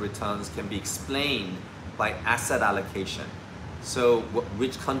 90% of returns can be explained by asset allocation. So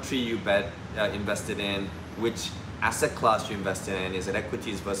which country you invested in, which asset class you invested in, is it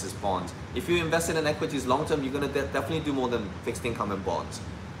equities versus bonds? If you invested in equities long term, you're going to definitely do more than fixed income and bonds.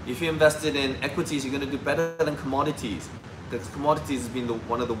 If you invested in equities, you're going to do better than commodities. Because commodities has been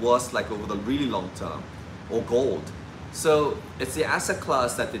one of the worst, like over the really long term, or gold. So it's the asset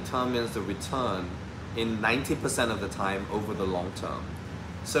class that determines the return in 90% of the time over the long term.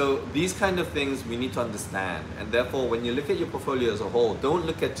 So these kind of things we need to understand, and therefore when you look at your portfolio as a whole, don't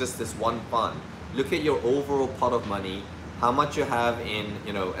look at just this one fund. Look at your overall pot of money, how much you have in,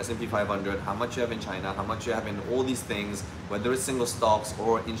 you know, S&P 500, how much you have in China, how much you have in all these things, whether it's single stocks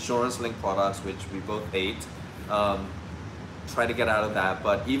or insurance-linked products, which we both hate. Try to get out of that,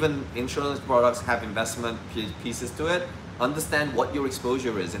 but even insurance products have investment pieces to it. Understand what your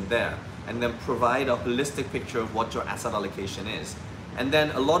exposure is in there, and then provide a holistic picture of what your asset allocation is. And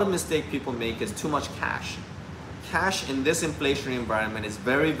then a lot of mistake people make is too much cash. Cash in this inflationary environment is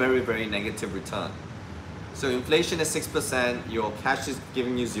very negative return. So inflation is 6%, your cash is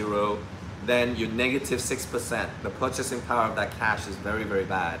giving you 0, then you're negative 6%. The purchasing power of that cash is very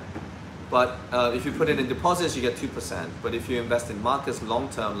bad. But if you put it in deposits, you get 2%. But if you invest in markets long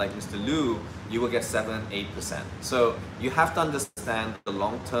term, like Mr. Liu, you will get 7-8%. So you have to understand the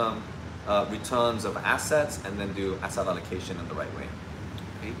long term returns of assets, and then do asset allocation in the right way.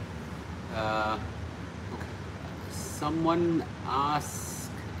 Okay. Okay. Someone asked.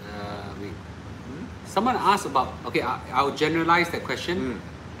 Wait. Someone asked about. Okay, I'll generalize that question.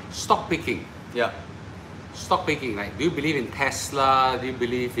 Stock picking. Yeah. Stock picking, like, do you believe in Tesla? Do you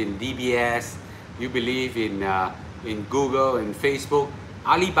believe in DBS? Do you believe in Google and Facebook?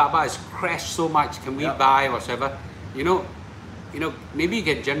 Alibaba has crashed so much. Can we buy whatever? You know, maybe you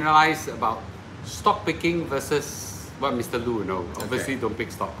can generalize about stock picking versus what Mr. Lu know. Obviously, don't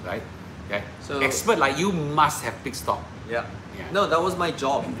pick stock, right? Okay. So expert like you must have picked stock. Yeah. No, that was my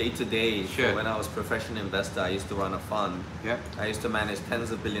job day to day. Sure. When I was a professional investor, I used to run a fund. Yeah. I used to manage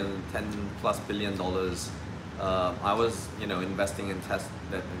 $10+ billion. I was, you know, investing in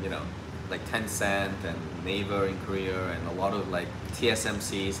like Tencent and Naver in Korea, and a lot of like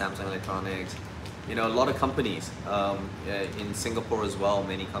TSMC, Samsung Electronics, you know, a lot of companies in Singapore as well,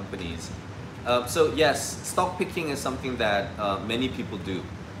 many companies. So yes, stock picking is something that many people do.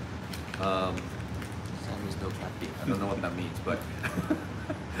 Sammy's no happy. I don't know what that means, but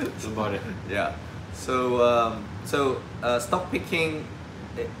About it. yeah. So stock picking,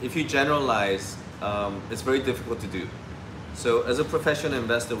 if you generalize, it's very difficult to do. So as a professional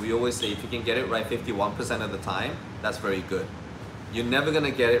investor, we always say if you can get it right 51% of the time, that's very good. You're never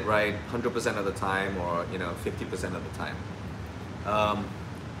gonna get it right 100% of the time, or 50% of the time.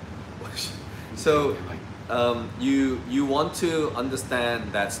 You want to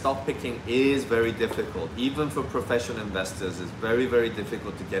understand that stock picking is very difficult. Even for professional investors, it's very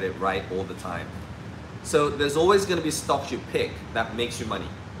difficult to get it right all the time. So there's always going to be stocks you pick that makes you money.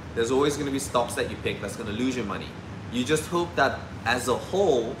 There's always going to be stocks that you pick that's going to lose you money. You just hope that as a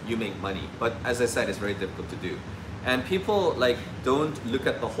whole you make money. But as I said, it's very difficult to do. And people don't look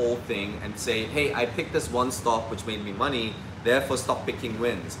at the whole thing and say, hey, I picked this one stock which made me money, therefore stock picking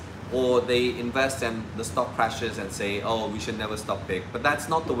wins. Or they invest and the stock crashes and say, oh, we should never stock pick. But that's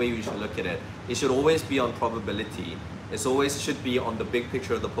not the way we should look at it. It should always be on probability. It always should be on the big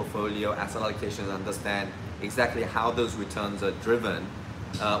picture of the portfolio, asset allocation, and understand exactly how those returns are driven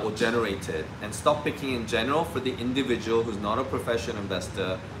or generated. And stock picking in general, for the individual who's not a professional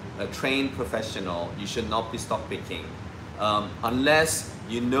investor, a trained professional, you should not be stock picking. Unless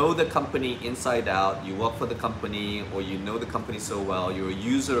you know the company inside out, you work for the company, or you know the company so well, you're a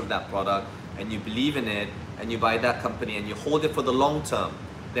user of that product and you believe in it, and you buy that company and you hold it for the long term,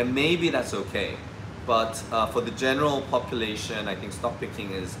 then maybe that's okay. But for the general population, I think stock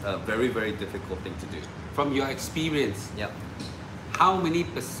picking is a very difficult thing to do. From your experience, Yeah. how many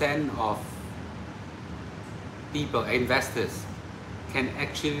percent of people, investors, can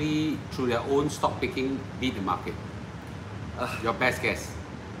actually, through their own stock picking, beat the market? Your best guess.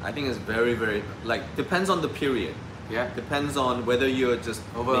 I think it's very, very, like, depends on the period. Yeah. Depends on whether you're just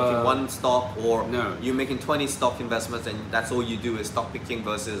Over- making one stock or No. you're making 20 stock investments and that's all you do is stock picking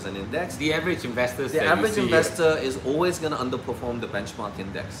versus an index. The average investors. The that you average see investor is always going to underperform the benchmark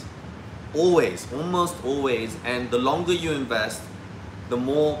index. Always, almost always. And the longer you invest, the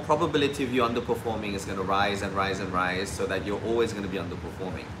more probability of you underperforming is going to rise and rise and rise, so that you're always going to be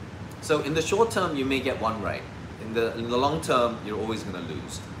underperforming. So in the short term, you may get one right. In the long term, you're always going to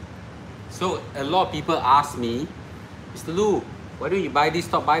lose. So a lot of people ask me, Mr. Lou, why don't you buy this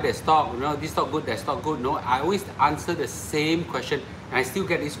stock, buy that stock? You know, this stock good, that stock good. No, I always answer the same question, and I still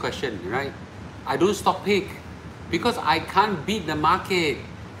get this question, right? I don't stock pick because I can't beat the market.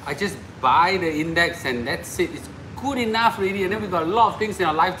 I just buy the index and that's it. It's good enough already. And then we got a lot of things in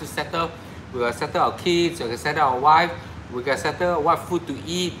our life to settle. We got to settle our kids, we got to settle our wife, we got to settle what food to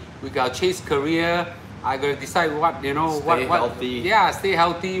eat, we got to chase career. I got to decide what, you know, Stay what healthy. Yeah, stay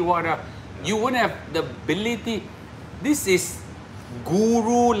healthy. You wouldn't have the ability. This is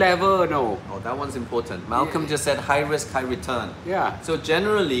guru level, no. Oh, that one's important. Malcolm just said high risk, high return. Yeah. So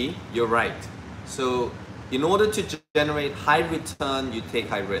generally, you're right. So in order to generate high return, you take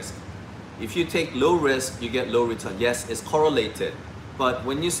high risk. If you take low risk, you get low return. Yes, it's correlated. But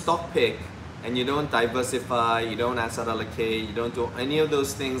when you stock pick and you don't diversify, you don't asset allocate, you don't do any of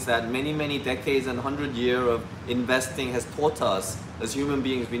those things that many, many decades and 100 years of investing has taught us as human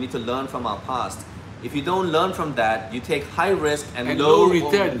beings, we need to learn from our past. If you don't learn from that, you take high risk and low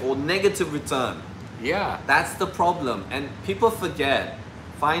return or negative return. Yeah. That's the problem. And people forget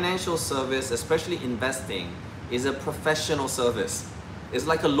financial service, especially investing, is a professional service. It's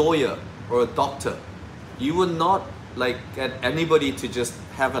like a lawyer or a doctor. You would not like get anybody to just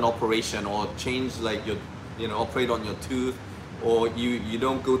have an operation or change like your, you know, operate on your tooth, or you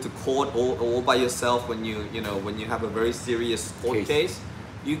don't go to court all by yourself when when you have a very serious court case.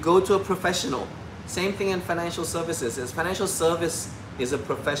 You go to a professional. Same thing in financial services. Financial service is a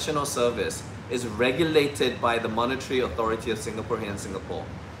professional service. It's regulated by the Monetary Authority of Singapore here in Singapore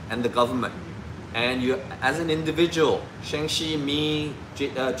and the government. And you, as an individual, Shengxi, me,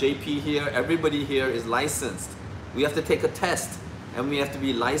 JP here, everybody here is licensed. We have to take a test and we have to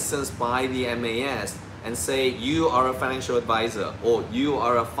be licensed by the MAS and say you are a financial advisor, or you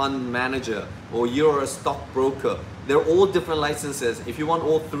are a fund manager, or you're a stockbroker. They're all different licenses. If you want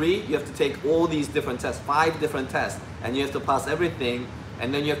all three, you have to take all these different tests, 5 different tests, and you have to pass everything.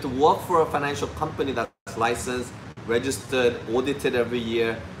 And then you have to work for a financial company that's licensed, registered, audited every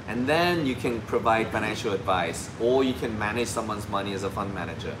year, and then you can provide financial advice, or you can manage someone's money as a fund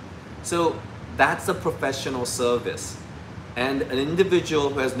manager. So that's a professional service. And an individual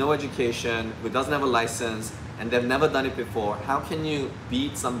who has no education, who doesn't have a license, and they've never done it before, how can you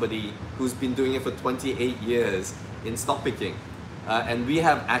beat somebody who's been doing it for 28 years in stock picking? And we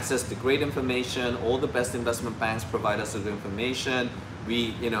have access to great information. All the best investment banks provide us with information.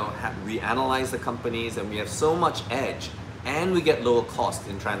 We, we analyze the companies, and we have so much edge, and we get lower cost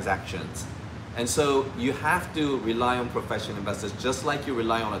in transactions. And so you have to rely on professional investors, just like you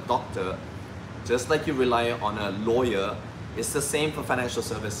rely on a doctor, just like you rely on a lawyer. It's the same for financial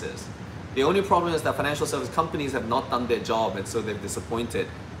services. The only problem is that financial service companies have not done their job, and so they've disappointed.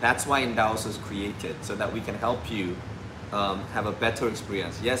 That's why Endowus was created, so that we can help you have a better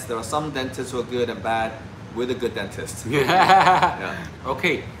experience. Yes, there are some dentists who are good and bad. We're the good dentists. Yeah.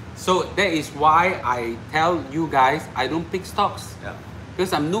 Okay, so that is why I tell you guys I don't pick stocks. Yeah.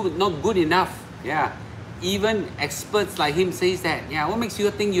 Because I'm not good enough. Yeah. Even experts like him says that. Yeah. What makes you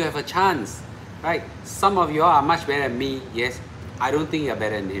think you have a chance? Right? Some of you are much better than me. Yes. I don't think you're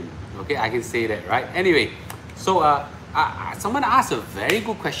better than him. Okay, I can say that, right? Anyway, so someone asked a very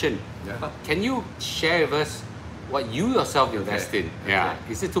good question. Yeah. Can you share with us what you yourself invest in? Yeah.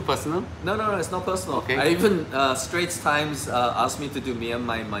 Okay. Is it too personal? No, it's not personal. Okay. I even Straits Times asked me to do Me and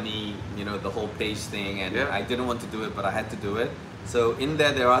My Money, the whole page thing, and Yeah. I didn't want to do it, but I had to do it. So in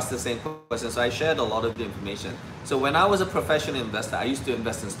there, they asked the same question. So I shared a lot of the information. So when I was a professional investor, I used to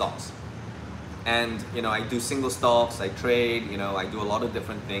invest in stocks. And I do single stocks, I trade, I do a lot of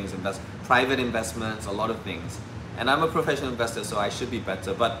different things, private investments, a lot of things. And I'm a professional investor, so I should be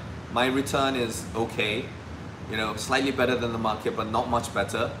better. But my return is okay, slightly better than the market, but not much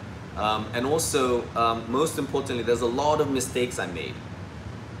better. And also, most importantly, there's a lot of mistakes I made.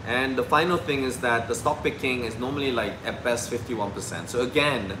 And the final thing is that the stock picking is normally like at best 51%. So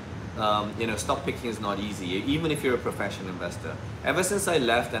again, stock picking is not easy, even if you're a professional investor. Ever since I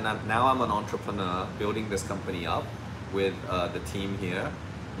left, and now I'm an entrepreneur building this company up with the team here,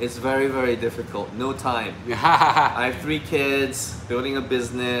 It's very, very difficult. No time. I have 3 kids, building a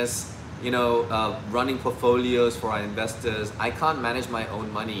business, you know, running portfolios for our investors. I can't manage my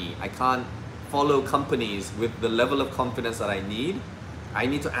own money. I can't follow companies with the level of confidence that I need. I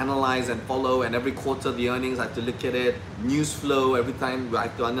need to analyze and follow, and every quarter the earnings, I have to look at it. News flow, every time I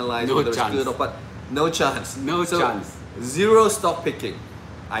have to analyze whether it's good or bad. No chance. No chance. Zero stock picking.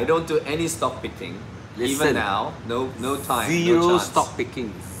 I don't do any stock picking. Listen, even now, no time. Zero no chance. stock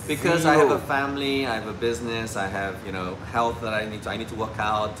picking. Because Zero. I have a family, I have a business, I have, you know, health that I need to work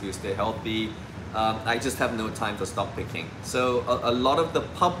out to stay healthy. I just have no time for stock picking. So a lot of the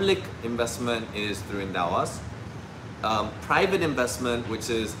public investment is through Endowus. Private investment, which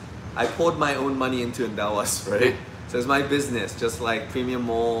is I poured my own money into Endowus, right? So it's my business, just like Premium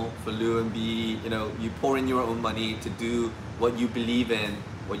Mall for Lou and B. You know, you pour in your own money to do what you believe in,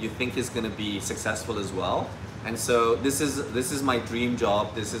 what you think is going to be successful as well. And so this is my dream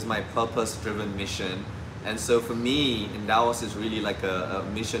job. This is my purpose-driven mission. And so for me, Endowus is really like a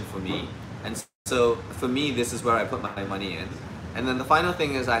mission for me. And so for me, this is where I put my money in. And then the final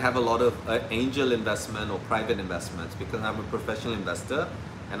thing is I have a lot of angel investment or private investments because I'm a professional investor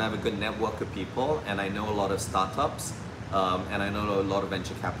and I have a good network of people and I know a lot of startups and I know a lot of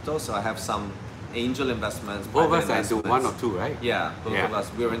venture capital. So I have some angel investments. Both of us do 1 or 2, right? Yeah, both of us.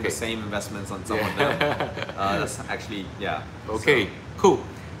 We're in the same investments on some of them. That's actually, yeah. Okay, so. Cool.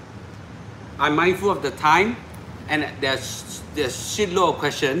 I'm mindful of the time and there's shitload of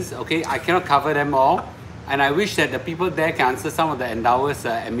questions, okay? I cannot cover them all. And I wish that the people there can answer some of the Endowus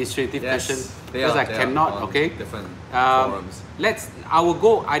administrative questions because I cannot, okay? Different forums.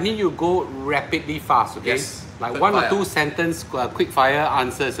 I need you to go rapidly fast, okay? Yes. Like quick 1 or 2 sentence quick fire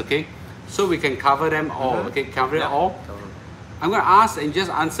answers, okay? So we can cover them all, okay? Cover it all. I'm going to ask and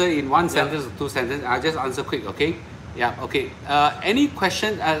just answer in 1 sentence or 2 sentences. I'll just answer quick, okay? Yeah, okay. Any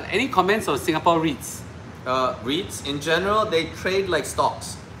questions, any comments on Singapore REITs? REITs, in general, they trade like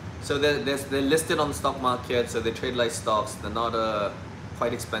stocks. So they're listed on the stock market, so they trade like stocks. They're not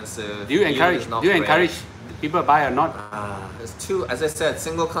quite expensive. Do you encourage people to buy or not? There's 2, as I said,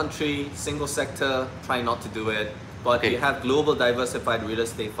 single country, single sector, try not to do it. But you have global diversified real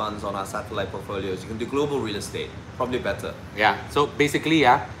estate funds on our satellite portfolios. You can do global real estate, probably better. Yeah, so basically,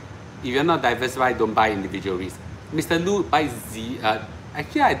 if you're not diversified, don't buy individual REITs. Mr. Lu buys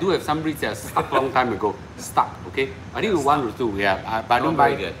actually, I do have some REITs that are stuck long time ago. Stuck, okay? I think 1 or 2, but I don't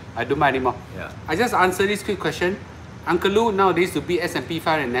buy. I don't buy anymore. Yeah. I just answer this quick question. Uncle Lu, nowadays to beat S&P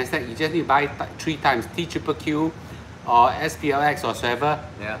 500 and Nasdaq, you just need to buy 3 times TQQQ or SPLX or whatever.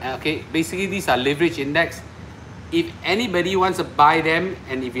 Yeah. Okay, basically these are leverage index. If anybody wants to buy them,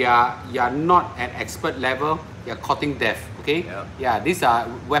 and if you are not at expert level, you're courting death. Okay. Yeah. These are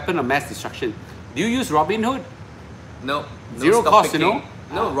weapon of mass destruction. Do you use Robinhood? No. Zero cost, picking. you know?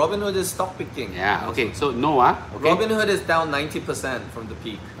 No, Robinhood is stock picking. Yeah, okay, so no, okay. Robinhood is down 90% from the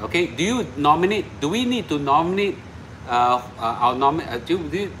peak. Okay, do we need to nominate do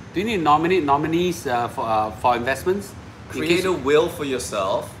you need to nominate nominees for investments? Create a will for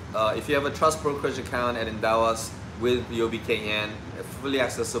yourself. If you have a trust brokerage account at Endowus with UOB-Kay Hian, fully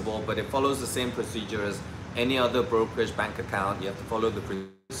accessible, but it follows the same procedure as any other brokerage bank account. You have to follow the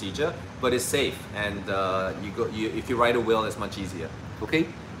procedure, but it's safe, and if you write a will, it's much easier. Okay.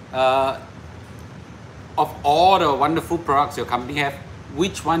 Of all the wonderful products your company have,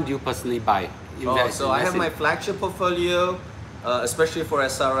 which one do you personally buy? So I have my flagship portfolio, especially for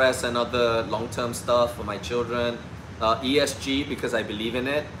SRS and other long-term stuff for my children. ESG, because I believe in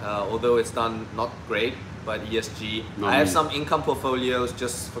it, although it's done not great, but ESG. I have some income portfolios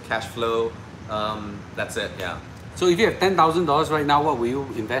just for cash flow. That's it, yeah. So if you have $10,000 right now, what will you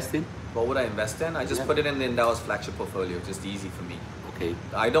invest in? What would I invest in? I just put it in the Endowus flagship portfolio, just easy for me. Okay.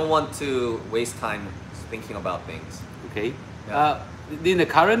 I don't want to waste time thinking about things. Okay. Yeah. In the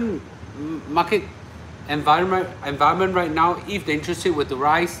current market environment right now, if the interest rate were to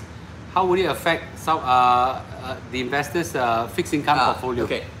rise, how would it affect some the investors' fixed income portfolio?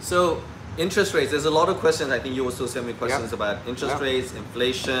 Okay, so interest rates. There's a lot of questions. I think you also sent me questions about interest rates,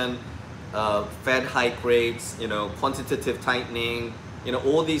 inflation, Fed hike rates, quantitative tightening,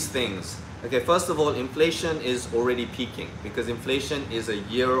 all these things. Okay, first of all, inflation is already peaking because inflation is a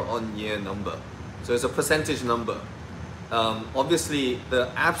year-on-year number. So it's a percentage number. Obviously, the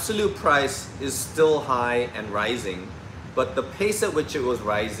absolute price is still high and rising, but the pace at which it was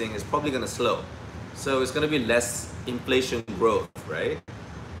rising is probably going to slow. So it's going to be less inflation growth, right?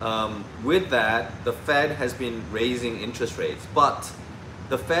 With that, the Fed has been raising interest rates, but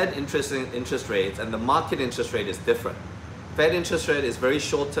the Fed interest rates and the market interest rate is different. Fed interest rate is very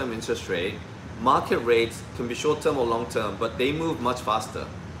short-term interest rate. Market rates can be short-term or long-term, but they move much faster.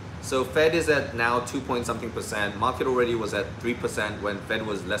 So Fed is at now 2 point something percent. Market already was at 3% when Fed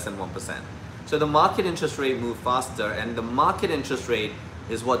was less than 1%. So the market interest rate moved faster, and the market interest rate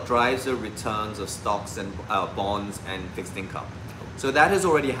is what drives the returns of stocks and bonds and fixed income. So that has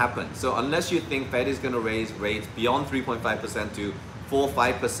already happened. So unless you think Fed is going to raise rates beyond 3.5% to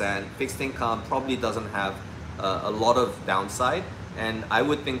 4-5%, fixed income probably doesn't have a lot of downside. And I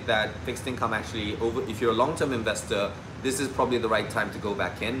would think that fixed income actually, if you're a long-term investor, this is probably the right time to go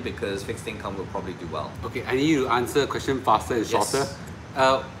back in, because fixed income will probably do well. Okay, I need you to answer a question faster and shorter.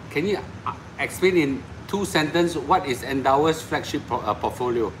 Yes. Can you explain in 2 sentences what is Endowus flagship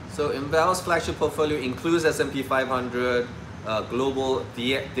portfolio? So Endowus flagship portfolio includes S&P 500, global,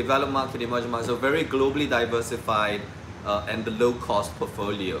 developed market, emerging markets, so very globally diversified and the low-cost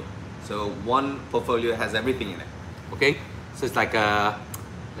portfolio. So one portfolio has everything in it. Okay, so it's like a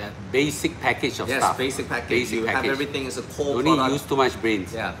basic package of stuff. Yes, basic package. You have everything as a core Don't product. use too much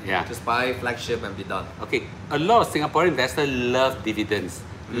brains. Yeah. Just buy flagship and be done. Okay, a lot of Singaporean investors love dividends.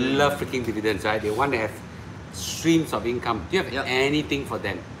 Love freaking dividends, right? They want to have streams of income. Do you have anything for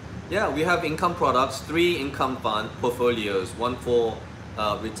them? Yeah, we have income products, 3 income fund portfolios, one for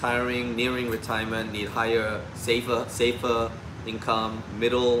retiring, nearing retirement, need higher, safer income,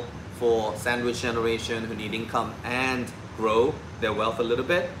 middle for sandwich generation who need income and grow their wealth a little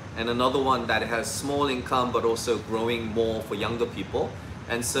bit, and another one that has small income but also growing more for younger people.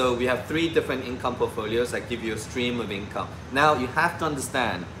 And so we have 3 different income portfolios that give you a stream of income. Now you have to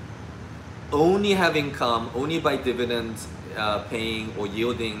understand, only have income, only buy dividends paying or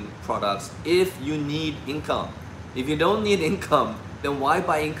yielding products if you need income. If you don't need income, then why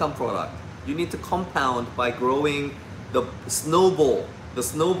buy income product? You need to compound by growing the snowball. The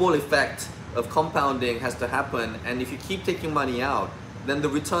snowball effect of compounding has to happen, and if you keep taking money out, then the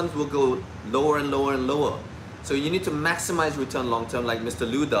returns will go lower and lower and lower. So you need to maximize return long term, like Mr.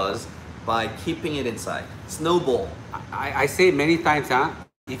 Liu does, by keeping it inside. Snowball. I say many times,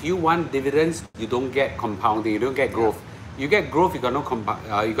 if you want dividends, you don't get compounding, you don't get growth. You get growth, you got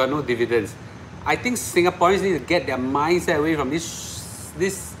no dividends. I think Singaporeans need to get their mindset away from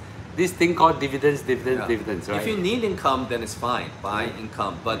this thing called dividends, right? If you need income, then it's fine, buy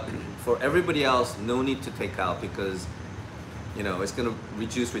income. But for everybody else, no need to take out, because it's going to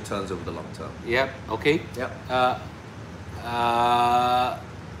reduce returns over the long term. Yep. Okay. Yep.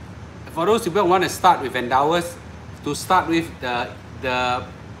 For those people who want to start with Endowus, to start with the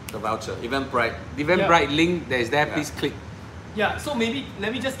voucher, Eventbrite link that is there, please click. Yeah, so maybe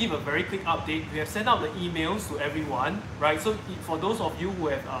let me just give a very quick update. We have sent out the emails to everyone, right? So for those of you who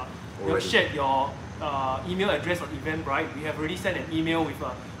have shared your email address on Eventbrite, we have already sent an email with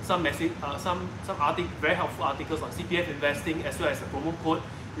some message, some very helpful articles on CPF investing, as well as a promo code.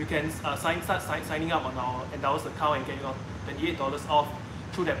 You can start signing up on our Endowus account and get your $28 off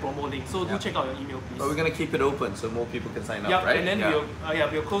through that promo link. So do check out your email, please. But we're gonna keep it open so more people can sign up, yep, right? And then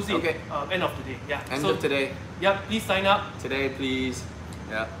we'll close it end of today. Yeah. End of today. Yep, please sign up. Today, please.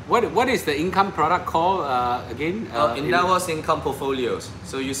 Yeah. What is the income product called again? Endowus income portfolios.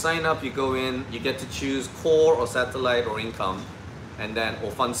 So you sign up, you go in, you get to choose core or satellite or income, and then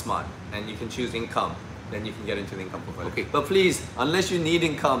or fund smart, and you can choose income. Then you can get into the income portfolio. Okay. But please, unless you need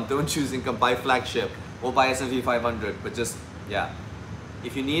income, don't choose income. Buy flagship or buy S&P 500. But just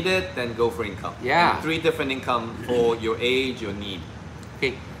if you need it, then go for income. Yeah. And 3 different income for your age, your need.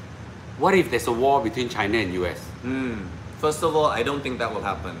 Okay. What if there's a war between China and US? First of all, I don't think that will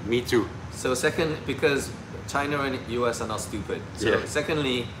happen. Me too. So second, because China and US are not stupid. So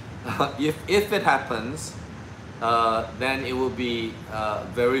secondly, if it happens, then it will be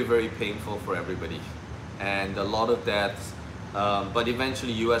very, very painful for everybody. And a lot of deaths. But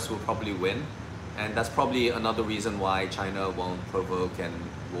eventually US will probably win. And that's probably another reason why China won't provoke and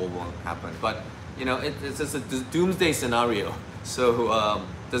war won't happen. But it's just a doomsday scenario. So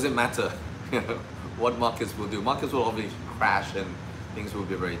does it matter what markets will do? Markets will obviously crash and things will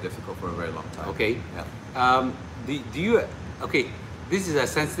be very difficult for a very long time. Okay. Yeah. Do you? Okay. This is a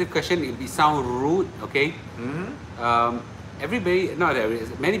sensitive question. It sound rude. Okay. Everybody, not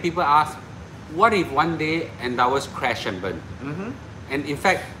everybody. Many people ask, what if one day Endowus crash and burn? And in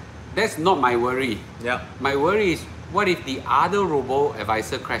fact, that's not my worry. Yeah. My worry is, what if the other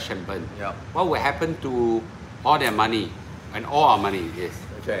robo-advisor crash and burn? Yeah. What will happen to all their money and all our money? Yes.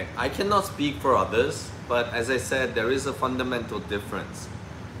 Okay. I cannot speak for others, but as I said, there is a fundamental difference.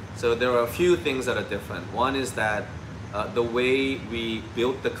 So there are a few things that are different. One is that the way we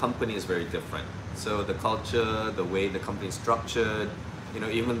built the company is very different. So the culture, the way the company is structured,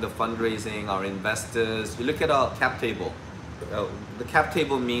 even the fundraising, our investors. You look at our cap table. The cap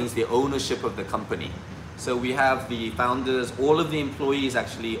table means the ownership of the company. So we have the founders, all of the employees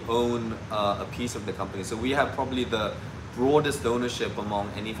actually own a piece of the company. So we have probably the broadest ownership among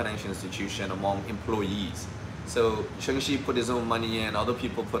any financial institution among employees. So Shengxi put his own money in, other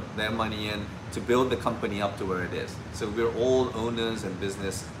people put their money in to build the company up to where it is. So we're all owners and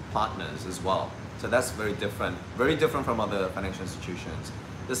business partners as well. So that's very different from other financial institutions.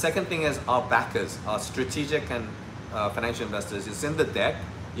 The second thing is our backers, our strategic and financial investors. It's in the deck.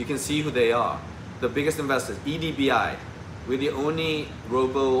 You can see who they are. The biggest investors, EDBI. We're the only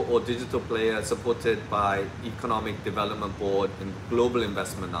robo or digital player supported by Economic Development Board and Global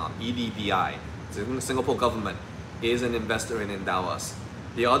Investment Arm, EDBI. The Singapore government is an investor in Endowus.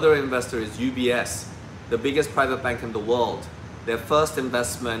 The other investor is UBS, the biggest private bank in the world. Their first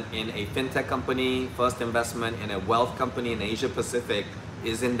investment in a fintech company, first investment in a wealth company in Asia Pacific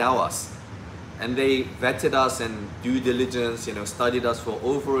is Endowus. And they vetted us and due diligence, studied us for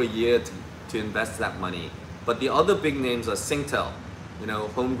over a year to invest that money. But the other big names are Singtel,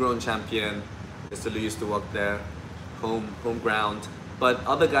 homegrown champion. Mr. Liu used to work there, home ground. But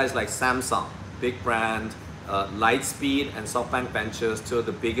other guys like Samsung, big brand, Lightspeed and SoftBank Ventures, two of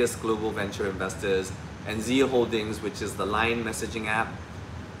the biggest global venture investors, and Z Holdings, which is the Line messaging app.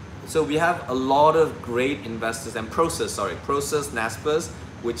 So we have a lot of great investors, and Prosus Naspers,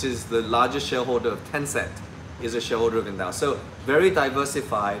 which is the largest shareholder of Tencent, is a shareholder of Endowus. So very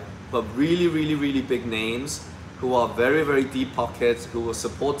diversified, but really big names who are very deep pockets, who will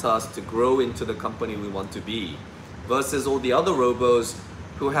support us to grow into the company we want to be, versus all the other robos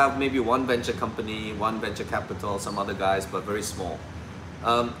who have maybe one venture company, one venture capital, some other guys, but very small.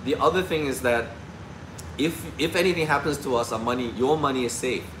 The other thing is that if anything happens to us, your money is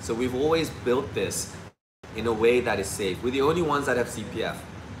safe. So we've always built this in a way that is safe. We're the only ones that have CPF.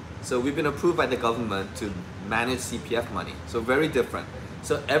 So we've been approved by the government to manage CPF money. So very different.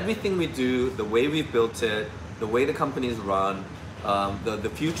 So everything we do, the way we've built it, the way the company is run,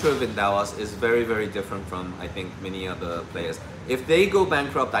 the future of Endowus is very different from, I think, many other players. If they go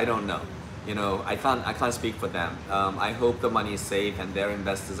bankrupt, I don't know. I can't speak for them. I hope the money is safe and their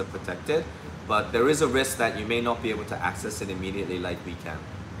investors are protected. But there is a risk that you may not be able to access it immediately like we can.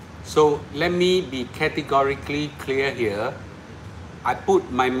 So let me be categorically clear here. I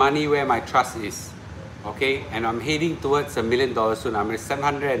put my money where my trust is, okay? And I'm heading towards $1 million soon. I'm at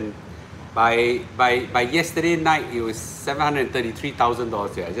 700, and by yesterday night it was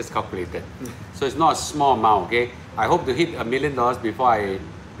 $733,000 here. I just calculated. So it's not a small amount, okay? I hope to hit $1 million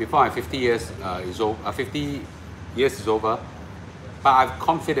before my 50 years is over. 50 years is over. But I'm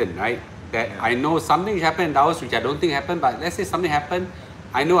confident, right? That I know something happened in Endowus which I don't think happened, but let's say something happened,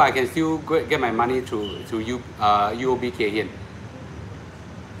 I know I can still get my money through UOB Kay Hian.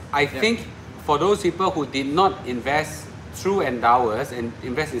 I think for those people who did not invest through Endowus and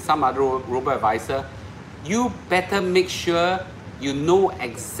invest in some other robo-advisor, you better make sure you know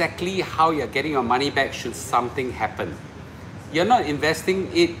exactly how you're getting your money back should something happen. You're not investing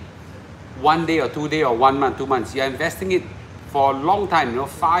it 1 day or 2 days or 1 month, 2 months. You're investing it for a long time,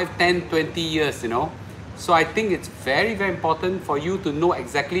 5, 10, 20 years, So I think it's very important for you to know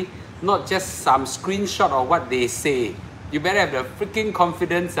exactly, not just some screenshot of what they say. You better have the freaking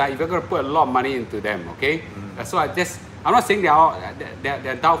confidence if you're going to put a lot of money into them, okay? So I'm not saying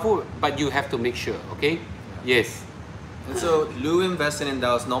they're doubtful, but you have to make sure, okay? Yes. And so Lou invested in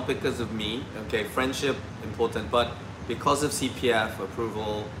Endowus not because of me, okay? Friendship important, but because of CPF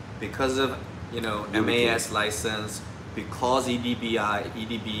approval, because of MAS license, because EDB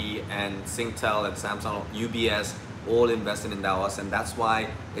and Singtel and Samsung, UBS all invest in Endowus, and that's why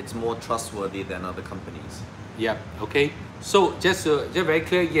it's more trustworthy than other companies. Yeah, okay. So just very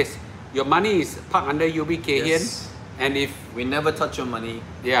clear, yes, your money is parked under UOB Kay Hian, Yes. and if We never touch your money.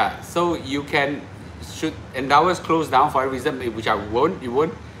 yeah, so you can, should Endowus close down for a reason, which you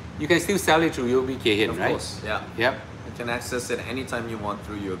won't, you can still sell it through UOB Kay Hian, Of right? course, yeah. Yep. You can access it anytime you want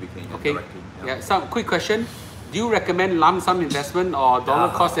through UOB Kay Hian Okay. directly. Yeah. Some quick question. Do you recommend lump sum investment or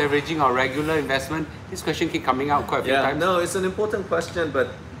dollar cost averaging or regular investment? This question keep coming out quite a few times. No, it's an important question, but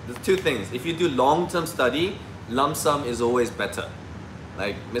there's two things. If you do long-term study, lump sum is always better.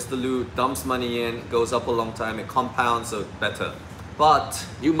 Like Mr. Liu dumps money in, goes up a long time, it compounds, so better. But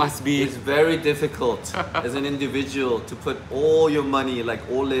You must be it's very difficult as an individual to put all your money like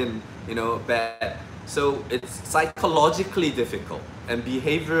all in, bet. So it's psychologically difficult, and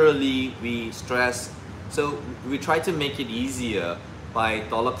behaviorally we stress. So we try to make it easier by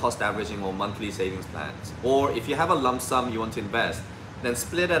dollar cost averaging or monthly savings plans. Or if you have a lump sum you want to invest, then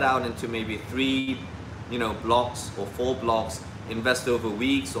split it out into maybe 3, blocks or 4 blocks. Invest over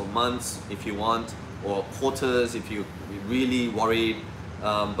weeks or months if you want, or quarters if you're really worried.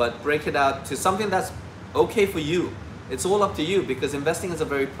 But break it out to something that's okay for you. It's all up to you, because investing is a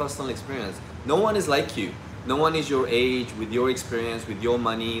very personal experience. No one is like you. No one is your age, with your experience, with your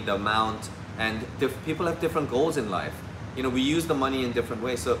money, the amount, and people have different goals in life. You know, we use the money in different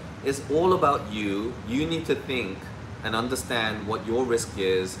ways. So it's all about you. You need to think and understand what your risk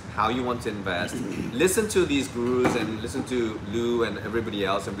is, how you want to invest. Listen to these gurus and listen to Lou and everybody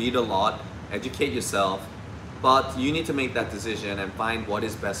else and read a lot, educate yourself, but you need to make that decision and find what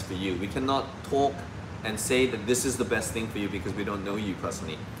is best for you. We cannot talk and say that this is the best thing for you because we don't know you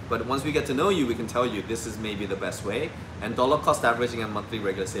personally. But once we get to know you, we can tell you this is maybe the best way. And dollar cost averaging and monthly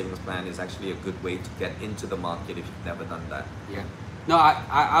regular savings plan is actually a good way to get into the market if you've never done that. Yeah. No,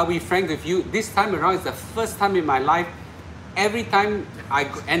 I'll be frank with you. This time around is the first time in my life. Every time I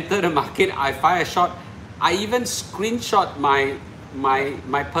enter the market, I fire a shot. I even screenshot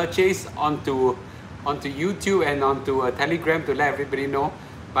my purchase onto YouTube and onto a Telegram to let everybody know.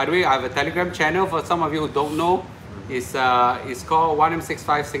 By the way, I have a Telegram channel for some of you who don't know. It's called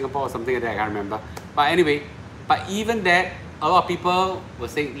 1M65 Singapore or something like that, I can't remember. But anyway, but even that, a lot of people will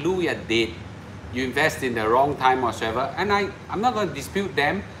say, Lou, you're dead. You invest in the wrong time whatsoever. And I'm not going to dispute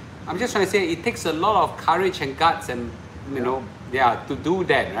them. I'm just trying to say it takes a lot of courage and guts and, you know, yeah, to do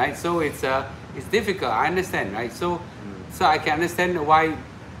that, right? So it's difficult, I understand, right? So I can understand why,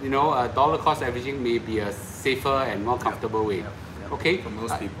 you know, dollar cost averaging may be a safer and more comfortable way. Okay, for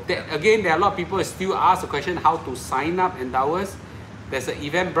most people. Again, there are a lot of people who still ask the question how to sign up Endowus. There's an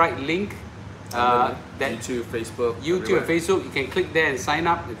Eventbrite link. That YouTube, Facebook. YouTube and Facebook, you can click there and sign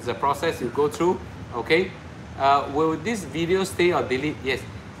up. It's a process you go through. Okay. Will this video stay or delete? Yes.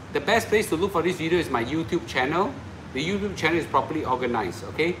 The best place to look for this video is my YouTube channel. The YouTube channel is properly organized.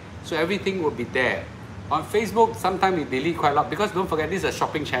 Okay. So everything will be there. On Facebook, sometimes we delete quite a lot because don't forget this is a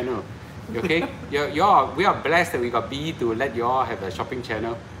shopping channel. Okay, we are blessed that we got BE to let you all have a shopping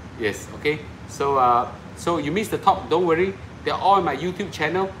channel. Yes, okay. So so you missed the talk, don't worry. They're all on my YouTube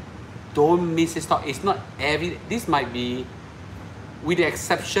channel. Don't miss this talk. It's not every. This might be, with the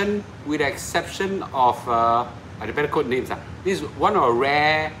exception of I better quote names. This is one of a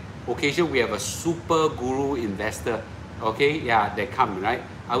rare occasion we have a super guru investor. Okay, yeah, they come, right.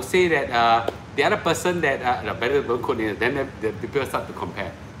 I would say that the other person that better don't quote names. Then the people start to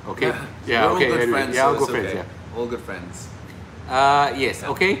compare. Okay. Yeah. We're okay. all good Anyway, friends. yeah, all So good friends. okay. Yeah. All good friends. Yes.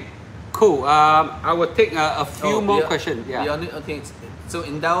 Okay. Cool. I will take a few more questions. Yeah. The only thing, so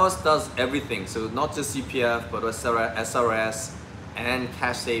Endowus does everything. So not just CPF, but SRS and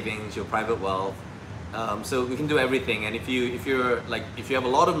cash savings, your private wealth. So we can do everything. And if you have a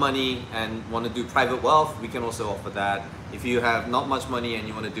lot of money and want to do private wealth, we can also offer that. If you have not much money and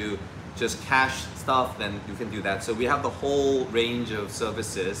you want to do just cash stuff, then you can do that. So we have the whole range of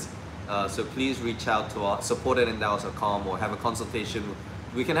services. So please reach out to our support@endowus.com or have a consultation.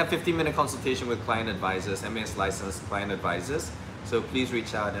 We can have 15-minute consultation with client advisors, MAS licensed client advisors. So please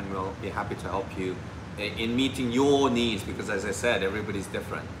reach out and we'll be happy to help you in meeting your needs, because as I said, everybody's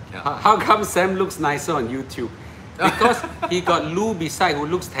different. Yeah. How come Sam looks nicer on YouTube? Because he got Lou beside who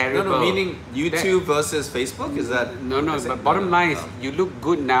looks terrible. No, meaning YouTube versus Facebook? Is that? No, but bottom line is you look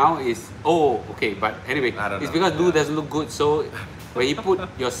good now okay, but anyway, it's because Lou doesn't look good, so when you put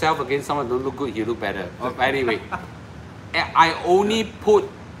yourself against someone who don't look good, you look better. But anyway, I only put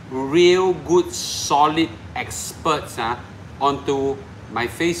real good solid experts onto my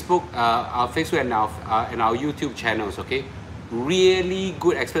Facebook, our Facebook and our YouTube channels, okay? Really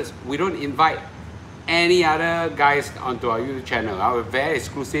good experts. We don't invite any other guys onto our YouTube channel. We're very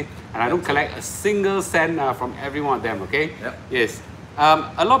exclusive, and I don't collect a single cent from every one of them, okay? Yep. Yes.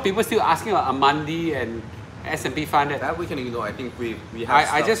 A lot of people still asking about Amandi and S&P 500. That we can ignore. I think we have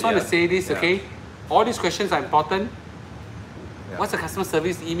I just want to say this, Yeah. okay? All these questions are important. Yeah. What's the customer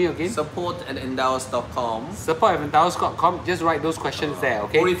service email again? Support@endowus.com. Support@endowus.com. Just write those questions there,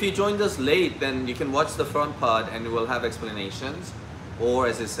 okay? Or if you joined us late, then you can watch the front part and we'll have explanations. Or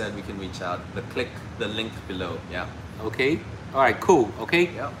as I said, we can reach out. Click the link below. Yeah. Okay. All right. Cool. Okay.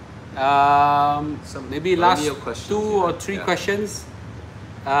 Yeah. So maybe last earlier questions 2 you or had. 3 Yeah. questions.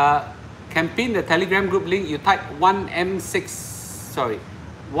 Can pin the Telegram group link. You type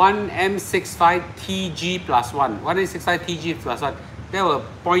 1M65TG+1. 1M65TG+1. That will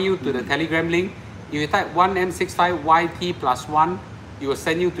point you to the Telegram link. If you type 1M65YT+1, it will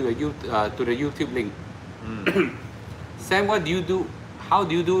send you to the YouTube link. Sam, what do you do? How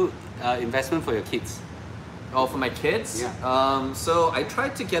do you do investment for your kids? Oh, for my kids? Yeah. So I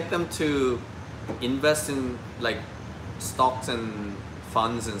tried to get them to invest in like stocks and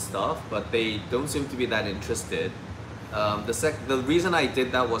funds and stuff, but they don't seem to be that interested. The reason I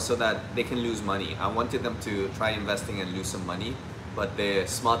did that was so that they can lose money. I wanted them to try investing and lose some money. but they're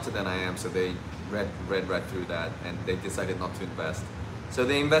smarter than I am, so they read right through that, and they decided not to invest. So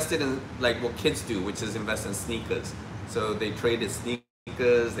they invested in like what kids do, which is invest in sneakers. So they traded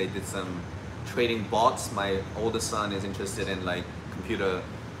sneakers, they did some trading bots. My older son is interested in like computer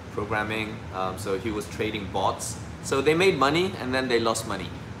programming, so he was trading bots. So they made money and then they lost money.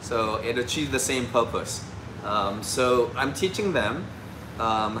 So it achieved the same purpose. So I'm teaching them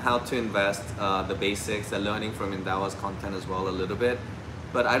how to invest, the basics. They're learning from Endowus content as well a little bit.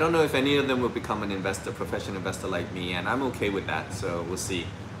 But I don't know if any of them will become an investor, professional investor like me, and I'm okay with that, so we'll see.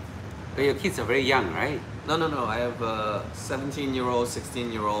 But your kids are very young, right? No. I have a 17-year-old,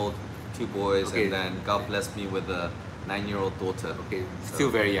 16-year-old, 2 boys, Okay. and then God blessed me with a 9-year-old daughter. Okay, So, still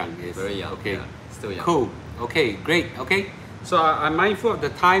very young. Yes. very young. Okay, yeah, still young. cool. Okay, great. Okay, so I'm mindful of the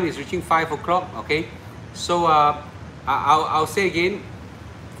time is reaching 5 o'clock. Okay, so I'll say again.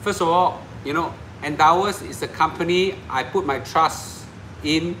 First of all, you know, Endowus is a company I put my trust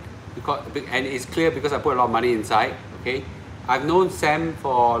in because, and it's clear because I put a lot of money inside. Okay, I've known Sam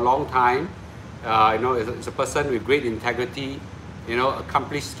for a long time. You know, it's a person with great integrity. You know,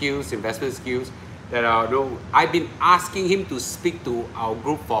 accomplished skills, investment skills. That are, you know, I've been asking him to speak to our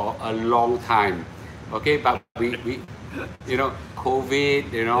group for a long time. Okay, but we you know,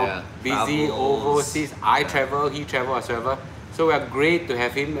 COVID, you know, Yeah, busy travels. overseas. I travel, he travel whatsoever. So we are great to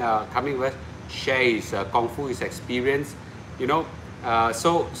have him coming with us, share his kung fu, his experience. You know,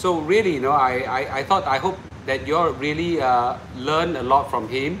 so really, you know, I thought, I hope that you all really learn a lot from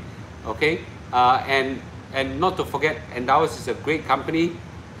him. Okay, and not to forget, Endowus is a great company.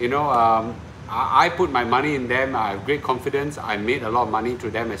 You know, I put my money in them. I have great confidence. I made a lot of money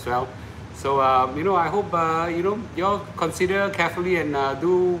through them as well. So you know, I hope you know, you all consider carefully and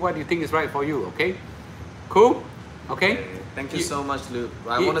do what you think is right for you. Okay, cool. Okay. Thank you so much, Luke.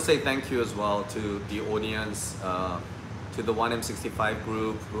 I want to say thank you as well to the audience, to the 1M65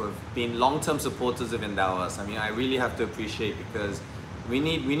 group who have been long-term supporters of Endowus. I mean, I really have to appreciate, because we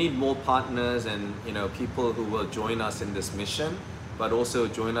need more partners and, you know, people who will join us in this mission, but also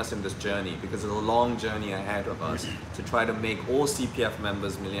join us in this journey, because there's a long journey ahead of us to try to make all CPF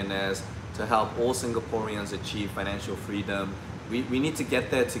members millionaires, to help all Singaporeans achieve financial freedom. We need to get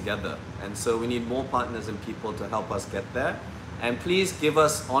there together, and so we need more partners and people to help us get there. And please give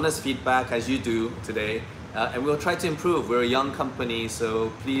us honest feedback, as you do today, and we'll try to improve. We're a young company,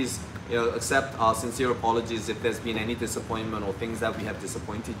 so please, you know, accept our sincere apologies if there's been any disappointment or things that we have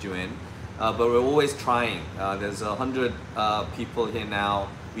disappointed you in. But we're always trying. There's 100 people here now.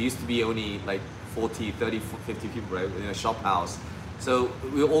 We used to be only like 40, 30, 50 people, right, in a shop house. So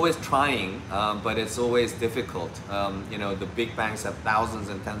we're always trying, but it's always difficult. You know, the big banks have thousands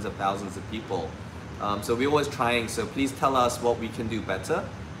and tens of thousands of people. So we're always trying. So please tell us what we can do better,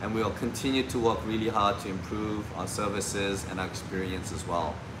 and we'll continue to work really hard to improve our services and our experience as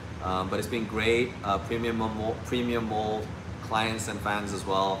well. But it's been great. Premium Mall clients and fans as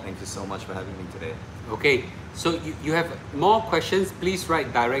well. Thank you so much for having me today. Okay, so you have more questions, please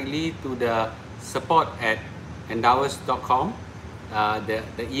write directly to the support@endowus.com, the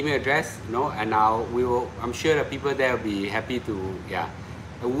email address, you know, and I'm sure the people there will be happy to, yeah.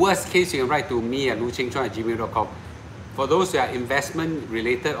 The worst case, you can write to me at luchengchuan@gmail.com. For those who are investment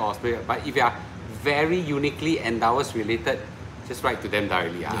related or spirit, but if you are very uniquely Endowus related, just write to them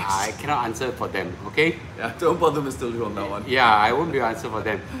directly. Yes. I cannot answer for them, okay? Yeah, don't bother Mr. Liu on that one. Yeah, I won't be able to answer for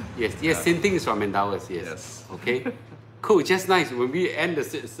them. Yes, same thing is from Endowus, yes. Yes. Okay, cool, just nice. When we end the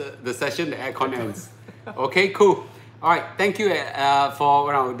session, the aircon ends. Okay, cool. All right, thank you for,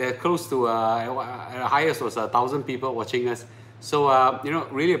 well, they're close to, highest was 1,000 people watching us. So, you know,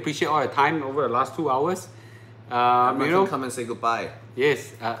 really appreciate all your time over the last 2 hours. Everyone You know, can come and say goodbye.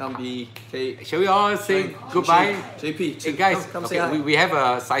 yes. Come be Kate. Shall we all say goodbye? JP, Hey guys, come okay, say hi. we have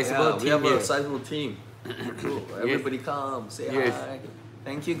a sizable Yeah, team we have here. a sizable team. Cool. Everybody come, say Yes. hi.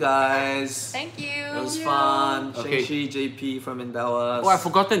 Thank you guys. Thank you. It was fun. Okay. Sheng Shi, JP from Endowus. Oh, I've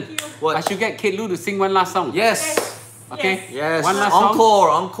forgotten. What? I should get Kate Lu to sing one last song. Yes. Okay. Yes. One last song.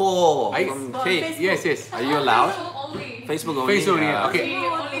 Encore. I- From On Kate. Facebook. Yes. Are you allowed? Facebook only. Facebook only. Facebook only, Yeah. okay. We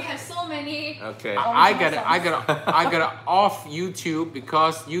only have so many. Okay. I gotta off YouTube,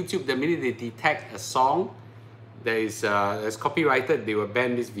 because YouTube, the minute they detect a song that is that's copyrighted, they will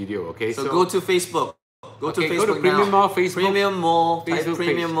ban this video. Okay, So go to Facebook. Go to Okay, Facebook go to Premium now. Mall Facebook. Premium Mall. Type Facebook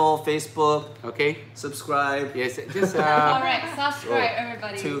Premium page. Mall Facebook. Okay, Subscribe yes, just Alright, subscribe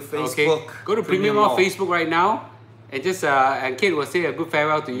everybody. to okay. Facebook. Go to Premium Mall Facebook right now, and just and Kate will say a good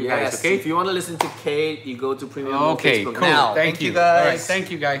farewell to you Yes. guys. Okay. If you want to listen to Kate, you go to Premium Mall Okay, Facebook cool. now. Thank you guys. All right, thank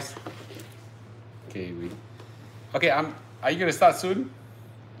you guys. Okay, are you gonna start soon?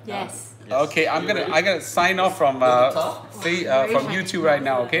 Yes. Okay, I'm gonna sign off from top? from YouTube right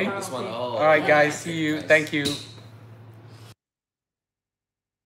now. Okay. This one. Oh. All right, guys. See you. Thank you.